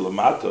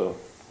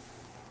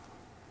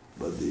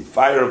the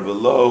fire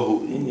below,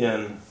 hu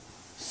inyan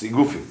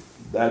sigufim.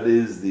 That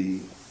is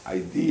the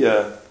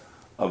idea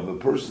of a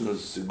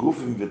person's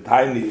sigufim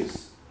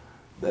v'tainius,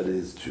 that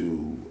is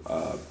to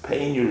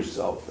pain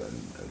yourself and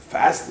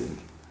fasting.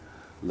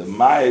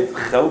 L'mayit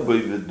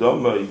chelbei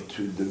v'domai,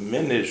 to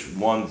diminish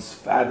one's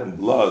fat and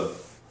blood.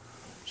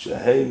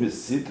 Shehei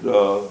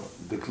misitra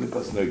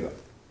deklipas nega,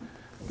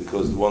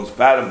 because one's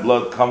fat and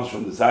blood comes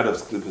from the side of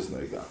klipas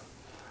nega.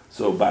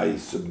 So by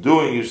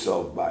subduing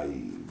yourself, by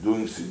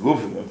doing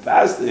sigufim and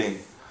fasting,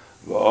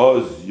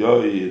 v'oz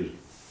yoir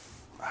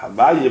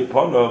havaye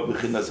pono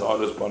b'chinas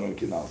ha'oros pono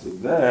kinal. So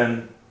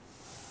then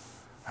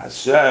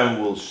Hashem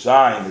will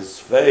shine His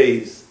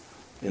face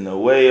in a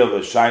way of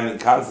a shining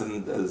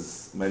constant,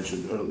 as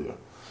mentioned earlier.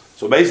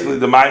 So basically,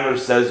 the Maimer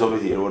says over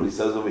here, what he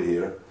says over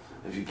here,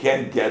 if you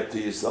can't get to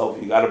yourself,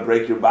 you got to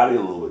break your body a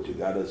little bit. You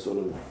got to sort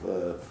of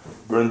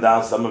burn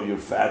down some of your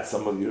fat,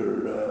 some of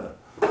your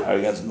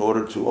arrogance, in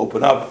order to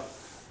open up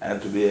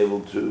and to be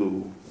able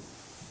to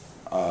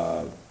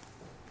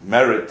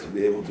merit, to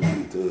be able to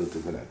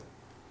connect.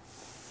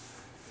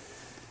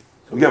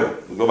 So again,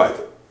 we'll go back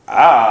to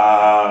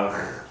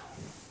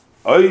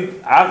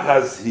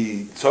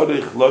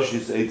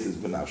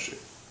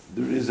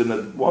there is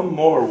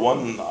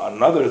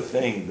another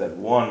thing that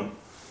one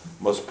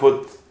must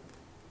put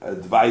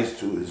advice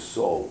to his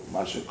soul.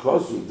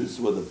 Mashakosu, this is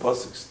what the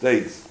pasuk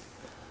states: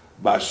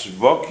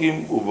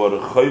 Bashvokim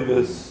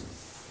uvarchoves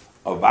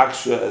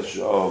avaksha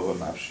eshav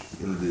nafshi.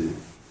 In the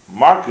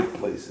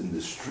marketplace, in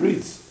the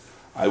streets,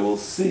 I will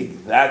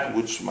seek that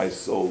which my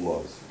soul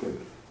loves.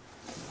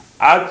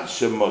 Ad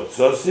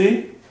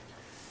shemotzosi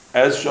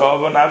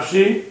eshav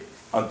nafshi,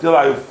 until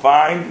I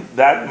find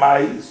that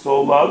my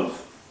soul loves.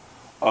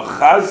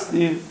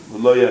 Achazti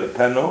v'lo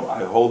yarpenu,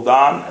 I hold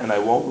on and I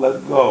won't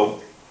let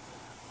go.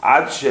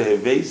 Ad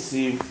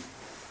shehevesi,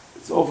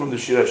 it's all from the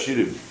Shir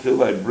HaShirim,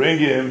 till I bring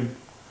him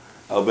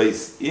al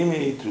beis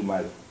imi, to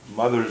my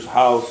mother's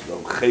house,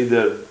 al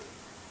cheder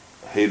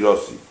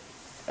heirosi,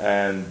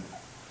 and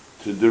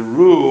to the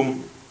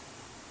room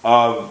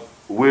of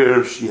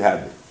where she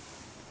had it.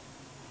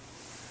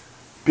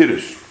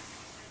 Pirush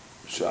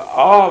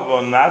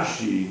sha'av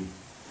nafshi,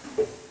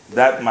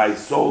 that my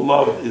soul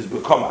love is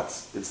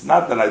bekomatz. It's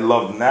not that I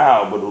love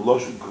now, but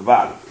uloshin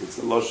kvad. It's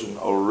a loshin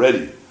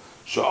already.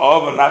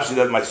 Sha'ava nafshi,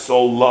 that my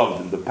soul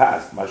loved in the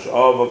past.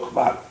 Masha'ava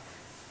kvad.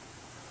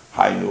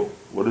 Hainu.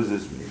 What does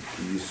this mean?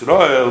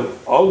 Yisrael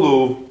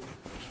alu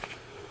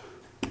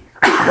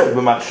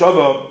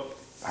b'machshava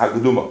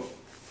hagduma.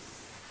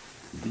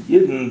 The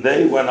Yidden,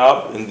 they went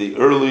up in the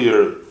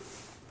earlier,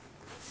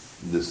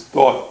 this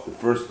thought, the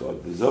first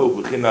thought, v'zo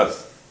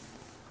b'chinas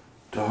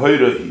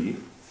tahoirahi.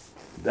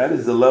 That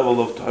is the level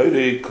of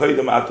Tahiri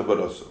Koydem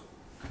Atabarosa.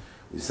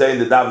 We say in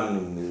the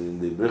Daven, in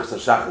the Brichsa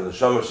Shach, in the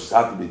Shomer, she's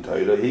had to be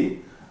Tahiri,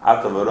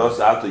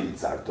 Atabarosa, Ato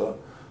Yitzarto.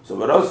 So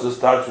Barosa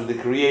starts with the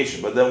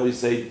creation, but then we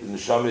say in the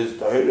Shomer is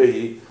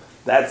Tahiri,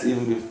 that's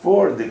even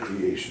before the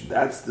creation.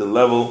 That's the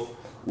level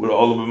where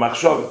all of the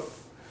Machshava.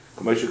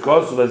 Kamesha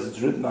Kosov, as it's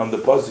written on the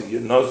Pasuk,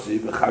 Yenosi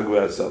B'chag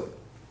V'asel.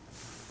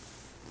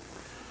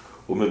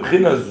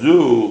 Umebchina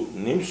Zu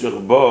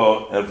Nimshach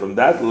Bo, and from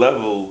that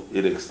level,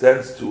 it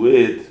extends to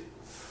it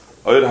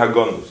Oir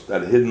Hagonus,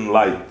 that hidden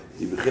light.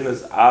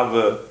 Hibichinas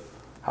Ave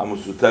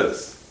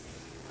Hamusuteres.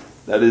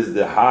 That is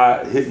the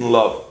hidden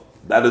love.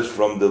 That is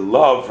from the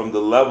love, from the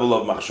level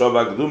of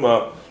Machshava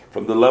Gduma,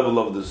 from the level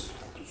of the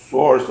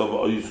source of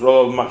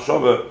Yisrael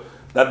Machshava,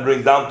 that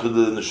brings down to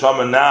the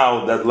Neshama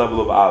now, that level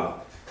of Ave.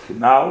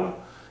 Now,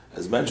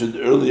 as mentioned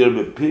earlier,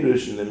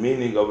 Bepirish, in the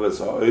meaning of as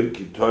Ha'oir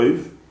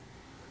Kitoiv,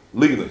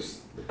 Lignus.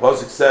 The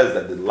Pasuk says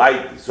that the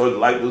light, so the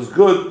light was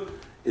good,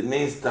 it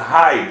means to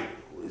hide.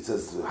 It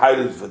says to hide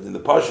it in the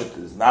Pashat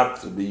is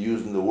not to be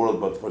used in the world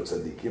but for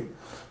tzaddikim.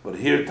 But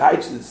here,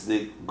 Taich, it's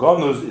the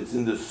gonus, it's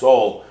in the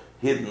soul,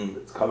 hidden,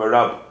 it's covered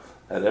up,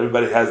 and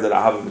everybody has that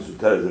ahavah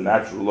misuter, it's a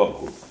natural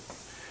love.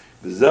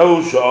 And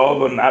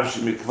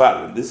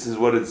this is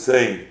what it's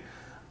saying.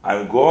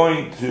 I'm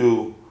going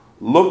to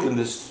look in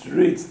the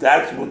streets,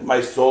 that's what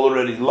my soul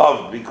already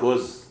loved,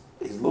 because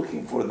he's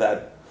looking for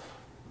that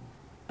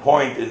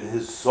point in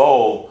his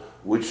soul,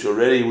 which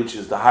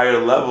is the higher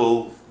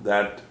level,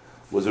 that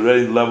was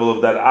already the level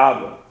of that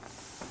Abba.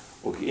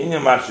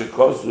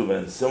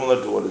 And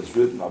similar to what is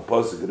written on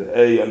Pasuk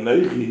Re'ei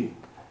Anochi,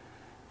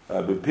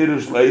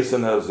 Bepirush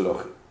Leison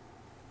Hazrochi.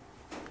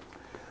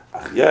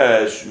 Ach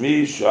yesh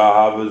mi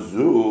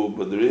sha'avazu,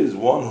 but there is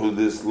one who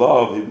this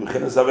love,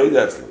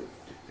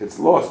 it's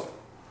lost.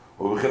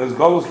 or Bechinas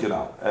Golus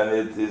Kinal, and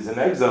it is in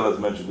exile as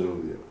mentioned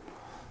earlier.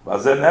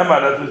 That's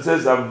what it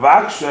says, I'm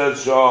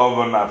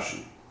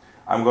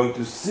going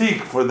to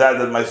seek for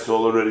that my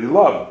soul already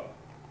loved.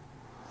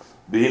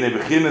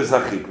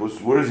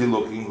 Where is he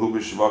looking?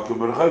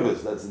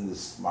 That's in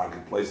this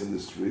marketplace, in the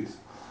streets.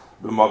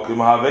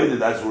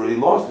 That's where he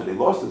lost it. He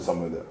lost it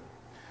somewhere there.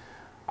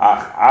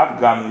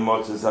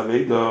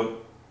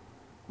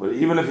 But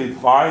even if he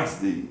finds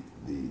the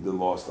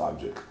lost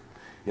object,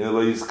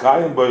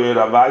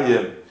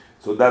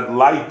 so that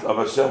light of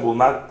Hashem will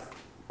not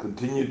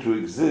continue to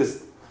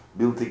exist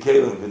if he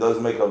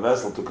doesn't make a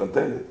vessel to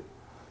contain it.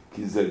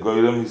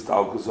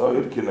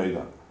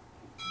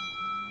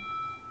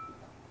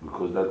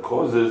 Because that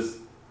causes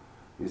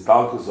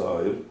Histalkus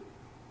Ha'ir,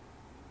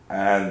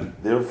 and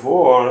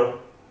therefore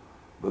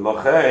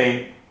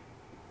Ha'etza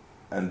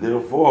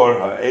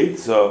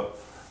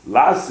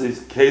Lasis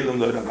Kelim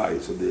Lo'Ravai.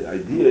 So the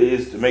idea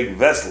is to make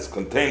vessels,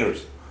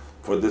 containers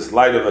for this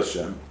light of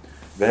Hashem.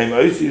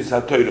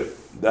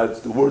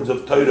 That's the words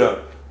of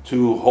Torah,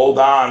 to hold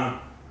on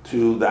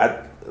to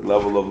that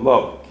level of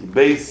love.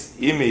 Beis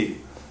Imi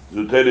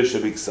Zutera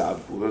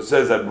Shabiksav. It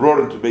says, I brought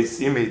him to Beis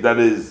Imi, that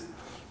is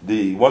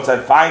once I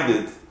find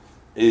it,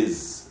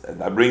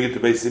 and I bring it to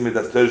Beis Imi,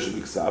 that's Torah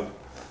Shabiksav.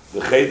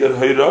 The Cheder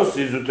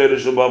Hayrosi Zutera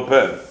Shabal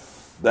Peh.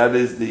 That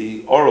is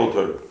the oral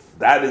Torah.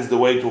 That is the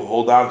way to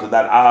hold on to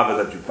that Ava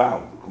that you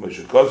found. It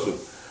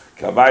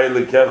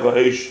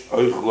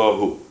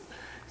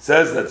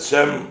says that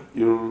Shem,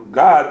 your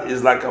God,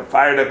 is like a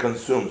fire that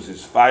consumes.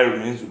 His fire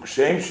means just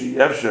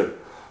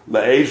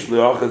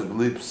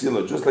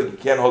like you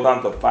can't hold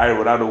on to fire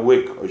without a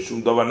wick or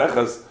something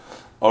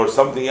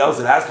else.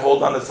 It has to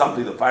hold on to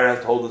something. The fire has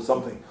to hold on to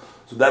something.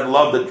 So that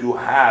love that you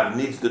have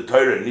needs the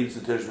Torah, it needs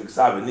the Torah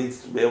Shviksav, it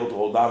needs to be able to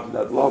hold on to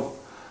that love.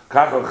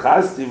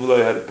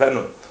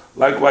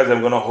 Likewise,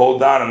 I'm going to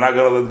hold on. I'm not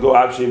going to let go.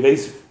 I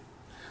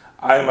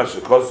am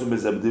Ashakosum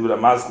is Abdibra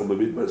Maskal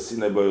Babit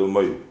Barsina Boyul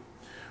Moyu.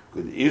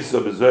 Good Isa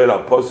Bezoil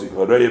Al Posik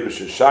Horoya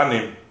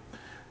B'Shoshanim.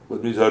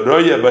 What means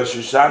Horoya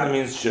B'Shoshanim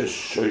means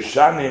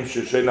Shoshanim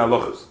Shoshain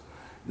Halachas.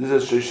 This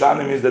is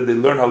Shoshanim means that they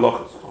learn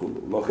Halachas.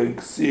 Lochin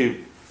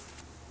Ksiv.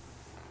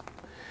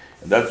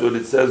 And that's what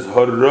it says,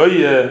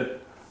 Horoya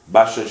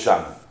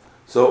B'Shoshanim.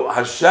 So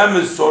Hashem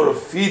is sort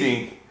of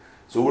feeding.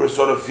 So we're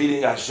sort of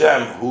feeding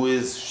Hashem, who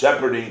is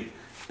shepherding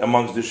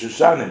amongst the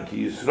Shoshanim.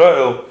 Ki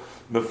Yisrael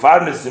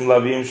mefarnesim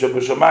lavim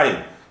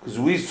shebashamayim. Because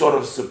we sort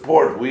of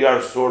support, we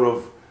are sort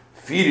of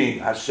feeding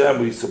Hashem,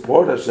 we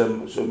support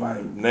Hashem,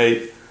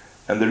 Shemayim,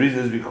 and the reason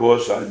is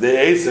because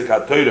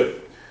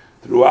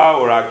through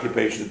our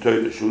occupation,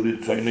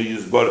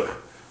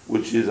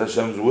 which is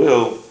Hashem's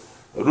will,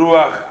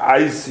 Ruach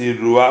Aisi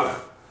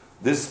Ruach,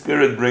 this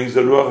spirit brings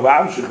the Ruach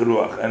V'amshich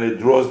Ruach, and it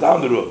draws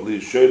down the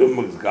Ruach,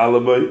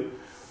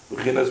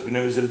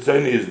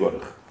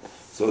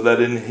 so that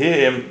in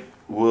him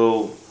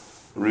will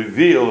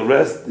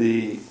rest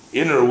the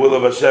inner will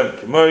of Hashem.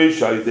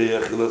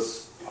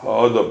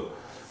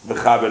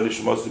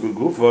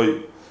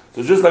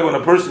 So just like when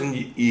a person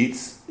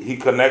eats, he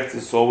connects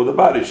his soul with the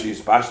body. So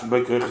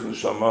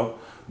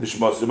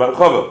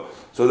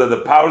that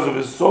the powers of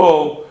his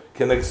soul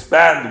can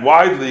expand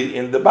widely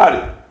in the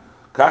body.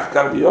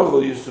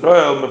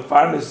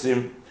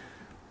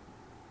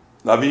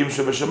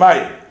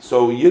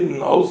 So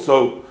Yidden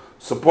also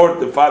support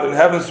the Father in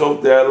heaven, so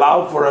they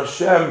allow for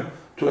Hashem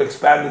to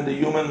expand in the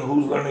human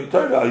who's learning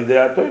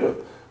Torah, Torah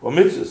or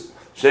mitzvahs.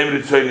 Shem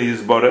Ritzoyni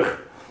is Borech,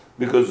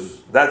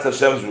 because that's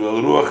Hashem's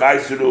will. Ruach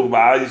Aisiruch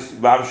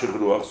Ba'amshich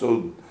Ruach.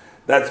 So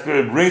that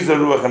spirit brings the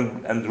Ruach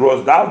and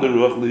draws down the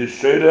Ruach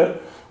L'Yishoyre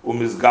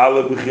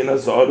U'Mizgala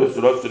B'chinas Ha'oros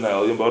Rotzon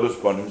Ha'elyon B'oros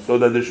Ponim, so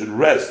that they should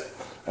rest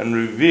and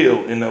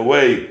reveal in a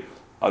way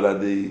that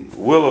the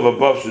will of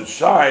above should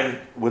shine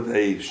with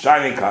a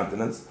shining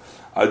countenance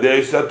through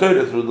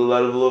the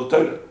level of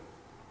Torah.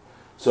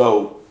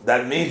 So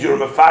that means you're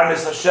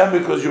mefarnes Hashem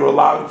because you're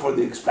allowing for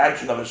the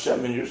expansion of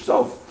Hashem in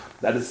yourself.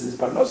 That is his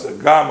parnosa.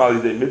 Gam al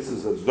yidei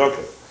mitzvahs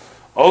tzedakah.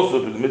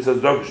 Also to the mitzvahs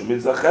tzedakah,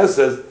 mitzvah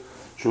chesed,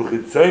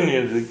 shuchitzoni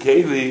is the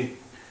keli.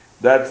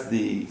 That's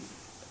the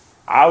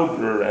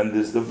outer, and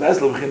this the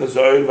vessel of b'chinas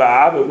oil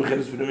va'ava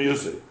b'chinas p'nimi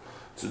yusei.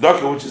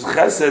 Tzedakah, which is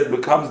chesed,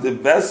 becomes the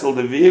vessel,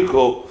 the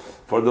vehicle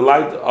for the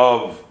light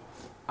of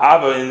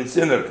Ava in its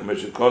inner.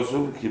 K'meshet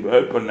kosu ki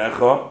b'oy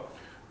panecha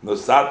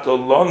nosato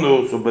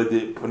lonu. So by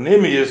the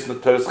pnimius,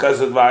 Torah's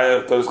chesed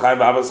v'aya, Torah's chaim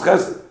v'ava's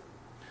chesed.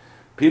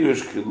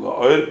 Pirush ki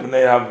l'oir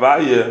pnei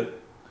havaya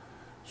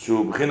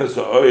shu b'chinas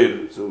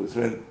oil. So it's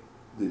when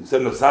they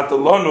said nosato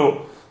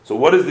lonu. So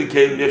what is the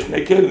kelim?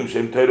 Yeshnei kelim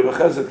shem Torah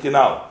v'chesed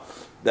kinal.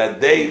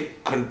 That they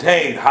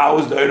contain. How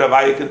is the oil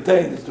havaya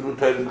contained? It's through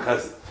Torah and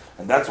chesed.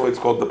 And that's why it's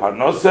called the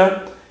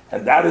parnosa.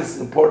 And that is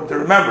important to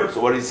remember. So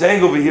what he's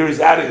saying over here is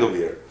adding over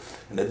here.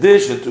 In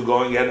addition to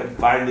going in and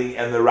finding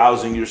and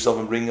arousing yourself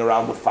and bringing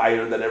around the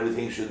fire that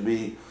everything should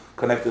be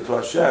connected to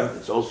Hashem,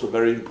 it's also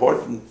very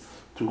important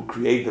to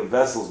create the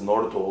vessels in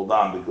order to hold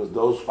on, because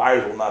those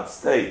fires will not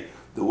stay.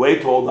 The way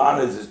to hold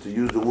on is to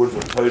use the words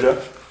of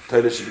Torah,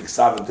 Torah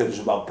Shebiksav and Torah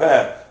Shebal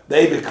Peh,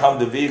 they become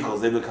the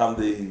vehicles, they become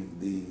the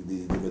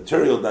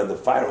material that the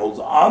fire holds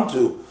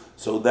onto,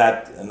 so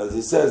that, and as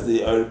he says, the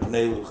Torah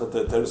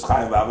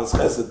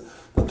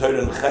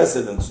and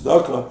Chesed and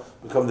Tzedakah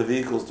become the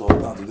vehicles to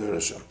hold on to the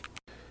Hashem.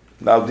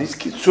 Now these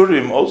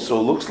Kitzurim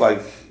also looks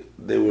like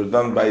they were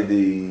done by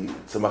the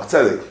Tzemach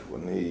Tzedek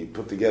when he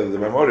put together the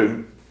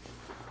Memorim.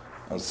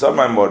 And some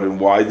Memorim,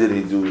 why did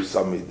he do?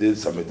 Some he did,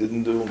 some he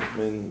didn't do. I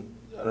mean,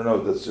 I don't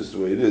know. That's just the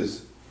way it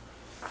is.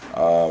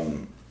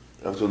 You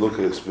have to look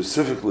at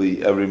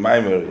specifically every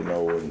Maimer,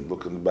 and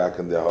looking back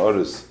in the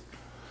Haaretz,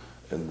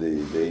 and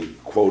they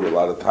quote a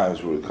lot of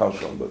times where it comes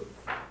from. But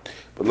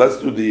let's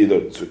do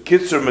the so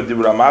Kitzer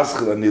Medibra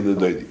Maschil Ani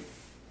L'Doidi.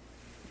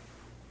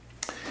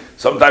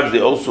 Sometimes they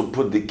also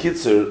put the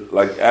Kitzer,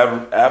 like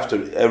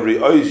after every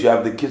ois, you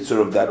have the Kitzer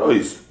of that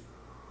ois.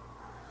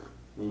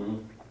 Mm-hmm.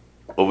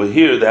 Over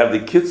here, they have the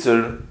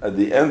Kitzer at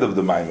the end of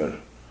the Maimer.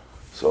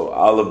 So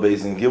Aleph,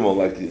 Beis, and Gimel,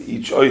 like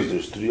each ois,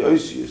 there's 3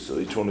 ois, so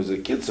each one is a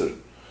Kitzer.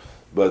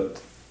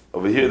 But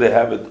over here, they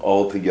have it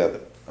all together.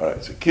 All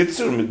right, so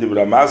Kitzer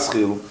Medibra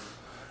Maschil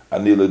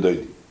Ani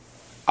L'Doidi.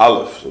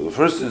 Aleph. So the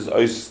first is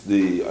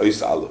the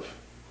ois Aleph.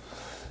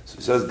 So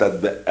it says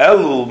that the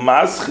Elul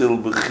Maschil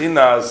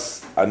B'chinas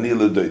Ani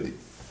L'Doidi.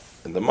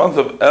 In the month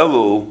of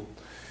Elul,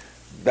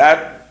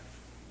 that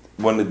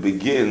when it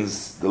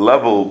begins, the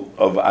level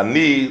of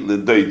Ani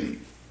L'Doidi,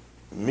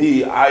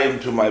 me, I am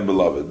to my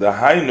beloved. The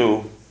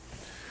Hainu,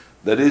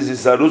 that is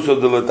Isaruso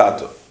de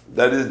Letato,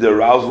 that is the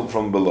arousal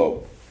from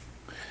below.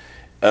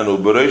 And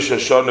Ubereish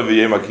Hashanah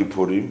V'Yem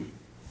HaKippurim,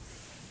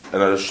 and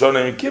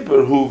Hashanah Yom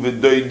Kippur, who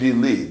V'Doidi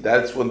Li.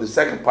 That's when the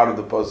second part of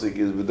the pasuk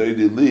is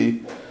V'Doidi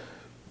Li.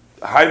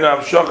 Hainu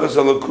Avshachas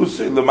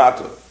Alakusei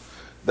L'Mato.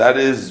 That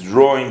is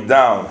drawing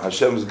down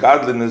Hashem's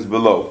godliness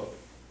below.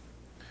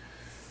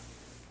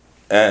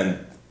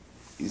 And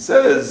he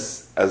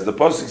says, as the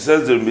pasuk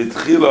says there,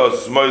 Mitchila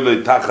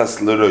Smoilei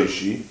Tachas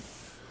L'Roishi,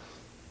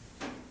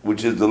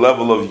 which is the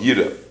level of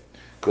Yira.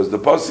 Because the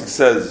pasuk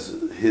says,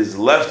 his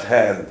left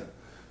hand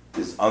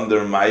is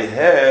under my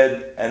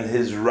head, and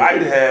his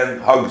right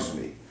hand hugs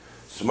me.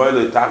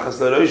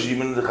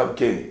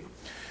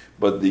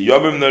 But the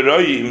Yomim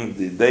Neroyim,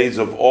 the days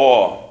of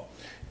awe,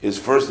 is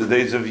first the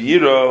days of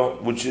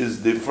Yira, which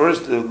is the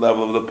first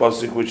level of the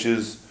pasuk, which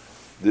is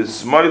the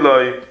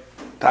Smoiloi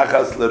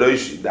Tachas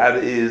L'Roishi. That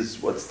is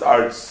what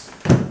starts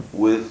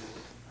with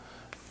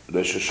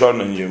Rosh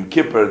Hashanah and Yom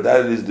Kippur.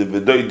 That is the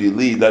V'Doidi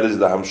Li. That is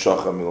the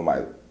Hamshacha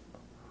Milmayla.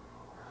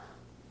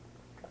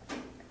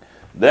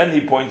 Then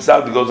he points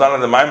out, he goes on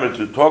in the Maimer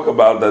to talk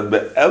about that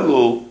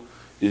Be'elul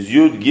is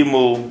Yud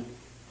Gimel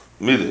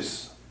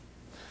Midas.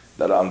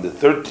 That on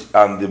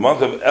the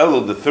month of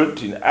Elul, the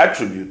 13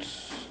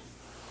 attributes,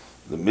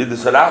 the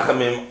Midas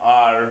Harachamim,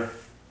 are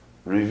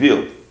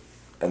revealed.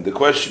 And the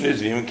question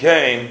is, V'im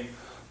Kain,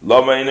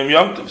 Lama Inim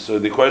Yom Tov. So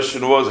the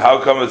question was,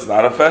 how come it's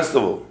not a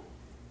festival?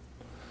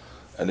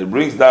 And it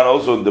brings down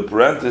also in the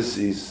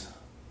parentheses,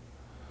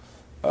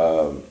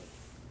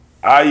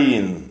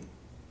 Ayin,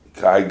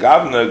 Kai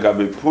Gavna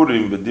Gabi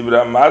Purim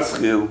B'Dibra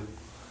Maschil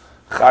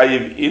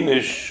Chayiv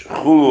Inish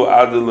Chulu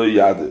Adelo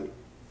Yade.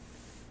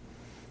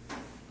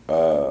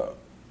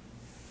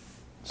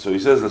 So he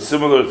says a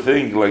similar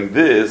thing like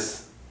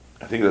this.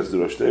 I think that's the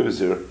Rosh Tevis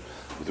here,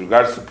 with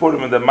regards to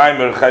Purim and the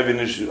Maimer Chayiv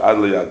Inish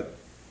Adelo Yade.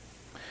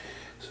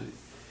 So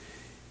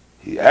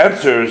he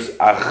answers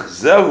Ach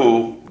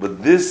Zehu,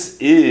 but this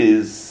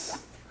is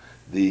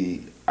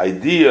the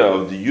idea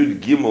of the Yud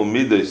Gimel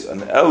Midas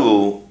and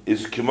Elul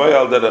is Kimoy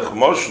al derech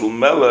Moshul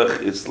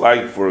Melech. It's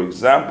like, for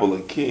example, a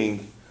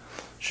king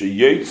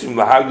sheyotzim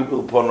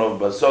lahagbil ponov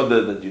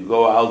basoda, that you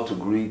go out to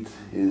greet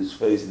his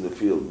face in the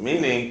field.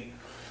 Meaning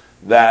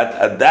that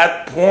at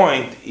that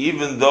point,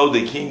 even though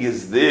the king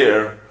is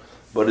there,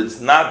 but it's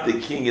not the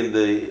king in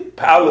the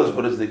palace,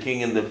 but it's the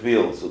king in the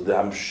field. So the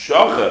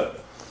Hamshacha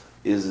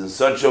is in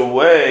such a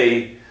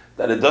way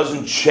that it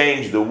doesn't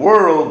change the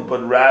world,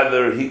 but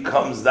rather he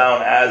comes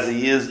down as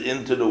he is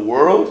into the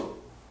world,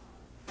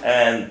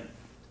 and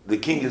the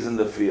king is in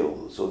the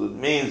field. So that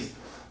means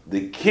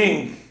the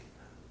king,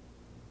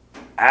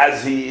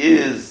 as he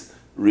is,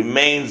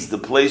 remains, the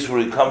place where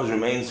he comes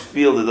remains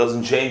field. It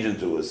doesn't change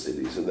into a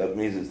city. So that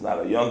means it's not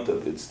a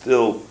yontav. It's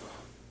still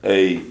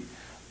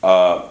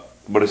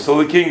but it's still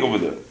the king over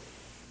there.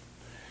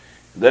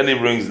 Then he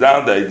brings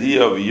down the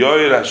idea of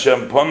Yoir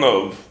Hashem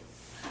Ponov.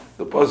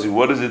 The pasuk,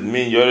 what does it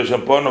mean? Yoir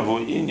Hashem Ponov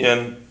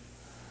Inyan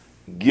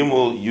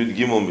Gimel Yud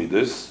Gimel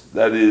Midas.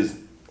 That is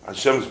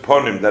Hashem's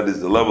Ponim. That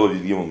is the level of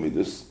Yud Gimel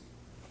Midas.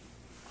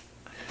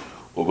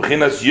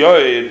 Ubechinas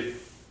Yoir,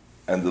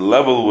 and the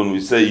level when we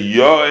say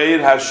Yoir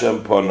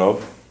Hashem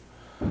Ponov,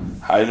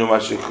 Hainu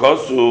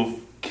Mashichosuv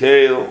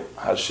Keil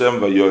Hashem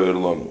VaYoir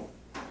Lonu.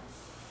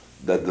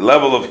 That the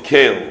level of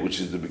Keil, which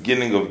is the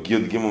beginning of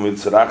Yud Gimel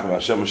Midas Racham,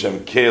 Hashem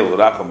Keil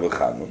Racham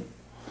V'Chanun.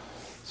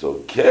 So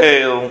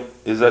Keil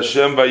is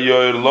Hashem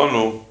VaYoir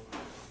Lonu,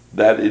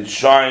 that it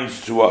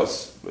shines to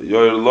us.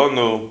 VaYoir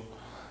Lonu,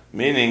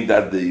 meaning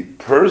that the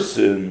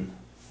person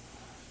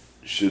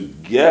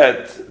should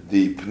get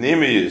the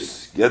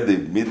Pnimius, get the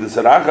Midas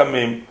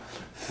Rachamim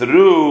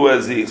through,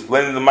 as he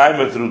explained in the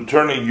Maimer, through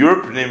turning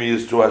your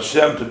pnimius to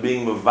Hashem, to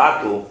being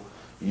mevatel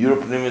your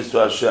pnimius to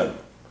Hashem.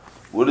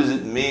 What does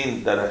it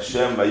mean that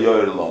Hashem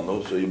vayoyer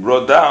lanu? So he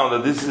brought down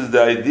that this is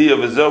the idea of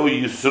Ezehu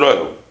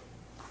Yisrael.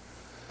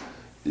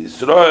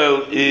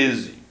 Yisrael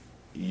is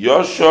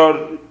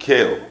Yoshar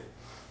Kel.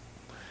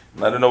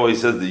 I don't know why he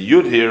says the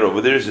Yud here.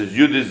 Over there it says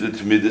Yud is the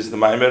Tmidis, the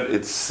Maimer.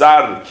 It's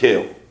Sar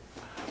Kel.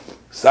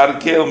 Sar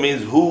Kel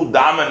means who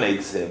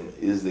dominates him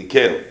is the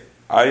Kel.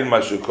 Ayin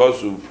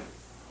Mashakosu,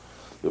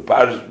 the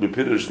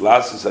Pirush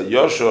Lasis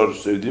HaYoshar,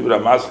 Seydivra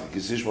Maske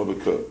Kisishma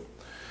Bekel.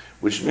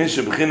 Which means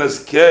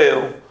Shebchinas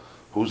Kel,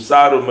 who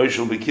Saru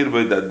Meshul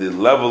Bekirbe, that the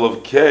level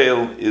of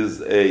Kel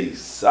is a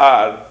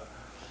Sar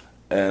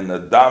and a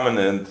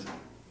dominant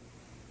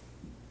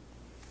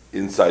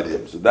inside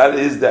him. So that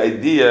is the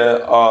idea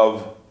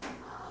of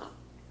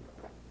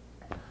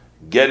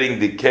getting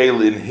the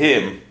Kel in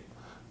him,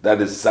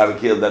 that is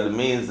Sarkel, that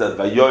means that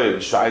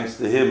Vayoyer shines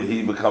to him,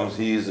 he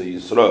is a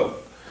Yisrael.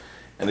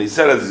 And he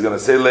said, as he's going to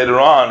say later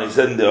on, he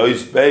said in the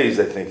Ois Beis,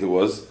 I think it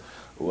was,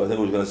 or I think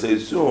we're going to say it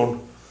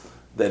soon,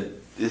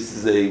 that this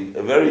is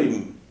a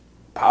very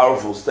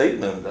powerful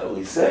statement that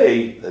we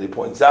say, that he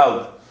points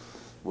out,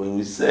 when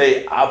we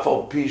say,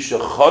 Afal Pi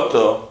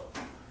Shechoto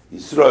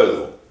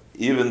Yisrael,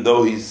 even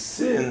though he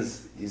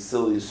sins, he's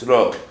still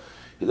Yisrael.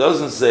 He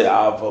doesn't say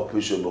Afal Pi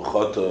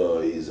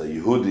Shechoto, he's a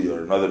Yehudi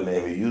or another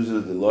name. He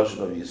uses the Lashon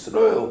of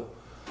Yisrael,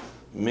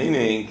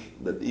 meaning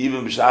that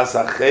even B'shas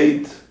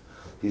HaChet,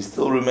 he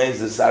still remains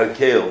the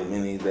Sarkel,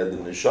 meaning that the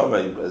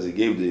Neshama, as he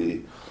gave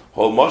the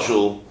whole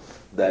mashal,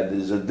 that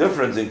there's a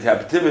difference in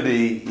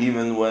captivity,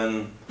 even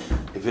when,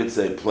 if it's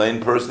a plain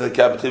person in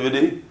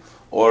captivity,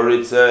 or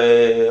it's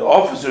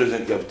officers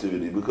in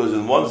captivity, because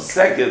in 1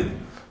 second,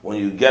 when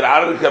you get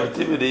out of the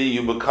captivity,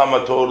 you become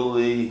a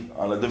totally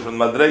on a different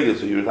madrega,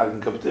 so you're not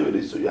in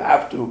captivity. So you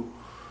have to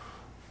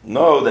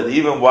know that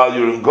even while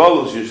you're in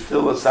Golus, you're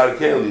still a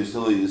Sarkel, you're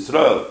still a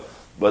Yisrael,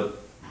 but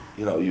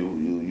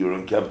you're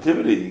in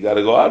captivity, you got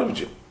to go out of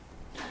it.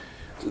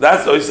 So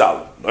that's Ois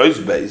Aleph, Ois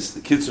Beis,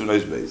 the kids of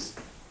Ois Beis.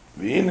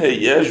 V'hine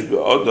yesh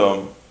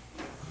be'odom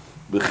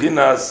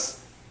b'chinas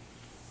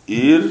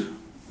ir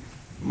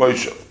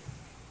Moshe.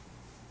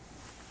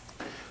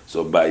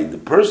 So by the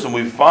person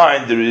we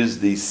find, there is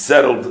the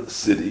settled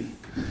city.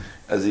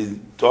 As he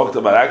talked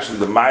about, actually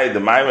the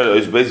Maimer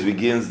Ois Beis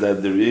begins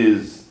that there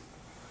is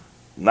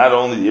not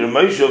only the Ir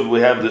Moshe,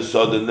 we have the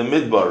Sod in the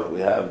Midbar, we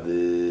have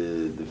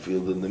the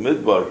field in the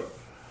Midbar.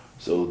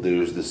 So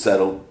there's the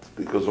settled,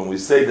 because when we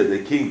say that the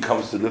king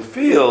comes to the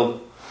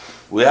field,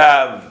 we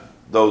have,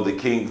 though the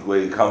king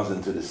where he comes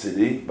into the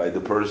city by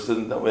the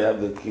person, then we have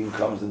the king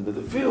comes into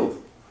the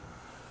field.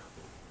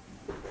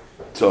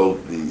 So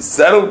the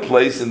settled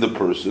place in the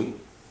person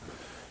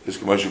is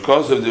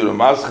K'mashikosav the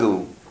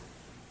Ramaschil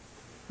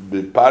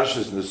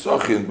b'Parshas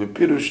Nesochin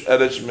b'Pirush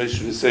Eretz Shemesh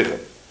V'Sechem,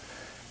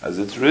 as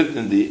it's written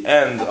in the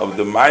end of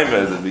the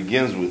Maimer that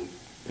begins with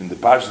in the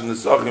Parshas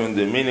Nesochin in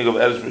the meaning of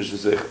Eretz Shemesh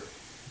V'Sechem.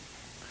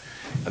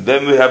 And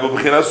then we have a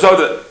B'china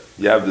Soda.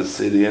 You have the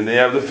city and then you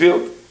have the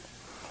field.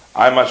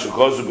 I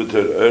Mashakosav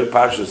b'Ter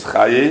Parshas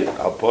Chaye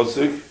Al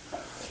Posik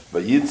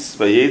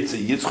Vayetze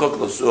Yitzchok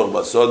L'Suach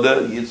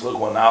B'Soda. Yitzchok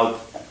went out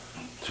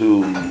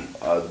to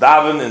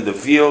daven in the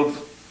field.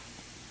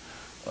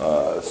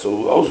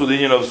 So also the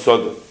union of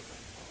Sodom.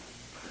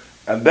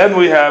 And then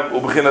we have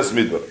Ubchinas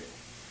Midbar.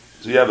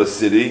 So you have a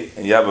city,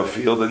 and you have a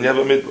field, and you have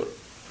a Midbar.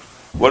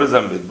 What is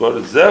a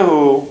Midbar?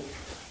 Zehu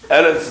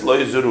Eretz Lo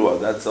Yizurua.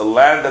 That's a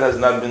land that has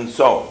not been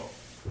sown.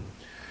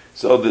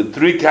 So the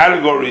three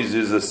categories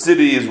is: a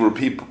city is where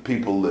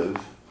people live.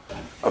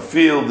 A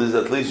field is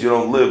at least you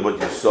don't live, but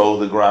you sow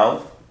the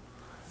ground.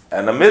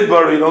 And a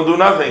Midbar, you don't do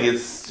nothing.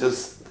 It's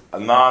just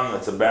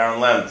it's a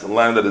barren land. It's a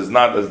land that is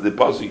not, as the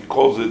Pasuk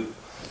calls it,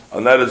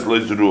 and that is Lo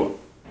Yizurua.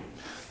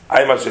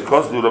 Ay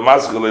mashekos du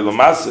ramaschel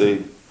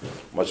lelamase,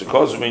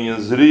 mashekos minyan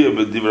zriya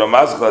b'divra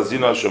maschel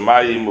azino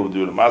hashamayim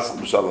u'b'divra maschel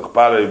b'shalach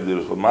parei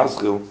b'divra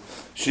maschel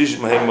shish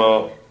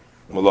mehema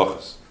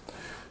malachas.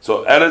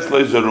 So Eretz Lo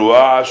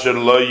Yizurua asher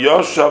lo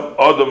yoshav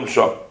odom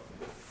sham,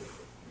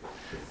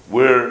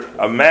 where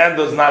a man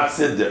does not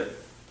sit there.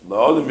 The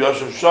odom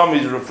yoshav sham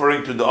is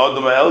referring to the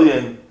odom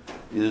elyon,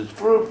 is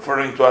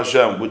referring to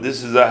Hashem. But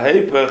this is a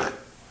heipech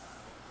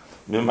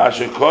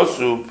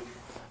mimashekosub.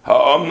 The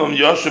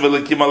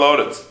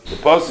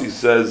Pasuk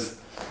says,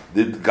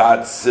 did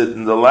God sit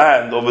in the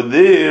land? Over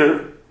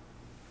there,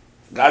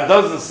 God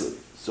doesn't sit.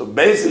 So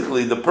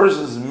basically, the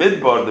person's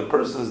midbar, the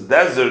person's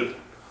desert,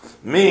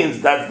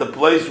 means that's the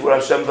place where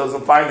Hashem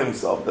doesn't find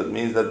himself. That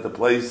means that the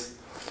place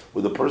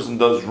where the person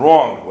does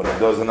wrong, when he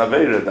does an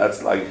Avera,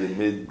 that's like the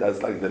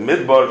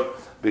midbar,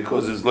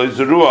 because it's Lo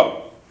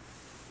Yizurua.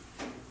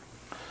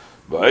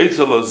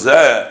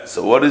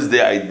 So what is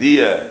the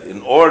idea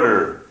in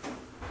order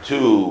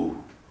to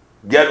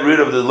get rid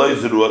of the Lo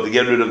Yizurua, to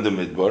get rid of the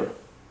Midbar?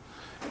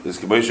 This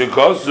K'moshe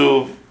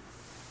Kosuv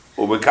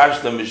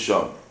u'bekashta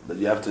misham, that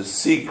you have to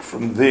seek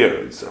from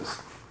there, it says.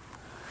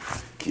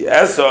 Ki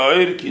esa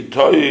oir ki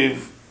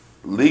toiv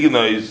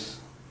lignois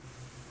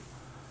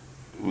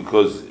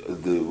because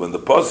when the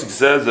pasuk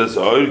says that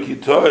Ha'or Ki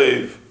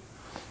Toiv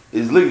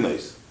is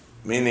lignois,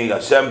 meaning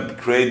Hashem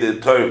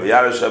created Toiv,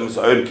 Yar Hashem is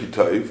Ha'or Ki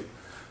Toiv.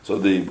 So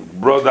they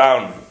brought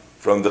down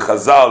from the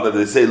Chazal that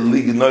they say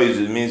lignois,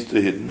 it means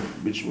to hidden,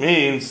 which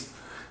means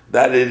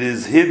that it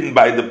is hidden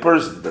by the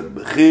person, that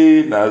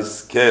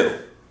Bechinas Kel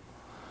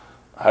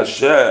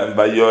Hashem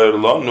Bayor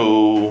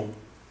Lonu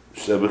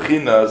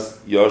Shebechinas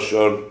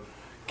Yoshor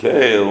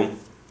Kel,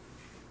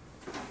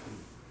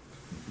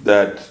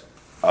 that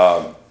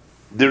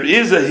there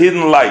is a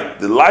hidden light,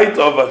 the light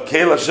of a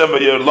Kel Hashem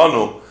Bayor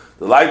Lonu,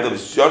 the light of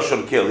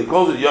Yoshor Kel. He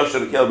calls it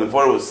Yoshor Kel,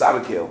 before it was Sar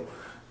Kel,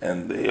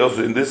 and he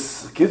also in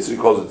this Kitzur he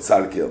calls it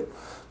Sar Kel.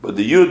 But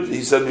the Yud,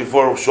 he said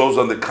before, shows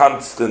on the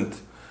constant,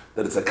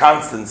 that it's a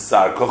constant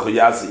Sar, Kocha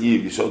Yasa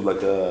Eve. He showed like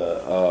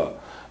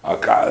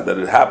that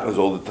it happens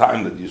all the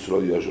time that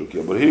Yisrael Yoshor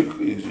Kel. But here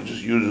he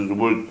just uses the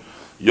word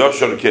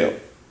Yoshor Kel.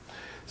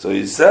 So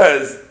he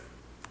says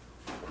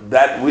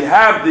that we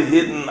have the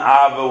hidden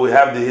Ava, we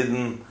have the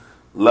hidden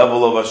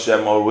level of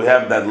Hashem, or we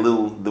have that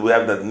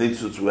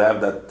nitzutz, we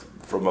have that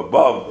from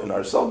above in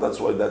ourselves. That's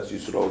why that's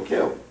Yisrael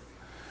Kel.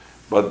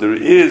 But there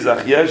is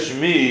Achyesh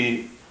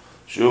Mi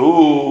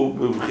Shehu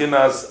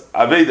B'Bchinas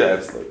Aveda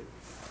Etzloi.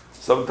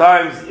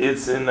 Sometimes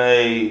it's in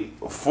a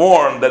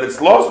form that it's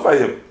lost by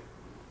him.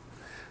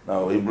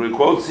 Now he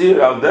quotes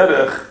here Al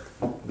Derech.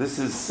 This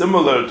is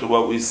similar to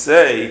what we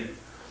say.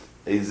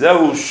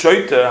 Ezehu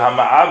Shoiter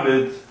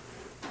Hama'abed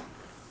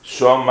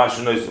Shom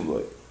Mashinoisim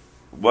Loi.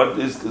 What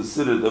is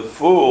considered a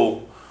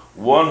fool?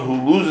 One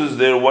who loses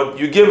there what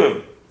you give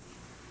him.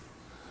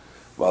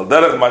 Al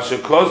Derech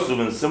Mashakosum,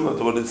 and similar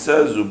to what it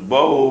says,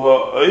 Ubohu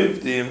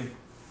Ha'oivdim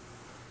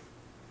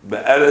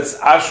Be'eretz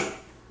Ashur.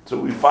 So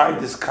we find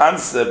this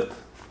concept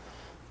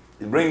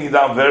bringing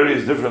down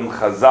various different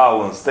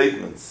chazal and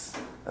statements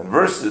and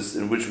verses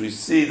in which we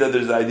see that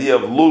there's the idea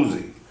of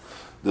losing.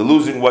 The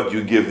losing what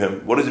you give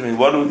him. What does it mean?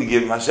 What do we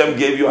give him? Hashem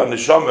gave you a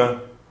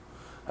neshama.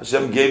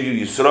 Hashem gave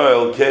you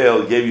Yisrael,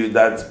 Kel, gave you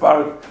that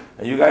spark,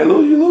 and you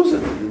lose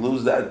it. You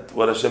lose that,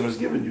 what Hashem has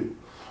given you.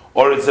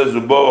 Or it says,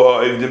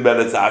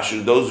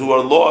 those who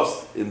are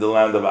lost in the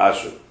land of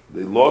Ashur.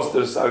 They lost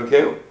their Sar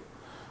Kel.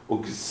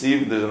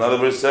 There's another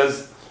verse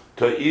says,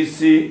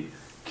 Ta'isi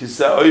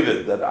kisa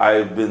oivet, that I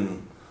have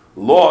been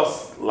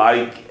lost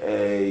like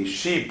a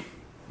sheep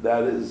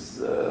that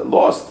is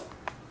lost.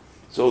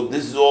 So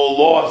this is all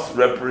lost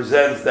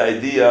represents the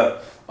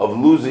idea of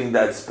losing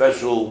that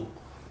special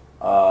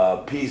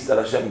piece that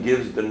Hashem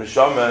gives the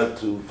neshama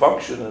to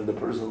function, and the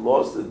person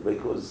lost it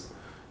because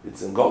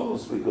it's in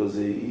godless, because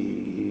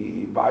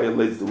he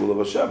violates the will of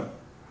Hashem.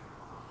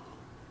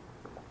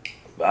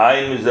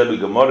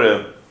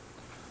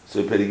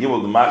 So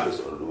Perigimel the Machas,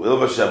 or the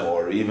will of Hashem,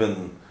 or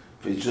even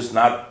if it's just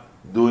not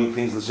doing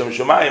things L'Shem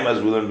Shemayim,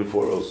 as we learned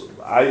before also. So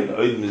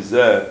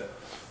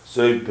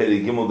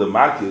Perigimel the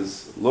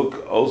Machas,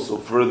 look also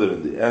further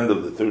in the end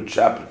of the third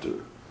chapter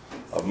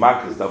of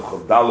Machas, Dav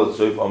Chavdalat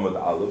Soif Amud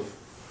Aleph,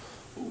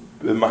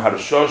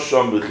 B'Maharsho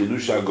Shom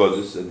B'Chidush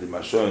HaGodus, and the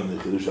Mashon in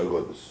the Chidush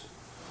HaGodus.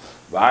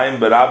 V'ayim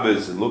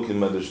Barabbes, look in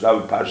Medrash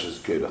Parshas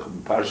Kerach,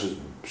 Parshas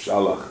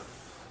Shalach,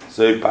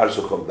 Soif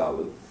Parsha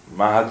Chavdalat,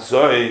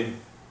 Mahatzoi,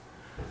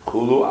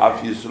 Chulu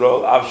af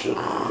Yisrael af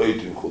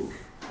shechaytim chulu.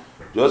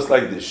 Just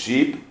like the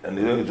sheep, and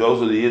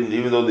also the Yidden,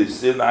 even though they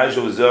sin,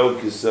 Aisha v'zeu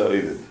kisa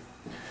oivet.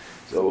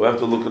 So we have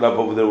to look it up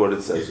over there what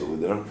it says over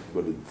there.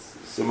 But it's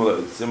similar.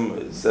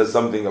 It says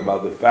something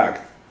about the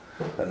fact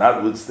that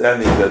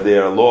notwithstanding that they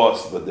are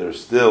lost, but they're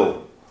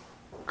still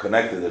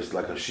connected. It's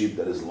like a sheep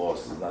that is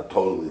lost. It's not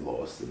totally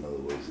lost. In other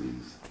words, this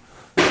is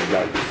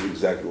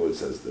exactly what it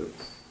says there.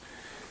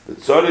 The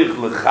tzorich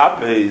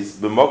lechapeis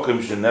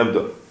b'mokim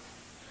shenevdo.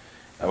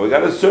 And we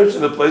got to search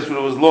in the place where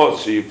it was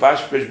lost. So you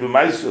fashpesh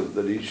b'maisov,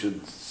 that he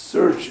should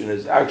search in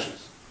his actions.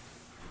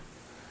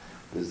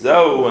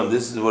 And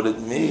this is what it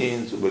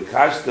means,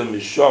 ubekashta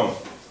mishom,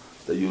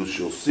 that you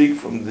shall seek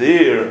from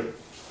there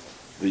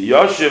the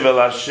yoshev el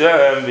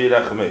Hashem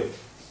v'irachmei,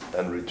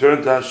 and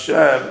return to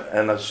Hashem,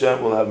 and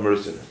Hashem will have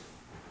mercy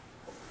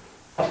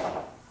on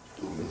him.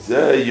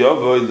 Umizeh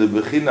yovoy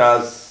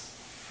lebechinas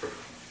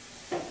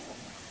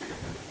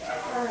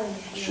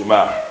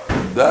Shema.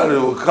 That it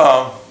will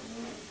come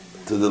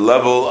to the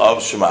level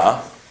of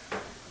Shema.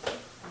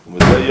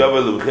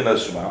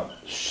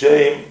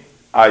 Shame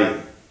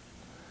ayin.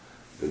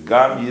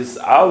 V'gam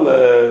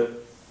yis'ale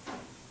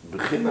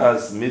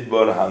b'chinas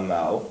midbar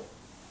hanal,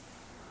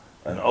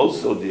 and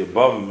also the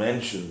above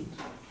mentioned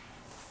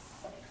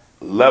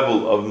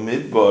level of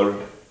midbar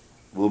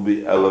will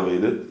be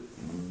elevated.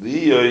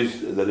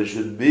 That it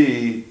should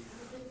be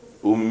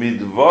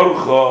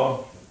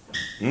umidvarcha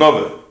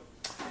nove.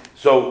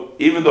 So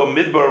even though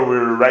midbar,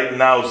 we're right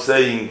now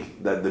saying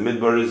that the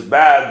midbar is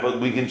bad, but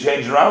we can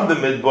change around the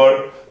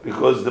midbar,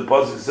 because the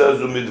pasuk says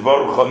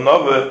umidvarcha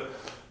nove.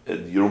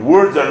 Your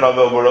words are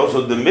nove, but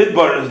also the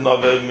midbar is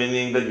nove,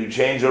 meaning that you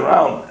change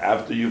around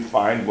after you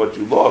find what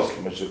you lost.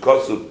 Through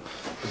tshuva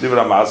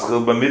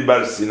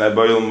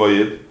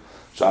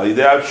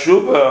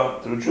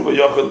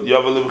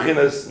yovel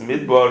lebchinas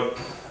midbar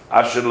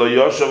asher lo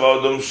yoshav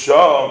adam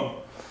sham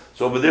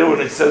So over there,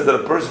 when it says that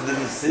a person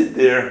didn't sit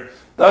there,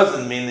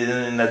 doesn't mean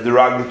in a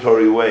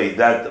derogatory way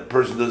that the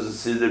person doesn't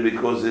sit there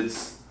because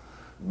it's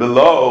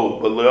below.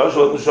 But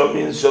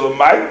means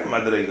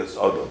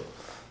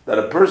that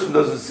a person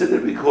doesn't sit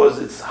there because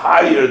it's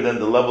higher than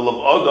the level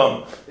of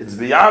Adam. It's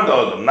beyond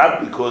Adam,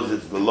 not because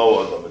it's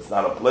below Adam. It's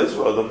not a place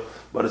for Adam,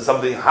 but it's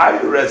something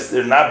higher rests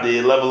there. Not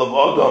the level of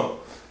Adam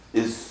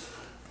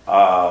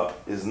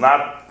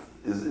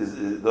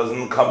it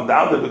doesn't come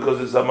down there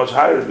because it's so much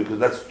higher, because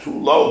that's too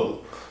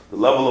low. The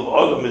level of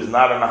Adam is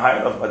not on a high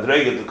enough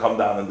madrega to come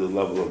down into the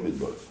level of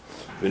Midbar.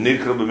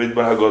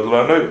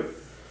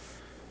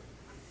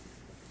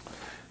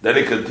 Then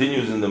it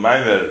continues in the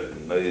Maimer,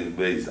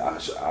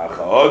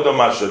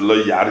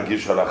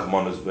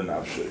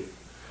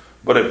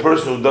 but a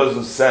person who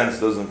doesn't sense,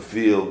 doesn't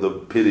feel the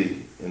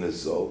pity in his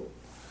soul,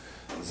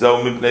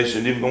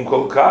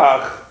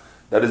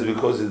 that is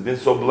because he's been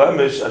so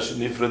blemished,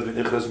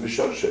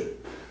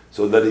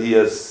 so that he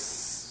has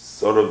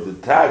sort of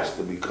detached,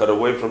 to be cut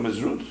away from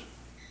his root.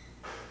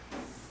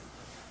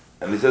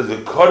 And he says the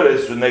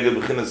kodesh v'neged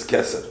b'chinas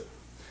keser.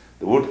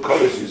 The word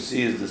kodesh, you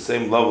see, is the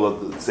same level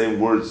of the same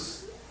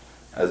words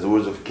as the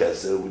words of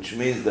keser, which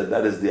means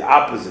that is the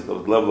opposite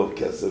of the level of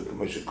keser.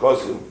 K'moshe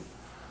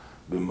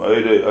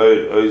b'moirei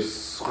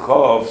ois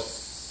chav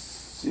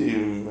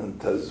sim and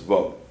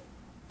tezvav.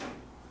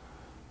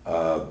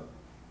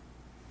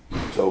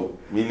 So,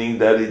 meaning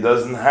that he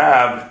doesn't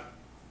have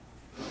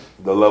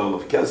the level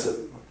of keser.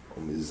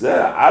 From this,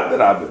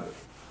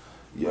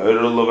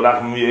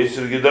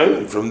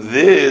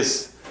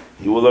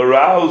 he will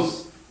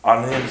arouse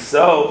on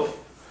himself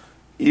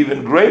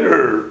even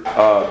greater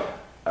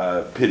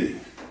pity.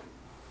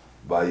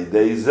 And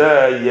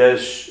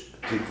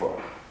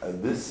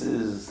this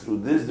is, through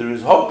this, there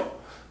is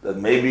hope that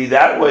maybe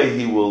that way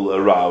he will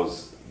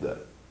arouse them.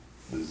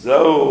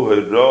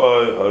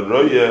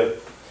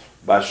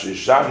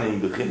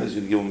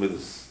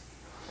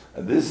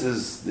 And this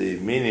is the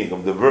meaning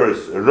of the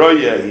verse.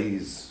 Roya,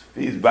 he's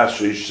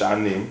Bashri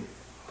Shanim.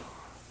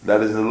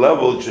 That is the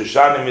level.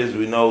 Shoshanim is,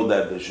 we know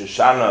that the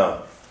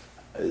Shoshana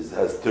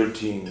has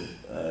 13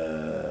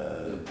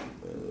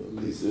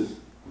 pieces.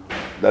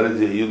 That is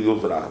the Yud Gil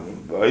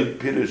Rachmim. V'ayid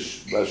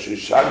Pirish Bashri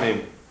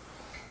Shanim.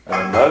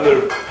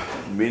 Another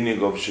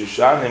meaning of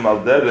Shoshanim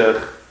al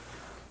derech,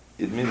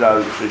 it means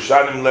that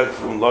Shoshanim left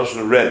from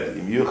Lashon red.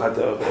 Im yuchat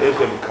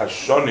echem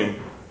kashonim.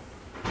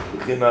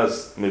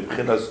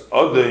 Mebchinas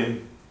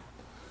Odein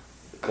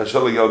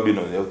Kashal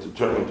Galbino, you have to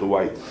turn them to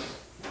white.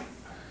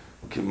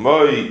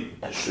 Kimoi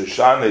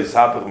Shoshana is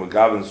hapach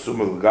megavan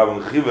sumach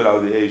megavan chiver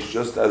al the eish,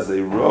 just as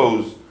a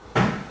rose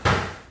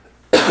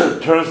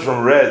turns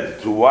from red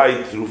to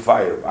white through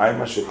fire. I'm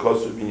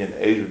Mashakosu minyan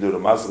eish v'du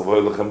ramas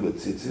gavoy lechem the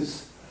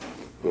tzitzis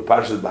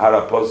v'parshat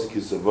bahara posik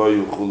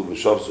yisavoy yuchulu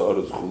v'shov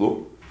sa'oretz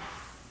chulu.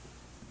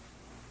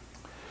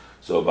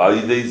 So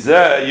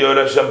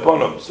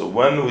so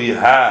when we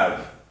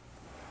have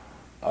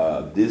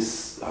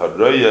this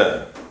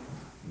Haroya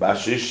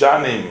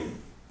Bashishanim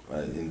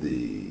in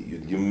the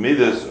Yud Gimel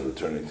Midas, or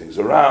turning things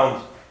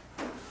around,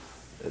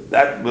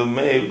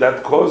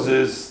 that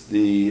causes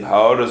the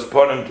Haoras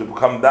Ponim to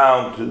come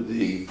down to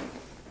the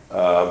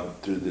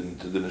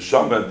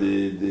neshama,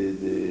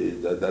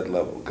 that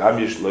level. Gam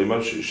yesh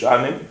loymar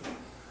Shishanim.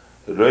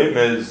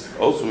 Roimez,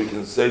 also we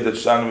can say that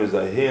Shanim is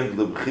a hint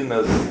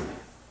lebchinas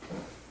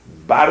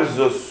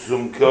Barzo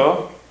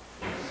Sumka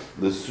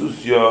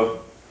Lesusya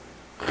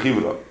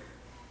Chivra.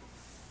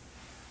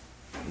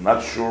 I'm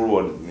not sure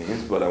what it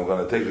means, but I'm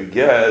going to take a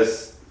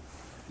guess.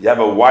 You have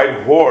a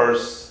white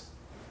horse,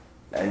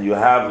 and you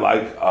have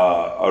like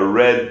a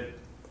red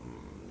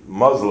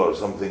muzzle or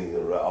something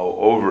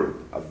over it,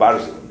 a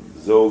barzo.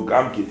 Zo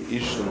Gamkin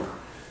Ishn.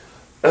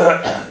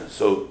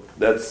 So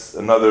that's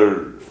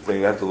another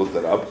thing, you have to look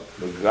that up.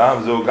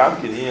 Zo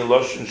Gamkin in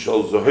Loshin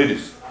Shol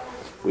Zohidis.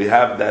 We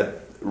have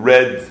that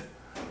red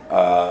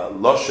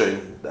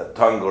Loshin, that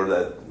tongue or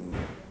that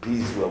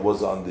piece that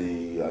was on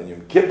the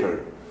Yom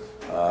Kippur,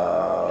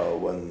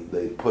 when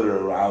they put it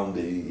around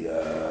the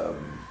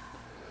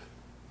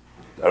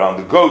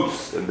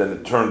goats, and then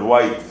it turned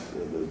white.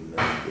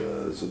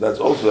 So that's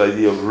also the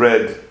idea of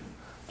red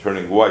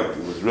turning white.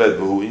 It was red.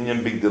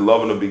 Big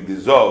love and a big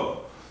dissolve.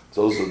 It's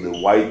also the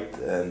white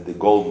and the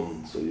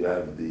golden. So you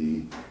have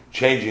the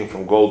changing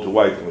from gold to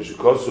white.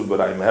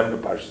 But I'm having a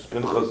Parshas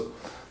Pinchas.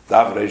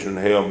 Daf Reishon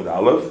Heyom with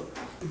Aleph.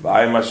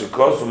 Ba'ay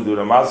Mashikosu v'du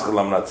Ramaschal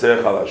am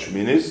Natzech al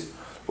Hashminis.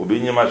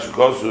 Ubinya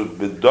Mashikosu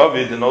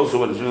b'David, and also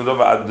what is written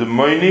over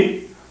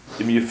Admoini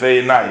im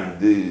Yifei Naim.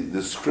 The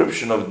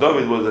description of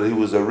David was that he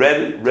was a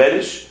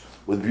reddish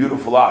with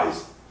beautiful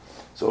eyes.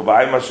 So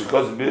Ba'ay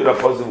Mashikosu b'Ira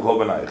Pozim Chol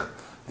B'Naich.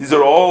 These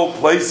are all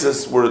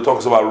places where it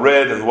talks about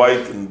red and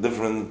white and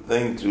different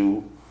thing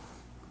to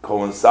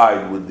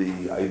coincide with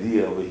the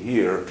idea over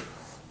here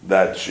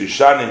that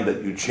Shishanim,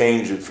 that you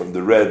change it from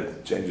the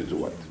red, change it to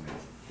white.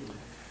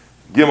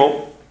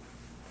 Gimel.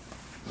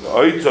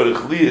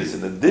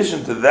 In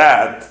addition to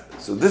that,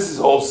 so this is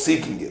all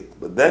seeking it,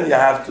 but then you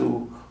have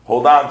to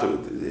hold on to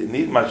it. You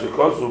need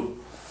mashikosu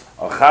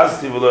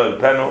Achasti v'lo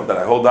erpenu, that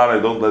I hold on, I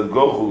don't let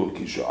go. Chulu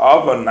kisho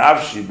ava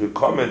nafshi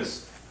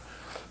bekometz.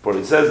 For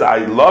it says,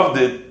 I loved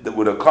it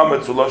with a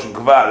kometz uloshon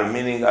kvar,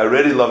 meaning I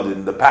already loved it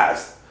in the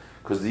past,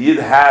 because the Yid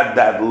had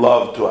that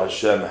love to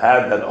Hashem,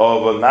 had that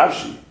ava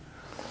nafshi.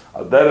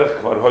 Al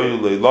derech kvar hoyu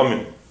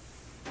leilomin.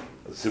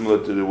 Similar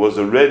to it was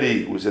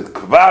already. We said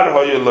kvar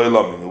hoyu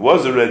leilomin. It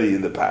was already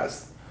in the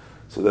past.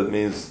 So that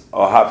means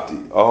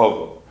ahavti,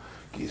 ahova.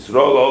 Because the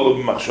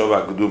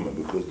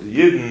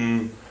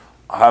Yidden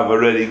have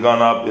already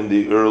gone up in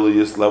the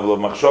earliest level of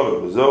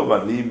machshava.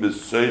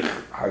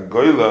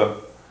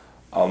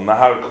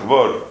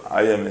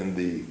 I am in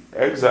the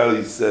exile,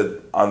 he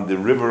said, on the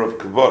river of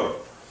Kavor.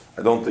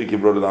 I don't think he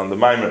brought it on the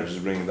Maimer,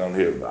 just bring it down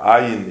here.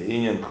 Ayin, the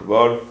Inyan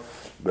Kavor,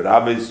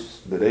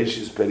 Berabis,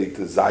 Bereshis, Perik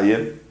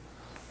Zayin,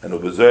 and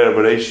Ubezoyer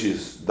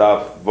Bereshis,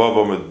 Daf,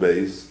 Vobomet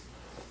Beis,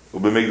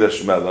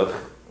 Ubemigdash Melech,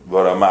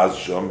 Varamaz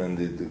Shom, and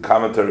the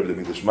commentary of the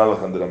Mikdash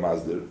Melech and the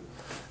Ramaz there,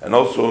 and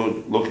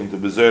also look into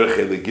Bezer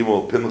Chele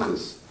Gimel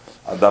Pinchas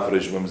Adaf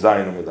Resh Mem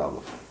Zayin and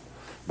Medalef.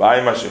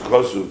 Ba'ay Ma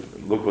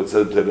Shechosuv, look what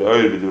said to the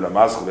Oyer B'div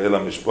Ramaz Chavela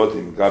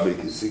Mishpotim Gabe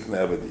Kisikne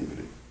Avad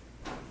Ivri.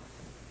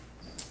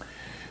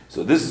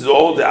 So this is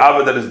all the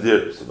Ava that is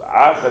there. So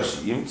Ba'achash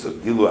Yimtzah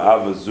Gilu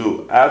Ava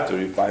Zu, after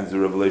he finds the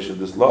revelation of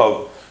this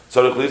love,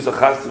 Tzarech Lisa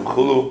Chastiv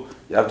Chulu,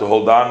 you have to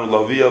hold on to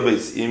Lavia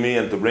Beis Imi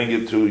and to bring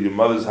it to your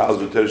mother's house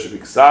with Teresh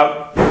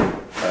Biksav.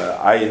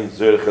 Ayin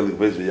Zer Chelik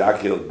Beis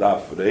V'Yakil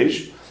Daf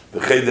Reish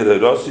V'Cheder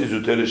Herosi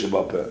Zu Teresh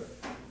Bapeh.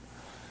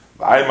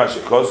 V'Ayin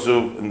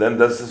Mashikosu, and then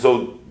that's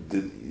so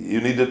you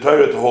need the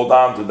Torah to hold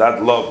on to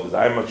that love. Because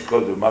Ayin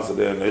Mashikosu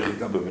Masadeh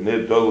Neichika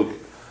B'Venir Doluk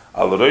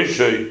Al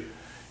Roshei.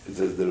 It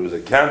says there was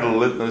a candle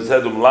lit and it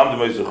said Lamdim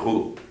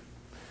Eizechulu.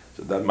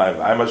 So that my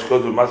Ayin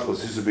Mashikosu Masadeh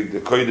Sisu Big the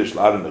Kodesh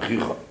La'arim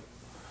Nechicha.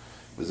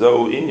 So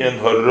what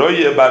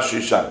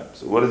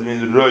does it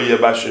mean roye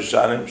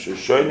bashushanim?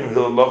 Sheshonim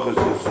hilalochos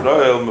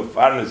Yisrael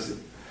mefarnesim.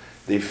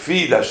 They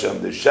feed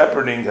Hashem, they're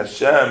shepherding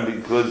Hashem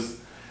because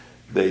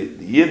the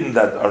Yidden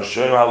that are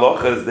showing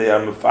halachas, they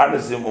are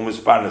mefarnesim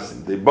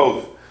umisparnesim.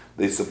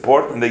 They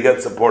support and they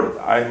get supported.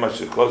 Ayin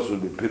mashikos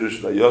would be pirush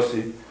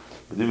layosi,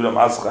 b'divra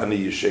maschani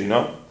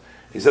yishena.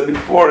 He said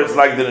before, it's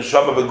like the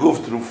neshama of a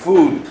guf through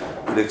food,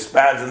 it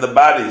expands in the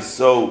body.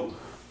 So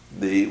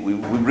we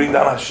bring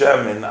down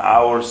Hashem in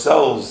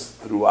ourselves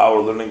through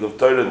our learning of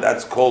Torah.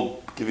 That's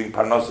called giving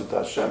parnasa to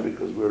Hashem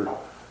because we're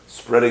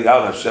spreading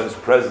out Hashem's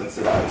presence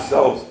in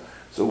ourselves.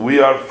 So we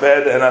are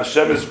fed and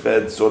Hashem is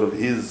fed, sort of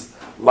His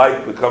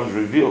light becomes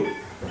revealed.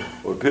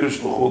 Or pirush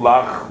l'chu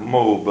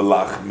lachmo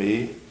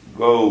belachmi,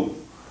 go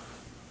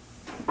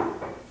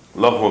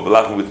lachmo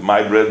belachmi with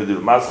my bread, v'dir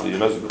masli,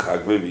 yonos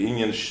b'chagve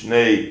v'inyan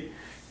shnei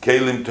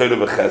kelim Torah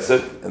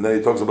v'chesed, and then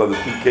he talks about the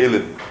two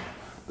kelim,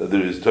 that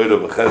there is Torah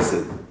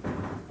v'chesed,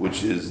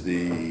 which is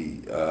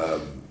the,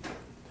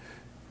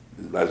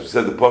 as we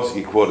said, the Pasuk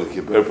he quoted,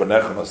 Kiper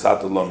Panechem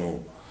Asata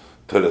Lanu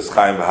Torah's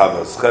Chaim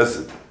V'Havas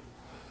Chesed.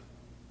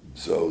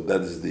 So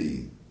that is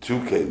the two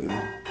kelim.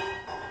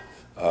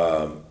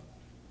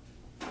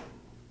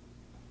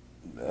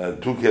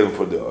 Two kelim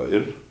for the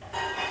oil.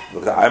 The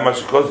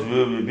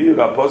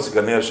Pasuk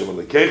Ani Hashem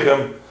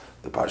Alekechem,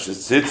 the Parshas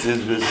Tzitzis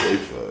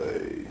V'Sefer.